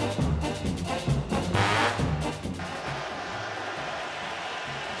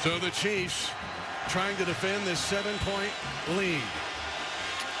 So the Chiefs trying to defend this 7-point lead.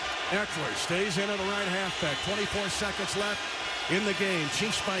 Eckler stays in at a right halfback. 24 seconds left in the game.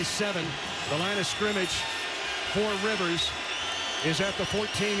 Chiefs by 7. The line of scrimmage for Rivers is at the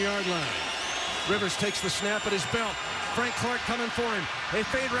 14-yard line. Rivers takes the snap at his belt. Frank Clark coming for him. A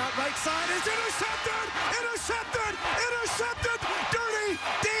fade route right side is intercepted! Intercepted! Intercepted! Dirty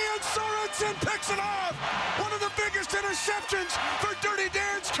Dan Sorensen picks it off! One of the biggest interceptions for Dirty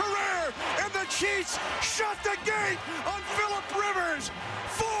Dan's career! And the Chiefs shut the gate on Philip Rivers!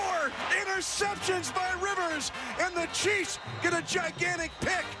 4 interceptions by Rivers! And the Chiefs get a gigantic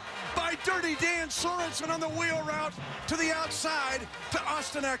pick by Dirty Dan Sorensen on the wheel route to the outside to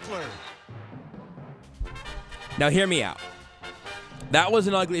Austin Eckler. Now hear me out. That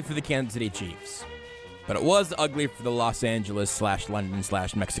wasn't ugly for the Kansas City Chiefs, but it was ugly for the Los Angeles / London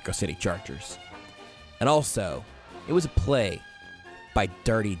 / Mexico City Chargers. And also, it was a play by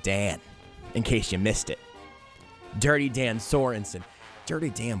Dirty Dan, in case you missed it. Dirty Dan Sorensen. Dirty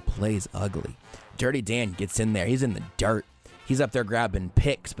Dan plays ugly. Dirty Dan gets in there. He's in the dirt. He's up there grabbing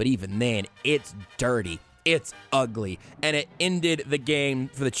picks, but even then, it's dirty. It's ugly. And it ended the game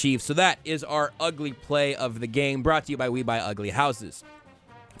for the Chiefs. So that is our ugly play of the game, brought to you by We Buy Ugly Houses.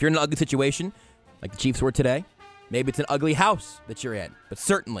 If you're in an ugly situation, like the Chiefs were today, Maybe it's an ugly house that you're in, but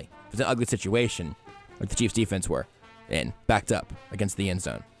certainly if it's an ugly situation, like the Chiefs defense were in, backed up against the end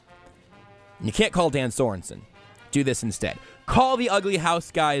zone. And you can't call Dan Sorensen. Do this instead. Call the Ugly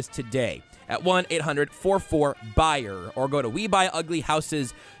House guys today at 1-800-44-BUYER or go to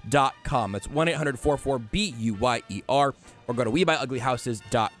WeBuyUglyHouses.com. That's 1-800-44-BUYER or go to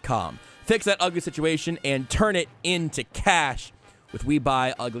WeBuyUglyHouses.com. Fix that ugly situation and turn it into cash with We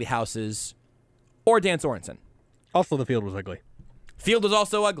Buy Ugly Houses or Dan Sorensen. Also, the field was ugly. Field was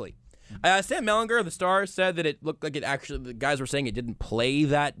also ugly. Sam Mellinger of the Star said that it looked like it actually, the guys were saying it didn't play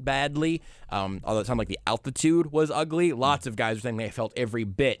that badly, although it sounded like the altitude was ugly. Lots of guys were saying they felt every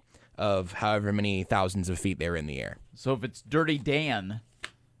bit of however many thousands of feet they were in the air. So if it's Dirty Dan,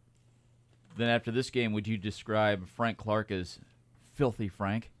 then after this game, would you describe Frank Clark as Filthy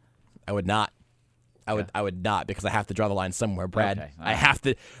Frank? I would not. I would not, because I have to draw the line somewhere, Brad. Okay. I have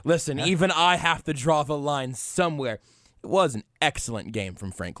to, listen, even I have to draw the line somewhere. It was an excellent game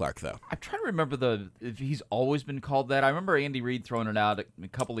from Frank Clark, though. I'm trying to remember if he's always been called that. I remember Andy Reid throwing it out a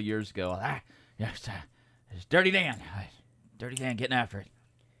couple of years ago. It's Dirty Dan. Dirty Dan getting after it.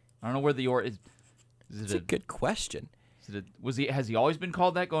 I don't know where the is. It's a good question. Has he always been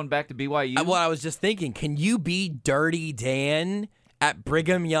called that going back to BYU? Well, I was just thinking, can you be Dirty Dan at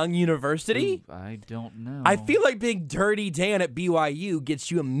Brigham Young University? Ooh, I don't know. I feel like being Dirty Dan at BYU gets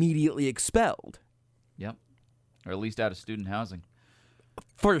you immediately expelled. Yep. Or at least out of student housing.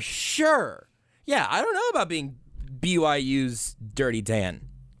 For sure. Yeah, I don't know about being BYU's Dirty Dan.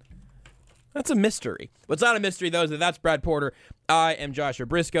 That's a mystery. What's not a mystery, though, is that's Brad Porter. I am Joshua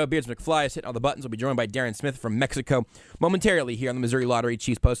Briscoe. Beards McFly is hitting all the buttons. We'll be joined by Darren Smith from Mexico momentarily here on the Missouri Lottery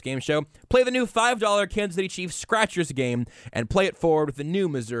Chiefs postgame show. Play the new $5 Kansas City Chiefs Scratchers game and play it forward with the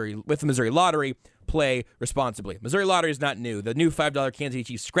Missouri Lottery. Play responsibly. Missouri Lottery is not new. The new $5 Kansas City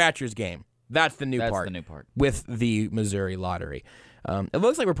Chiefs Scratchers game. That's the new part. That's the new part. With the Missouri Lottery. It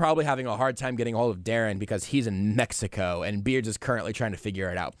looks like we're probably having a hard time getting a hold of Darren because he's in Mexico and Beards is currently trying to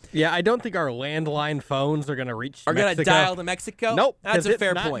figure it out. Yeah, I don't think our landline phones are going to reach Mexico. Are going to dial to Mexico? Nope. That's a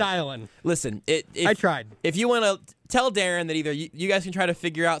fair not point. Dialing. Listen, I tried. If you want to tell Darren that either you guys can try to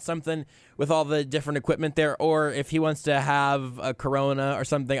figure out something with all the different equipment there, or if he wants to have a Corona or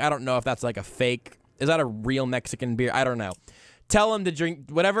something, I don't know if that's like a fake. Is that a real Mexican beer? I don't know. Tell him to drink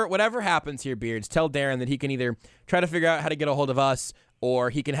whatever happens here, Beards. Tell Darren that he can either try to figure out how to get a hold of us, or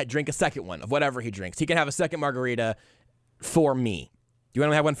he can drink a second one of whatever he drinks. He can have a second margarita for me. Do you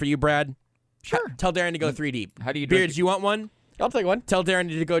want to have one for you, Brad? Sure. Tell Darren to go 3 deep. How do you drink Beards, you want one? I'll take one. Tell Darren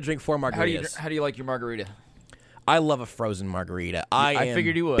to go drink 4 margaritas. How do you like your margarita? I love a frozen margarita. I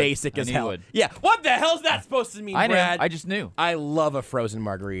figured you would. Basic as hell. Would. Yeah. What the hell's that supposed to mean, Brad? I just knew. I love a frozen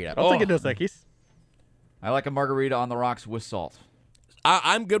margarita. I'll take a Dos Equis. I like a margarita on the rocks with salt.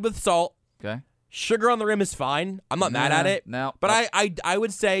 I'm good with salt. Okay. Sugar on the rim is fine. I'm not mad at it. No. But I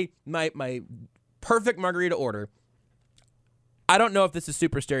would say my perfect margarita order, I don't know if this is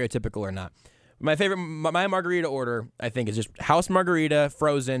super stereotypical or not. My margarita order, I think, is just house margarita,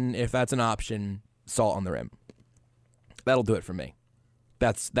 frozen, if that's an option, salt on the rim. That'll do it for me.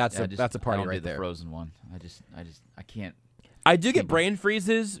 That's a party right there. The frozen one. I can't. I do get brain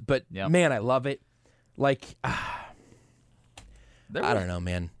freezes, but man, I love it. Like, I don't know,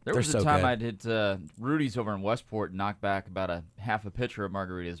 man. There was a time I'd hit Rudy's over in Westport and knock back about a half a pitcher of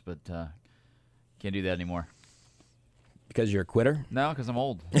margaritas, but can't do that anymore. Because you're a quitter? No, because I'm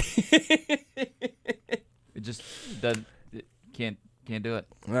old. It just doesn't. Can't do it.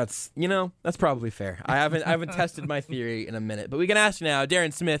 That's probably fair. I haven't tested my theory in a minute, but we can ask now.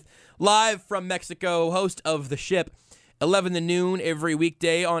 Darren Smith, live from Mexico, host of The Ship. 11 to noon every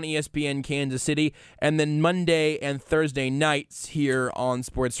weekday on ESPN Kansas City, and then Monday and Thursday nights here on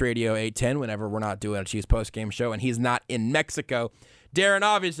Sports Radio 810 whenever we're not doing a Chiefs postgame show and he's not in Mexico. Darren,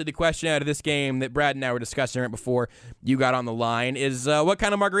 obviously the question out of this game that Brad and I were discussing right before you got on the line is what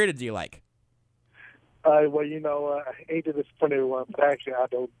kind of margarita do you like? Well, I hate to disappoint everyone, but actually I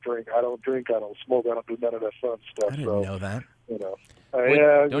don't drink. I don't smoke. I don't do none of that fun stuff. I didn't know that.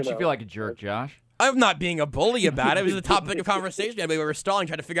 Don't you feel like a jerk, Josh? I'm not being a bully about it. It was a topic of conversation. We were stalling,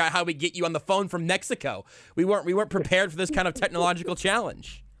 trying to figure out how we get you on the phone from Mexico. We weren't prepared for this kind of technological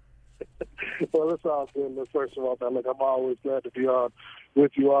challenge. Well, it's all good. First of all, look, I'm always glad to be on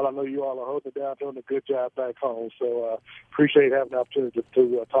with you all. I know you all are holding it down, doing a good job back home. So appreciate having the opportunity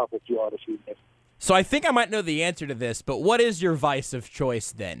to talk with you all this evening. So I think I might know the answer to this, but what is your vice of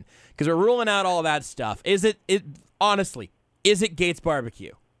choice then? Because we're ruling out all that stuff. Honestly, is it Gates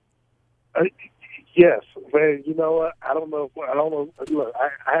Barbecue? Yes, man. You know what? I don't know. Look,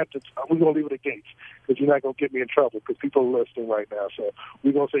 I have to. We're gonna leave it at Gates because you're not gonna get me in trouble because people are listening right now. So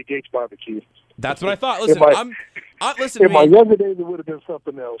we're gonna say Gates Barbecue. That's what I thought. Listen, listen. In my younger days, it would have been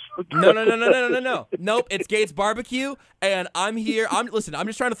something else. No. Nope. It's Gates Barbecue, and I'm here. I'm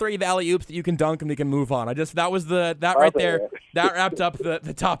just trying to throw you the alley oops that you can dunk and we can move on. That was that right there. That wrapped up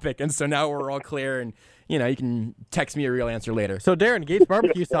the topic, and so now we're all clear. And you can text me a real answer later. So Darren, Gates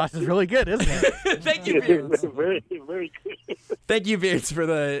barbecue sauce is really good, isn't it? Thank you, Beards. Very, very good. Thank you, Beards, for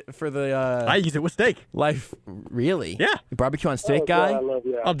the. I use it with steak. Life, really? Yeah. Barbecue on steak, guy. God, I love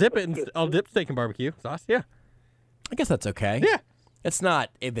you. I'll dip steak in barbecue sauce. Yeah. I guess that's okay. Yeah. It's not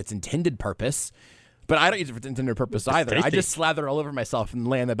if it's intended purpose, but I don't use it for its intended purpose either. I just slather it all over myself and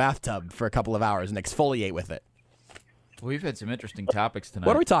lay in the bathtub for a couple of hours and exfoliate with it. We've had some interesting topics tonight.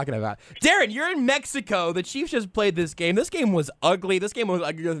 What are we talking about? Darren, you're in Mexico. The Chiefs just played this game. This game was ugly. This game was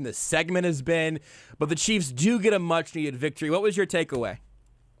uglier than this segment has been, but the Chiefs do get a much-needed victory. What was your takeaway?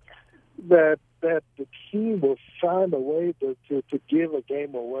 That the team will find a way to give a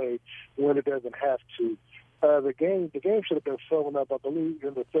game away when it doesn't have to. The game should have been sewn up, I believe,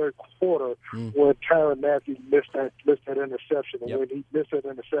 in the third quarter when Tyrann Mathieu missed that interception. And when he missed that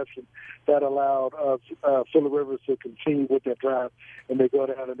interception, that allowed Phillip Rivers to continue with that drive, and they go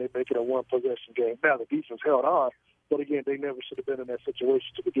down and they make it a one-possession game. Now, the defense held on, but again, they never should have been in that situation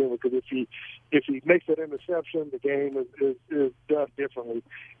to begin with, because if he makes that interception, the game is done differently,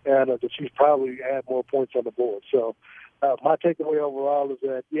 and the Chiefs probably add more points on the board. So my takeaway overall is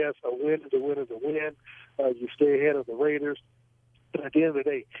that, yes, a win is a win is a win. You stay ahead of the Raiders. But at the end of the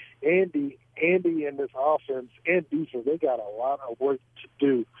day, Andy and this offense and defense, they got a lot of work to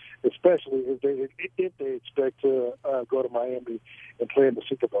do, especially if they expect to go to Miami and play in the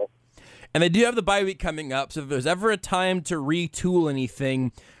Super Bowl. And they do have the bye week coming up, so if there's ever a time to retool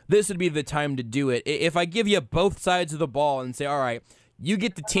anything, this would be the time to do it. If I give you both sides of the ball and say, all right, you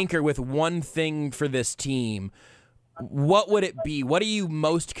get to tinker with one thing for this team, what would it be? What are you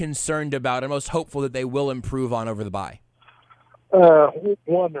most concerned about and most hopeful that they will improve on over the bye?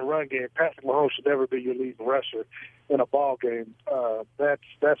 One, the run game. Patrick Mahomes should never be your leading rusher in a ball game.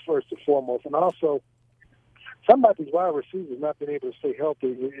 That's first and foremost. And also, some of these wide receivers not being able to stay healthy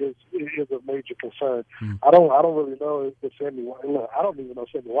is a major concern. I don't really know if Sammy. Look, I don't even know if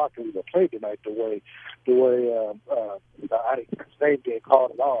Sammy Watkins even played tonight the way I think his name getting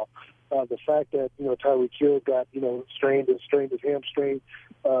called at all. The fact that Tyreek Hill got strained his hamstring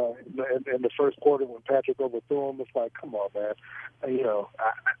in the first quarter when Patrick overthrew him, it's like, come on, man.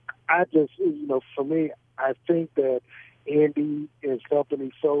 I just for me, I think that Andy and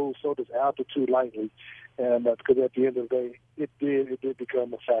company so does altitude lightly, and because at the end of the day, it did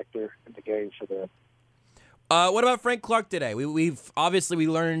become a factor in the game for them. What about Frank Clark today? We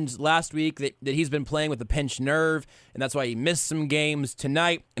learned last week that he's been playing with a pinched nerve, and that's why he missed some games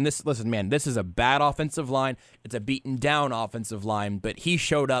tonight. And this is a bad offensive line. It's a beaten down offensive line, but he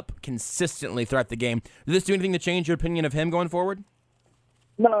showed up consistently throughout the game. Did this do anything to change your opinion of him going forward?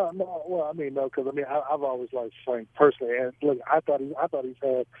 No. Well, no, because I've always liked Frank personally, and look, I thought he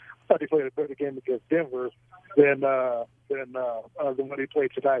played a better game against Denver than what he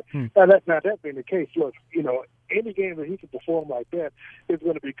played tonight. Now that being the case, look, any game that he can perform like that is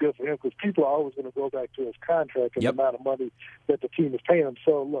going to be good for him, because people are always going to go back to his contract and the amount of money that the team is paying him.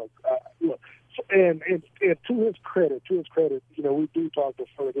 So look, and to his credit, we do talk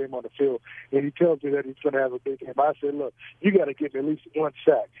before the game on the field, and he tells me that he's going to have a big game. I said, look, you got to give me at least one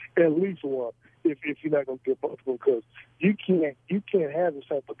sack, at least one, if you're not going to get both of them, because you can't have this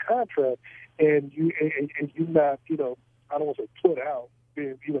type of contract and you're not, I don't want to say put out,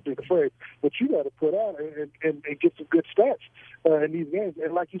 being afraid, but you got to put out and get some good stats in these games.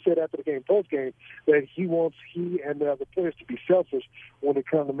 And like you said after the game, post game, that he and the other players to be selfish when it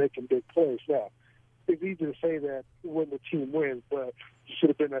comes to making big plays. Now, it's easy to say that when the team wins, but it should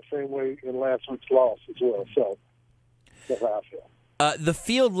have been that same way in last week's loss as well. So that's how I feel. The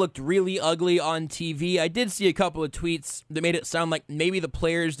field looked really ugly on TV. I did see a couple of tweets that made it sound like maybe the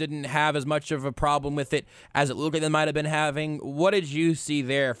players didn't have as much of a problem with it as it looked like they might have been having. What did you see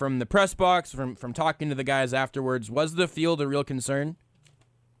there from the press box, from talking to the guys afterwards? Was the field a real concern?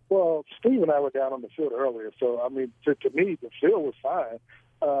 Well, Steve and I were down on the field earlier, so, to me, the field was fine.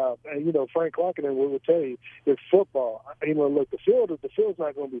 And Frank Clark and we would tell you, it's football. Look, the field's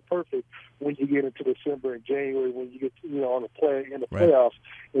not going to be perfect when you get into December and January, when you get on the playoffs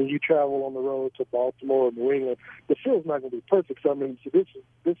and you travel on the road to Baltimore and New England. The field's not going to be perfect. So this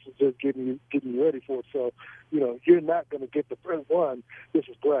is just getting you ready for it. So you're not going to get the first one. This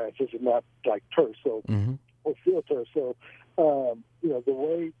is grass. This is not like turf. So field turf. So, the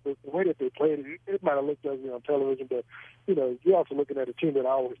way that they played it might have looked ugly on television, but you're also looking at a team that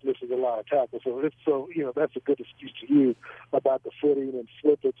always misses a lot of tackles. So that's a good excuse to use about the footing and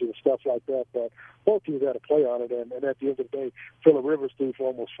slippage and stuff like that. But both teams had to play on it, and at the end of the day, Phillip Rivers threw for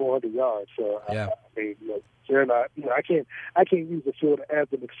almost 400 yards. So yeah. I mean, they're not. I can't use the field as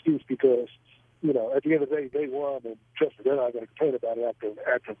an excuse because at the end of the day, they won, and trust me, they're not going to complain about it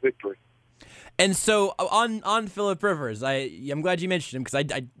after victory. And so on Phillip Rivers, I'm glad you mentioned him because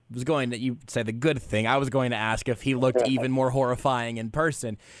I was going to you say the good thing. I was going to ask if he looked even more horrifying in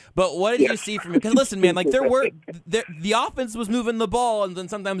person. But what did you see from him? Because listen, man, like the offense was moving the ball, and then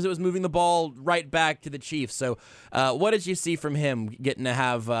sometimes it was moving the ball right back to the Chiefs. So what did you see from him getting to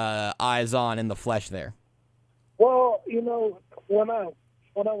have eyes on in the flesh there? Well, when I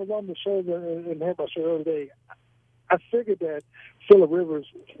was on the show and had my show the other day, I figured that Phillip Rivers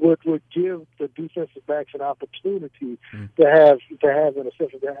would give the defensive backs an opportunity to have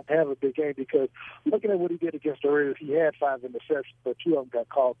interceptions, to have a big game, because looking at what he did against the Raiders, he had 5 interceptions, but 2 of them got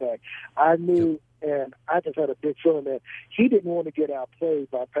called back. I knew, and I just had a big feeling that he didn't want to get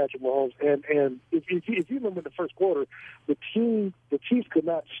outplayed by Patrick Mahomes. And if you remember in the first quarter, the Chiefs could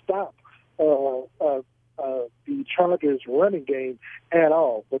not stop the Chargers' running game at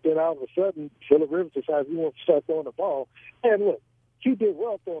all. But then all of a sudden, Phillip Rivers decides he wants to start throwing the ball. And look, he did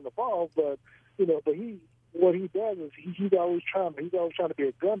well throwing the ball, but what he does is he's always trying to be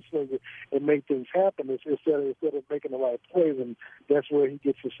a gunslinger and make things happen instead of making the right plays, and that's where he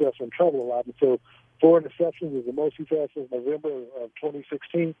gets himself in trouble a lot. And so 4 interceptions is the most he's had since November of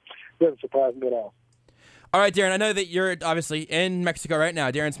 2016. Doesn't surprise me at all. All right, Darren, I know that you're obviously in Mexico right now.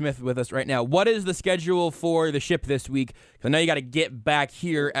 Darren Smith with us right now. What is the schedule for the ship this week? Because I know you got to get back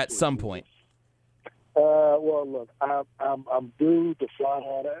here at some point. Well, look, I'm due to fly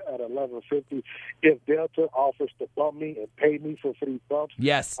out at 11:50. If Delta offers to bump me and pay me for these bumps,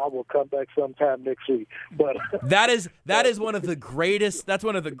 yes, I will come back sometime next week. But that is one of the greatest. That's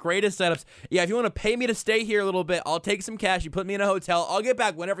one of the greatest setups. Yeah, if you want to pay me to stay here a little bit, I'll take some cash. You put me in a hotel. I'll get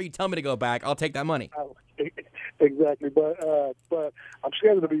back whenever you tell me to go back. I'll take that money. Exactly, but I'm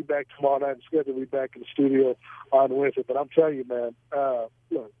scheduled to be back tomorrow night. I'm scheduled to be back in the studio on Wednesday. But I'm telling you, man,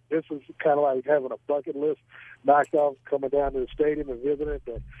 look, this is kind of like having a bucket list knocked off, coming down to the stadium and visiting.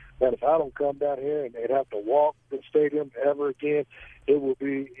 But if I don't come down here and they'd have to walk the stadium ever again, it would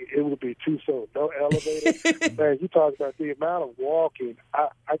be too soon. No elevator. Man, you talk about the amount of walking. I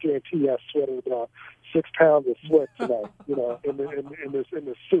guarantee you I sweated about 6 pounds of sweat tonight, in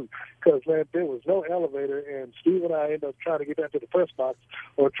this suit. Because, man, there was no elevator, and Steve and I ended up trying to get down to the press box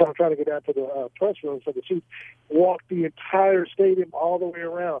or trying to get down to the press room for the Chiefs. Walked the entire stadium all the way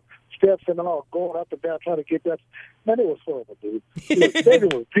around, steps and all, going up and down, trying to get that. Man, it was horrible, dude. The stadium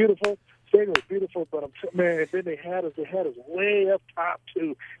was beautiful. But man, then they had us way up top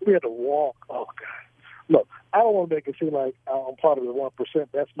too. We had to walk. Oh God. Look, I don't want to make it seem like I'm part of the 1%.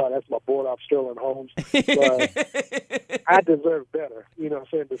 That's my board off Sterling Holmes. But I deserve better. You know what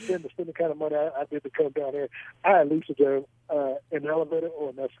I'm saying? To spend the kind of money I did to come down here, I at least deserve an elevator or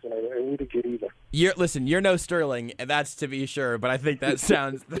an escalator, and we didn't get either. You're no Sterling, and that's to be sure, but I think that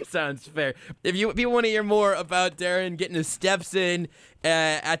sounds fair. If you want to hear more about Darren getting his steps in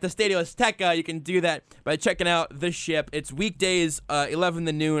at the Stadio Azteca, you can do that by checking out The Ship. It's weekdays 11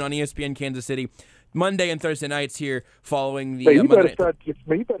 to noon on ESPN Kansas City. Monday and Thursday nights here following the you better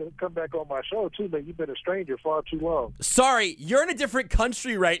come back on my show, too, man. You've been a stranger far too long. Sorry, you're in a different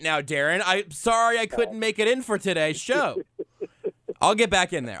country right now, Darren. I'm sorry I couldn't make it in for today's show. I'll get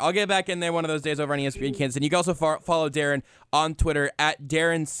back in there. One of those days over on ESPN Kansas. And you can also follow Darren on Twitter at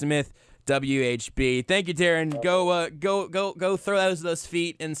Darren Smith WHB. Thank you, Darren. Go throw those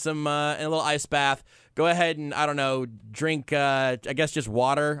feet in some in a little ice bath. Go ahead and, I don't know, drink, I guess just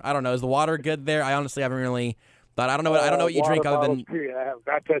water. I don't know. Is the water good there? I honestly haven't really thought. I don't know what you drink other than. Period. I have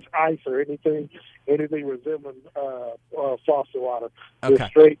not touched ice or anything resembling faucet water.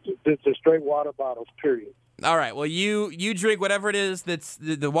 Okay. Just straight water bottles, period. All right. Well, you drink whatever it is that's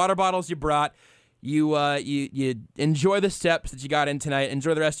the water bottles you brought. You enjoy the steps that you got in tonight.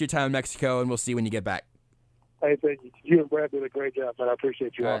 Enjoy the rest of your time in Mexico, and we'll see you when you get back. Hey, thank you. You and Brad did a great job, man. I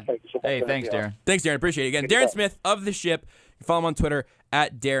appreciate you all. Thank you so much. Hey, thanks, Darren. Thanks, Darren. Appreciate it. Again, Darren Smith of The Ship. You can follow him on Twitter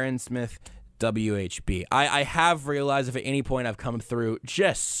at Darren Smith WHB. I have realized if at any point I've come through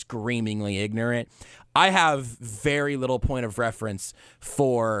just screamingly ignorant, I have very little point of reference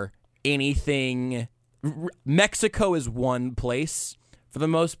for anything. Mexico is one place for the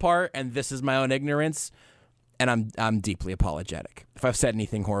most part, and this is my own ignorance, and I'm deeply apologetic. If I've said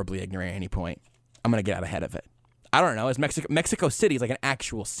anything horribly ignorant at any point, I'm going to get out ahead of it. I don't know. Is Mexico City is like an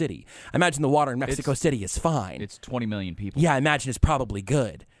actual city. I imagine the water in Mexico City is fine. It's 20 million people. Yeah, I imagine it's probably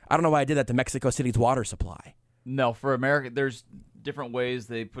good. I don't know why I did that to Mexico City's water supply. No, for America, there's different ways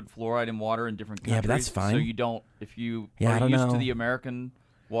they put fluoride in water in different countries. Yeah, but that's fine. So you don't, if you I are don't used know. to the American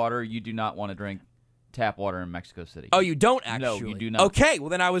water, you do not want to drink tap water in Mexico City. Oh, you don't actually? No, you do not. Okay, well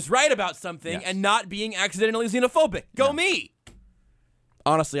then I was right about something and not being accidentally xenophobic. Go me!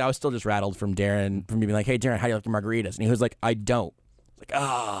 Honestly, I was still just rattled from Darren, from being like, hey, Darren, how do you like your margaritas? And he was like, I don't. Like,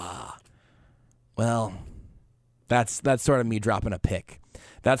 well, that's sort of me dropping a pick.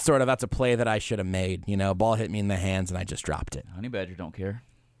 That's a play that I should have made. You know, ball hit me in the hands and I just dropped it. Honey Badger don't care.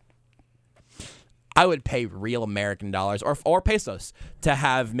 I would pay real American dollars or pesos to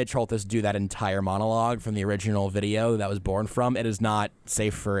have Mitch Holthus do that entire monologue from the original video that was born from. It is not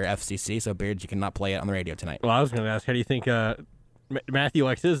safe for FCC, so Beards, you cannot play it on the radio tonight. Well, I was going to ask, how do you think Matthew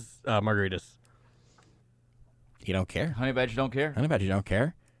likes his margaritas? You don't care. Honey Badger don't care. Honey Badger don't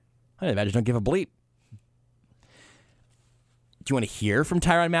care. Honey Badger don't give a bleep. Do you want to hear from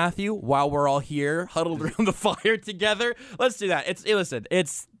Tyrann Mathieu while we're all here huddled around the fire together? Let's do that.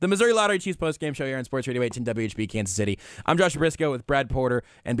 It's the Missouri Lottery Chiefs postgame show here on Sports Radio 810 WHB Kansas City. I'm Josh Briscoe with Brad Porter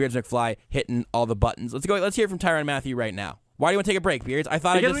and Beards McFly hitting all the buttons. Let's hear from Tyrann Mathieu right now. Why do you want to take a break, Beards?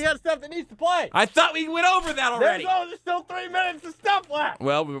 Because we got stuff that needs to play. I thought we went over that already. There's still 3 minutes of stuff left.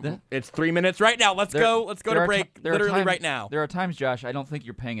 Well, it's 3 minutes right now. Let's go to break literally right now. There are times, Josh, I don't think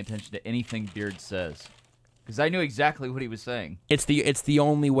you're paying attention to anything Beard says. Because I knew exactly what he was saying. It's the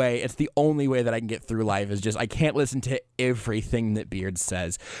only way that I can get through life is just I can't listen to everything that Beard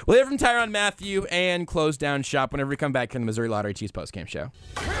says. We'll hear from Tyrann Mathieu and close down shop whenever we come back in the Missouri Lottery Chiefs postgame show.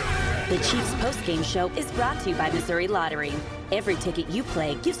 The Chiefs postgame show is brought to you by Missouri Lottery. Every ticket you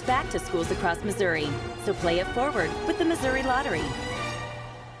play gives back to schools across Missouri. So play it forward with the Missouri Lottery.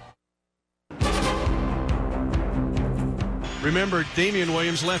 Remember, Damian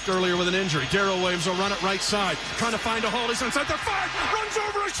Williams left earlier with an injury. Darrell Williams will run it right side, trying to find a hole. He's inside the 5, runs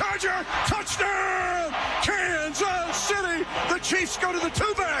over a Charger. Touchdown, Kansas City. The Chiefs go to the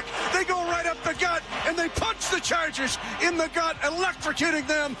 2-back. They go right up the gut, and they punch the Chargers in the gut, electrocuting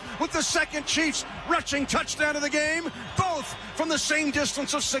them with the second Chiefs rushing touchdown of the game, both from the same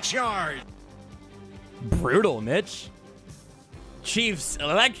distance of 6 yards. Brutal, Mitch. Chiefs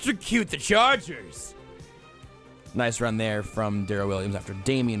electrocute the Chargers. Nice run there from Darrell Williams after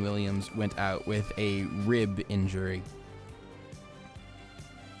Damian Williams went out with a rib injury.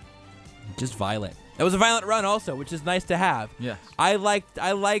 Just violent. It was a violent run also, which is nice to have. Yes. I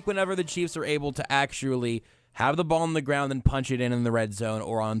like whenever the Chiefs are able to actually have the ball on the ground and punch it in the red zone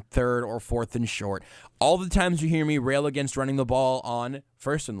or on 3rd or 4th and short. All the times you hear me rail against running the ball on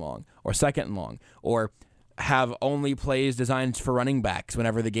 1st and long or 2nd and long or have only plays designed for running backs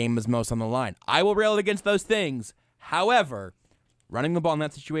whenever the game is most on the line. I will rail against those things. However, running the ball in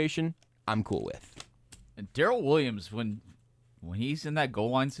that situation, I'm cool with. And Darrell Williams, when he's in that goal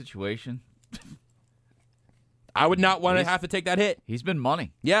line situation, I would not want to have to take that hit. He's been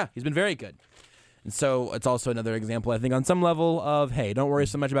money. Yeah, he's been very good. And so it's also another example, I think, on some level of, hey, don't worry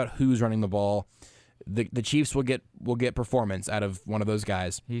so much about who's running the ball. The Chiefs will get performance out of one of those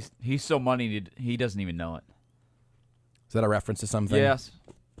guys. He's so moneyed he doesn't even know it. Is that a reference to something? Yes.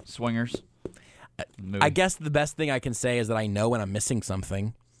 Swingers. I guess the best thing I can say is that I know when I'm missing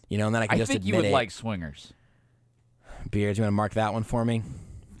something, and then I can just admit it. I think you would like swingers. Beards, you want to mark that one for me?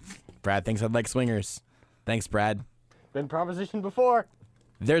 Brad thinks I'd like swingers. Thanks, Brad. Been propositioned before.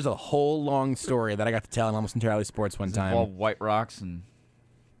 There's a whole long story that I got to tell in Almost Entirely Sports one time. All White Rocks and...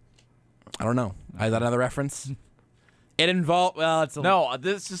 I don't know. Is that another reference? It involved... Well, it's No,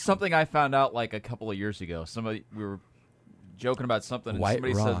 this is something I found out like a couple of years ago. We were joking about something, and White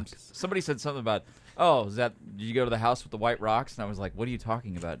rocks. somebody said something about, oh, did you go to the house with the white rocks? And I was like, what are you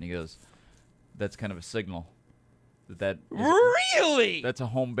talking about? And he goes, that's kind of a signal. Really? That's a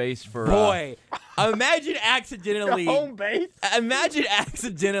home base for... Boy, imagine accidentally... home base? Imagine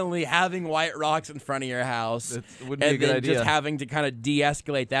accidentally having white rocks in front of your house wouldn't be a good idea. Just having to kind of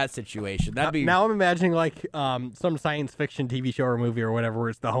de-escalate that situation. That'd be... Now I'm imagining like some science fiction TV show or movie or whatever where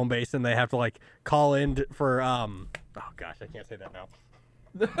it's the home base and they have to like call in for... oh gosh, I can't say that now.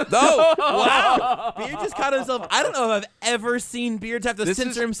 Oh, wow. Beard just caught himself. I don't know if I've ever seen Beards have to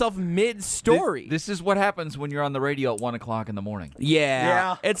censor himself mid-story. This is what happens when you're on the radio at 1 o'clock in the morning.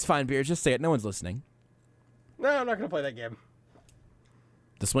 Yeah. It's fine, Beards. Just say it. No one's listening. No, I'm not going to play that game.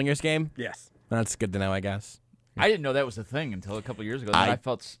 The Swingers game? Yes. That's good to know, I guess. I didn't know that was a thing until a couple years ago. Then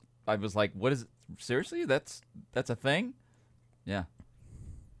I was like, what is it? Seriously? That's a thing? Yeah.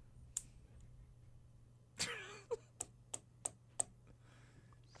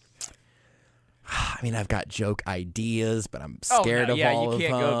 I've got joke ideas, but I'm scared of all of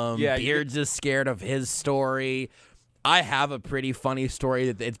them. Beards is scared of his story. I have a pretty funny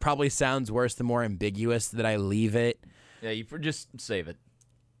story that it probably sounds worse the more ambiguous that I leave it. Yeah, you just save it.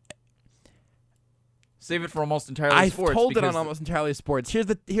 Save it for Almost Entirely Sports. I've told it on Almost Entirely Sports. Here's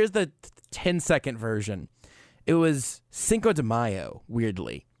the 10-second version. It was Cinco de Mayo,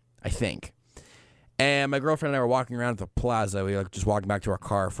 weirdly, I think. And my girlfriend and I were walking around at the plaza. We were just walking back to our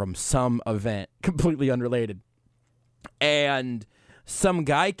car from some event, completely unrelated. And some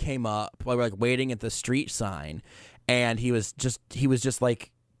guy came up while we were waiting at the street sign, and he was just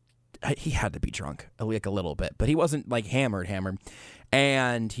like, he had to be drunk, a little bit, but he wasn't hammered.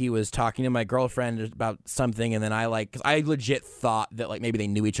 And he was talking to my girlfriend about something, and then because I legit thought that maybe they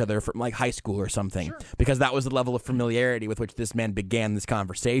knew each other from high school or something, because that was the level of familiarity with which this man began this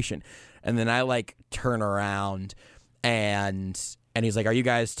conversation. And then I turn around, and he's like, "Are you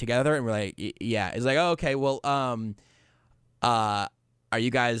guys together?" And we're like, "Yeah." He's like, "Oh, okay. Well, are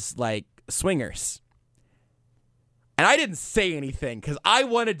you guys swingers?" And I didn't say anything because I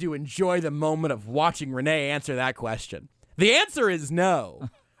wanted to enjoy the moment of watching Renee answer that question. The answer is no.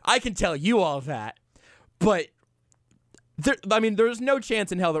 I can tell you all that. But, there's no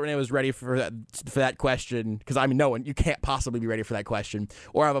chance in hell that Renee was ready for that question. Because, you can't possibly be ready for that question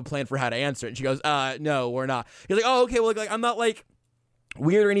or have a plan for how to answer it. And she goes, no, we're not. He's like, oh, okay, well, I'm not,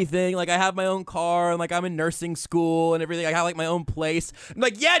 weird or anything. I have my own car, and, I'm in nursing school and everything. I have, my own place. I'm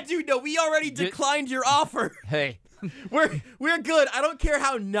like, yeah, dude, no, we already declined your offer. Hey. We're good. I don't care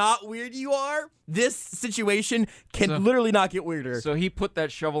how not weird you are. This situation can literally not get weirder. So he put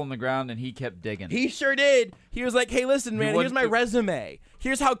that shovel in the ground and he kept digging. He sure did. He was like, hey, listen, man, here's my resume.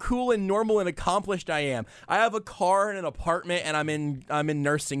 Here's how cool and normal and accomplished I am. I have a car and an apartment, and I'm in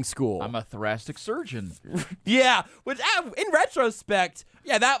nursing school. I'm a thoracic surgeon. Yeah, which in retrospect,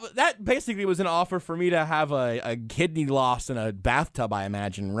 yeah, that basically was an offer for me to have a kidney loss in a bathtub, I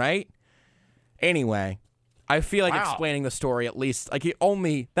imagine, right? Anyway, I feel like explaining the story at least.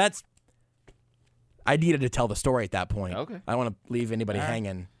 I needed to tell the story at that point. Okay. I don't want to leave anybody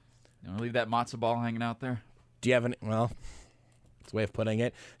hanging. You want to leave that matzo ball hanging out there? Do you have any? Well, it's a way of putting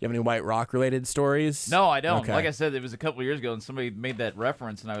it. Do you have any White Rock related stories? No, I don't. Okay. Like I said, it was a couple of years ago, and somebody made that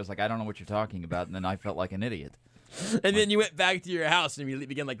reference, and I was like, I don't know what you're talking about, and then I felt like an idiot. And then you went back to your house and you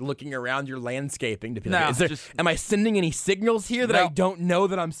began looking around your landscaping to be like, am I sending any signals here that I don't know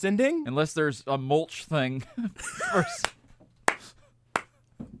that I'm sending? Unless there's a mulch thing.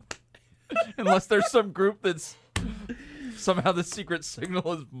 Unless there's some group that's somehow the secret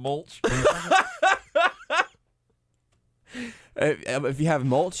signal is mulch. If you have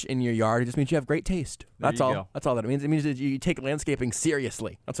mulch in your yard, it just means you have great taste. That's all. Go. That's all that it means. It means that you take landscaping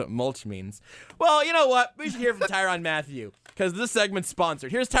seriously. That's what mulch means. Well, you know what? We should hear from Tyrann Mathieu because this segment's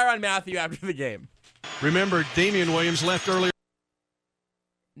sponsored. Here's Tyrann Mathieu after the game. Remember, Damian Williams left earlier.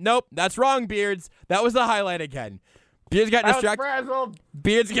 Nope, that's wrong, Beards. That was the highlight again. Beards got distracted.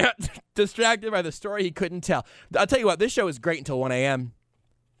 Beards got distracted by the story he couldn't tell. I'll tell you what, this show is great until 1 a.m.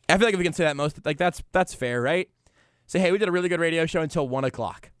 I feel like if we can say that that's fair, right? Say, hey, we did a really good radio show until 1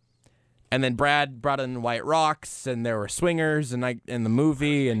 o'clock. And then Brad brought in White Rocks, and there were swingers and the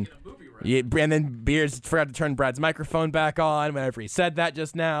movie. And then Beards forgot to turn Brad's microphone back on whenever he said that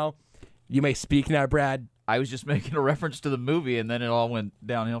just now. You may speak now, Brad. I was just making a reference to the movie, and then it all went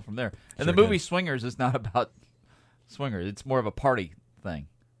downhill from there. And the movie Swingers is not about swingers. It's more of a party thing.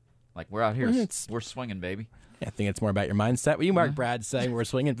 We're out here. We're swinging, baby. Yeah, I think it's more about your mindset. Will you mark Brad saying we're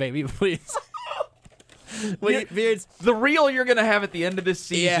swinging, baby, please? Beards, the reel you're going to have at the end of this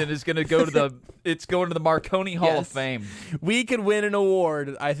season is going to go to the Marconi Hall of Fame. We could win an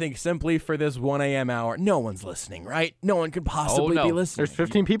award, I think, simply for this 1 a.m. hour. No one's listening, right? No one could possibly be listening. There's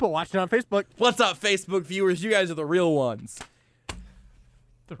 15 people watching on Facebook. What's up, Facebook viewers? You guys are the real ones.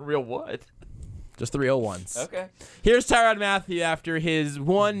 The real what? Just the real ones. Okay. Here's Tyrann Mathieu after his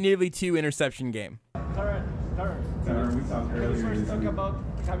nearly 2 interception game. Tyrann, we talked earlier. Can you first talk about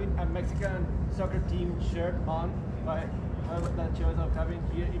having a Mexican soccer team shirt on? How about that choice of having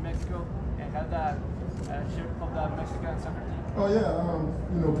here in Mexico and have that shirt of the Mexican soccer team? Oh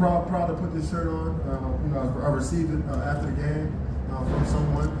yeah, proud to put this shirt on. I received it after the game from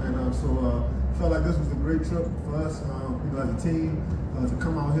someone, and so felt like this was a great trip for us, as a team, to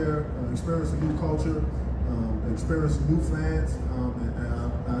come out here, experience a new culture, experience new fans,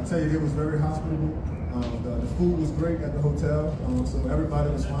 and I tell you, it was very hospitable. The food was great at the hotel, so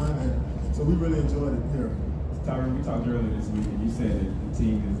everybody was fine, and so we really enjoyed it here. Tyrann, we talked earlier this week, and you said that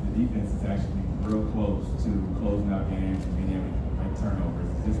the defense is actually real close to closing out games and being able to make turnovers.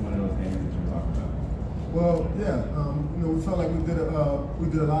 Is this one of those games that you're talking about? Well, yeah, we felt like we did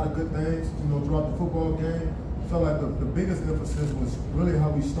a lot of good things, throughout the football game. Felt like the biggest emphasis was really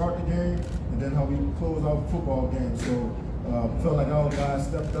how we start the game and then how we close out the football game. So felt like our guys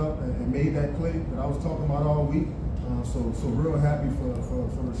stepped up and made that play that I was talking about all week. So real happy for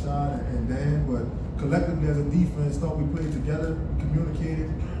Rashad and Dan, but collectively as a defense, thought we played together, we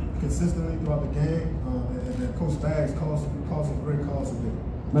communicated consistently throughout the game, and then Coach Bags called some great calls today.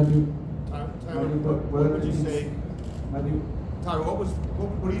 Matthew, what would you say? Matthew, Tyler,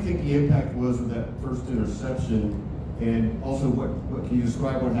 what do you think the impact was of that first interception, and also what can you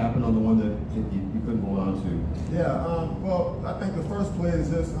describe what happened on the one that you couldn't hold on to? Yeah, well, I think the first play is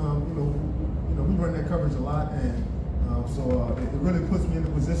just we run that coverage a lot, and so it really puts me in a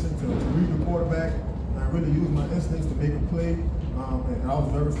position to read the quarterback and really use my instincts to make a play. And I was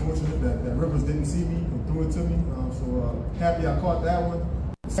very fortunate that Rivers didn't see me and threw it to me. So happy I caught that one.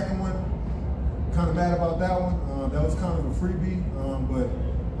 The second one, kind of mad about that one. That was kind of a freebie, but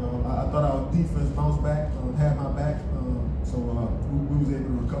I thought our defense bounced back, had my back, so we was able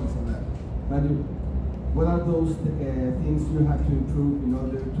to recover from that. Matthew, what are those things you have to improve in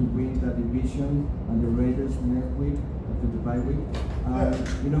order to win the division and the Raiders next week after the bye week?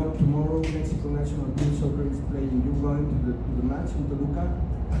 Tomorrow Mexico national team soccer is playing. You going to the match in Toluca?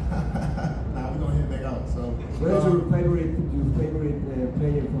 Nah, we're gonna hit back out. So, what is your favorite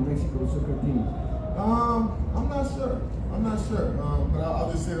player from Mexico soccer team? I'm not sure. But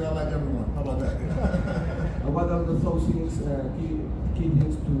I'll just say that I like everyone. How about that? What are those things, key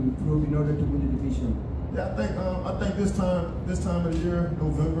things to improve in order to win the division? Yeah, I think this time of the year,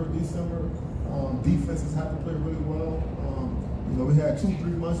 November, December, defenses have to play really well. We had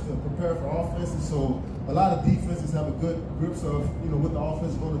 2-3 months to prepare for offenses, so a lot of defenses have a good grips of what the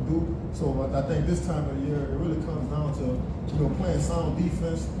offense is going to do. So I think this time of the year, it really comes down to playing sound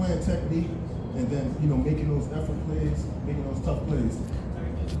defense, playing technique, and then making those effort plays, making those tough plays.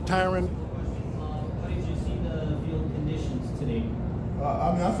 Tyron, how did you see the field conditions today?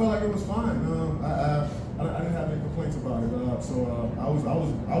 I felt like it was fine. I didn't have any complaints about it. I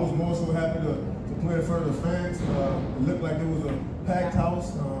was more so happy to play in front of the fans. It looked like it was a packed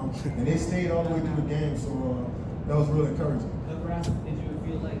house, and they stayed all the way through the game. So that was really encouraging. Did you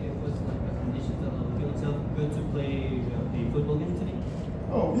feel like it was like the conditions of the field itself good to play a football game today?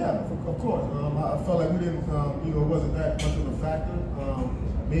 Oh yeah, of course. I felt like we didn't, it wasn't that much of a factor.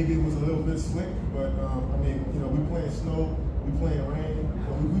 Maybe it was a little bit slick, but we playing snow, we playing rain,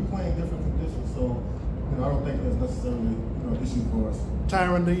 we playing different conditions. So I don't think that's necessarily an issue for us.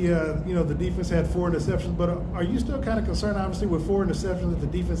 Tyron, the defense had 4 interceptions, but are you still kind of concerned, obviously, with 4 interceptions that the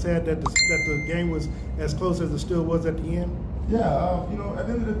defense had, that the game was as close as it still was at the end? Yeah, at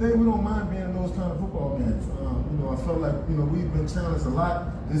the end of the day, we don't mind being in those kind of football games. I felt like, we've been challenged a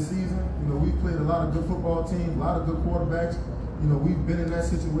lot this season. We've played a lot of good football teams, a lot of good quarterbacks. We've been in that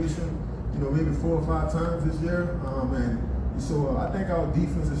situation, maybe 4 or 5 times this year. And so I think our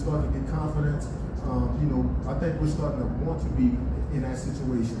defense is starting to get confidence. I think we're starting to want to be in that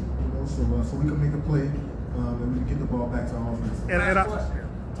situation, so we can make a play and we can get the ball back to our offense.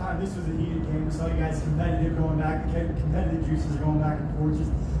 Ty, this was a heated game. We saw you guys competitive going back, competitive juices are going back and forth.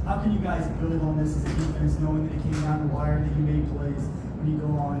 Just how can you guys build on this as a defense, knowing that it came down the wire, that you made plays when you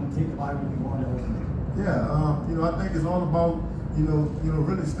go on and take the bye week and go on to open? Yeah, I think it's all about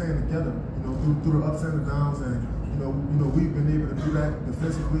really staying together, through the ups and the downs, and we've been able to do that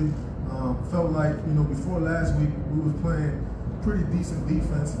defensively. Felt like before last week we was playing pretty decent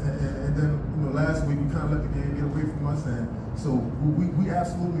defense, and then last week we kind of let the game get away from us, and so we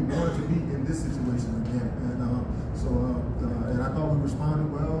absolutely wanted to be in this situation again, and and I thought we responded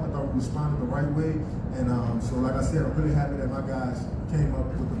well. I thought we responded the right way, and so like I said, I'm really happy that my guys came up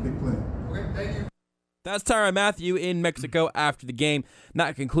with a big play. Okay, thank you. That's Tyron Matthew in Mexico after the game.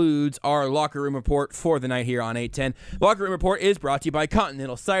 That concludes our Locker Room Report for the night here on 810. Locker Room Report is brought to you by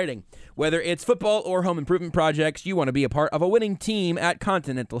Continental Siding. Whether it's football or home improvement projects, you want to be a part of a winning team at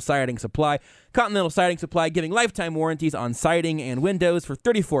Continental Siding Supply. Continental Siding Supply giving lifetime warranties on siding and windows for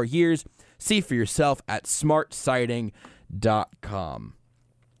 34 years. See for yourself at smartsiding.com.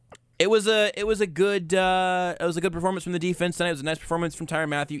 It was a good performance from the defense tonight. It was a nice performance from Tyron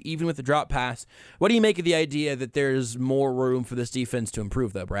Matthew, even with the drop pass. What do you make of the idea that there's more room for this defense to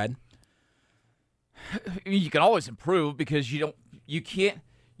improve, though, Brad? You can always improve because you don't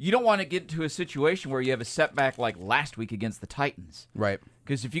want to get into a situation where you have a setback like last week against the Titans, right?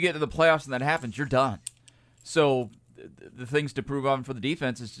 Because if you get to the playoffs and that happens, you're done. So the things to prove on for the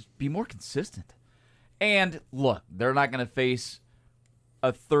defense is just be more consistent. And look, they're not going to face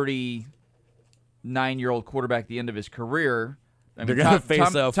a 39-year-old quarterback at the end of his career. I They're mean, going to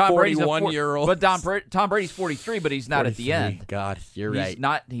face a Tom Brady's 41-year-old. But Tom Brady's 43, but he's not at the end. God, you're right.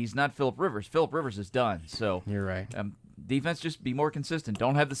 He's not Phillip Rivers. Phillip Rivers is done. So you're right. Defense, just be more consistent.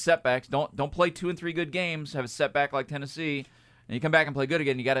 Don't have the setbacks. Don't play 2 and 3 good games. Have a setback like Tennessee, and you come back and play good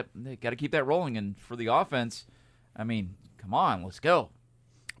again. You got to keep that rolling. And for the offense, I mean, come on, let's go.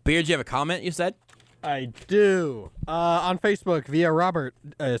 Beard, you have a comment? You said. I do. On Facebook, via Robert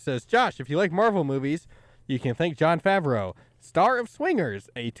says, Josh, if you like Marvel movies, you can thank Jon Favreau, star of Swingers,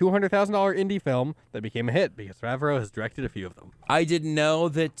 a $200,000 indie film that became a hit because Favreau has directed a few of them. I didn't know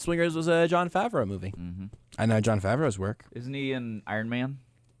that Swingers was a Jon Favreau movie. Mm-hmm. I know Jon Favreau's work. Isn't he in Iron Man?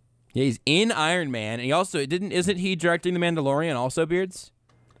 Yeah, he's in Iron Man, and he also isn't he directing The Mandalorian also, Beards?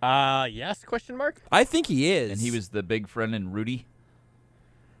 Yes, question mark? I think he is. And he was the big friend in Rudy?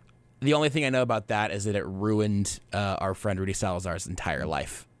 The only thing I know about that is that it ruined our friend Rudy Salazar's entire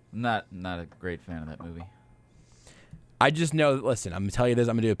life. Not a great fan of that movie. I just know, listen, I'm going to tell you this.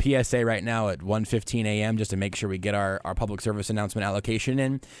 I'm going to do a PSA right now at 1:15 a.m. just to make sure we get our public service announcement allocation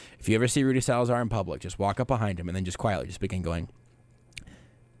in. If you ever see Rudy Salazar in public, just walk up behind him and then just quietly just begin going,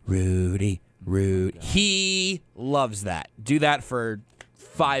 Rudy. He loves that. Do that for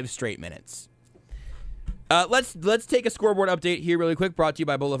 5 straight minutes. Let's take a scoreboard update here really quick, brought to you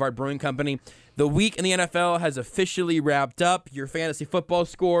by Boulevard Brewing Company. The week in the NFL has officially wrapped up. Your fantasy football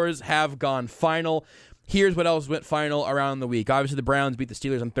scores have gone final. Here's what else went final around the week. Obviously, the Browns beat the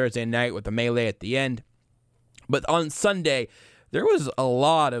Steelers on Thursday night with the melee at the end. But on Sunday, there was a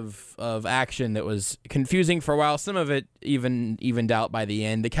lot of action that was confusing for a while. Some of it evened out by the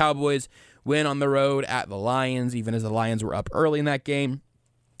end. The Cowboys win on the road at the Lions, even as the Lions were up early in that game.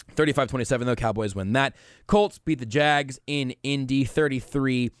 35-27, though, Cowboys win that. Colts beat the Jags in Indy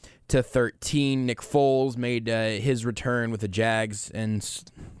 33-13. Nick Foles made his return with the Jags and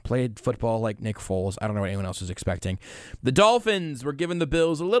played football like Nick Foles. I don't know what anyone else was expecting. The Dolphins were giving the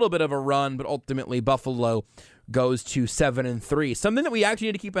Bills a little bit of a run, but ultimately Buffalo goes to 7-3. Something that we actually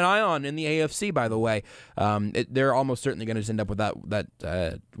need to keep an eye on in the AFC, by the way. They're almost certainly going to end up with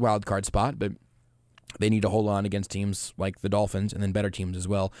that wild card spot, but they need to hold on against teams like the Dolphins and then better teams as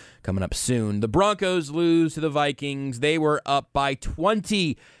well coming up soon. The Broncos lose to the Vikings. They were up by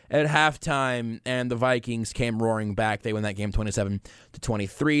 20 at halftime, and the Vikings came roaring back. They win that game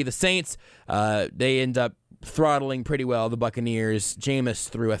 27-23. The Saints, they end up throttling pretty well the Buccaneers. Jameis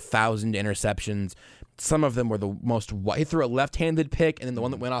threw 1,000 interceptions. Some of them were the most. He threw a left-handed pick, and then the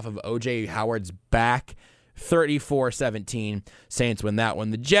one that went off of O.J. Howard's back. 34-17. Saints win that one.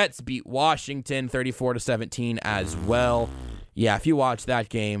 The Jets beat Washington 34-17 as well. Yeah, if you watch that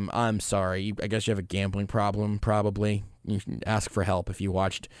game, I'm sorry. I guess you have a gambling problem, probably. You can ask for help if you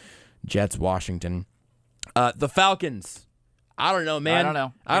watched Jets Washington. The Falcons. I don't know,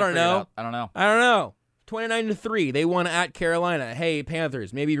 man. I don't know. 29-3. They won at Carolina. Hey,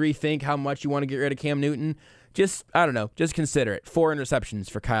 Panthers, maybe rethink how much you want to get rid of Cam Newton. I don't know. Just consider it. 4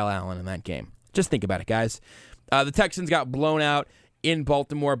 interceptions for Kyle Allen in that game. Just think about it, guys. The Texans got blown out in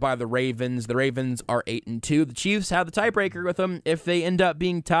Baltimore by the Ravens. The Ravens are 8-2. The Chiefs have the tiebreaker with them if they end up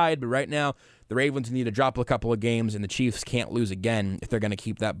being tied. But right now, the Ravens need to drop a couple of games, and the Chiefs can't lose again if they're going to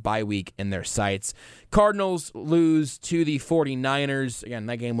keep that bye week in their sights. Cardinals lose to the 49ers. Again,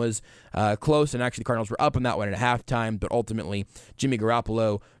 that game was close, and actually the Cardinals were up in that one at halftime. But ultimately, Jimmy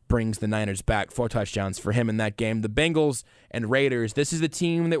Garoppolo brings the Niners back. 4 touchdowns for him in that game. The Bengals and Raiders. This is the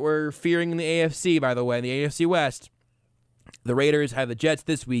team that we're fearing in the AFC, by the way, in the AFC West. The Raiders had the Jets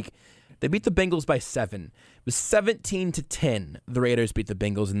this week. They beat the Bengals by 7. It was 17-10. The Raiders beat the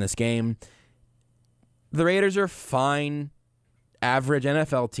Bengals in this game. The Raiders are fine, average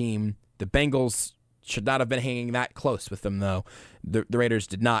NFL team. The Bengals should not have been hanging that close with them, though. The Raiders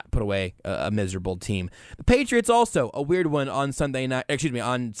did not put away a miserable team. The Patriots also a weird one on Sunday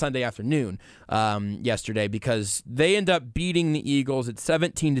afternoon yesterday, because they end up beating the Eagles at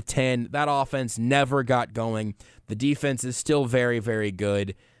 17-10. That offense never got going. The defense is still very, very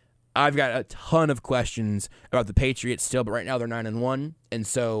good. I've got a ton of questions about the Patriots still, but right now they're 9-1, and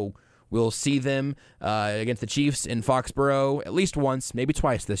so we'll see them against the Chiefs in Foxborough at least once, maybe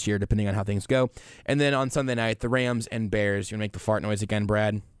twice this year, depending on how things go. And then on Sunday night, the Rams and Bears. You want to make the fart noise again,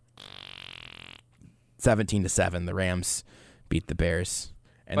 Brad? 17-7. The Rams beat the Bears.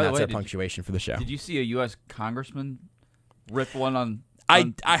 And that's our punctuation for the show. Did you see a U.S. congressman rip one on...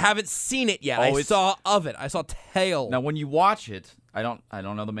 I haven't seen it yet. I saw of it. I saw tail. Now, when you watch it, I don't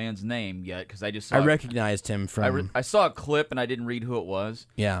know the man's name yet, because I just saw... I recognized him from... I saw a clip, and I didn't read who it was.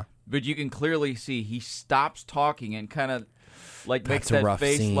 Yeah. But you can clearly see he stops talking and kind of like makes That's a that rough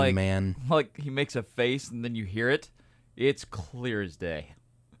face, scene, like man. Like he makes a face and then you hear it. It's clear as day.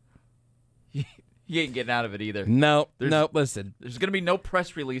 He ain't getting out of it either. No, listen. There's going to be no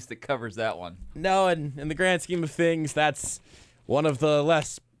press release that covers that one. No, and in the grand scheme of things, that's one of the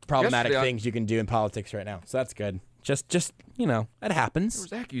less problematic things you can do in politics right now. So that's good. Just it happens. There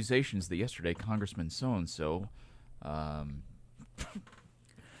was accusations that yesterday Congressman so-and-so...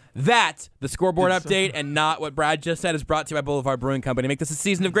 That, the scoreboard update, and not what Brad just said, is brought to you by Boulevard Brewing Company. Make this a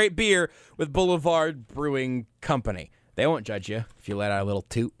season of great beer with Boulevard Brewing Company. They won't judge you if you let out a little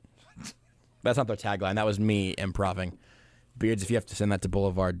toot. That's not their tagline. That was me improving. Beards, if you have to send that to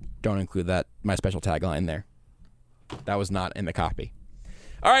Boulevard, don't include that, my special tagline there. That was not in the copy.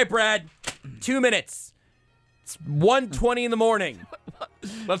 All right, Brad, 2 minutes. It's 1:20 in the morning.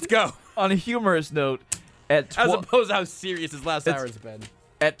 Let's go. On a humorous note, as opposed to how serious his last hour has been.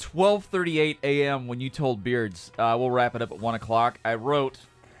 At 12:38 a.m. when you told Beards, we'll wrap it up at 1 o'clock, I wrote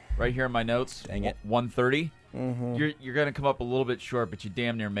right here in my notes, dang it, 1:30. You're going to come up a little bit short, but you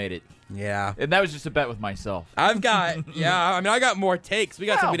damn near made it. Yeah. And that was just a bet with myself. I got more takes. We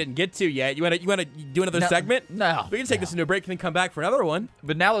got some we didn't get to yet. You want to do another segment? No. We can take this into a break and then come back for another one.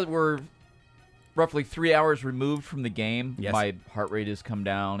 But now that we're roughly 3 hours removed from the game, yes, my heart rate has come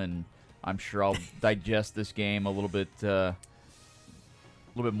down, and I'm sure I'll digest this game a little bit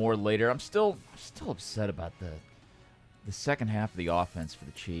more later. I'm still upset about the second half of the offense for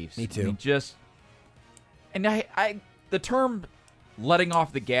the Chiefs. Me too. I mean, and the term letting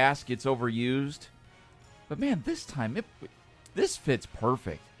off the gas gets overused, but man, this time this fits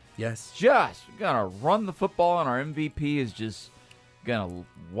perfect. Yes. Just gonna run the football, and our MVP is just gonna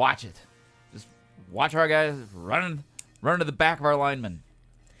watch it. Just watch our guys running to the back of our linemen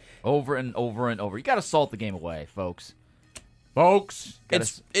over and over and over. You got to salt the game away, folks.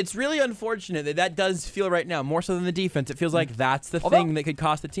 It's really unfortunate that does feel right now, more so than the defense. It feels like that's the thing that could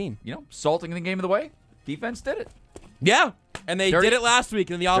cost the team. Salting the game of the way, defense did it. Yeah, and they did it last week,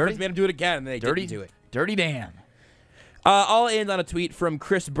 and the offense made them do it again, and they didn't do it. Dirty Dan. I'll end on a tweet from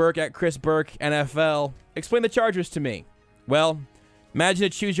Chris Burke at Chris Burke NFL. Explain the Chargers to me. Well, imagine a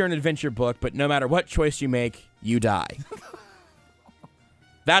choose-your-own-adventure book, but no matter what choice you make, you die.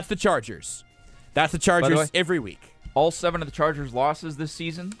 That's the Chargers. That's the Chargers every week. All 7 of the Chargers' losses this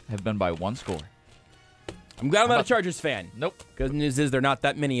season have been by 1 score. I'm glad I'm not a Chargers fan. Nope. Good news is there are not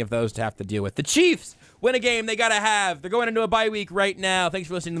that many of those to have to deal with. The Chiefs win a game they got to have. They're going into a bye week right now. Thanks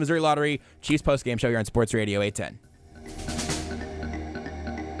for listening to the Missouri Lottery Chiefs postgame show here on Sports Radio 810.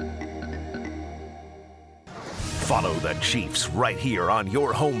 Follow the Chiefs right here on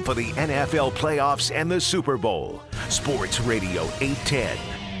your home for the NFL playoffs and the Super Bowl. Sports Radio 810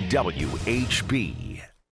 WHB.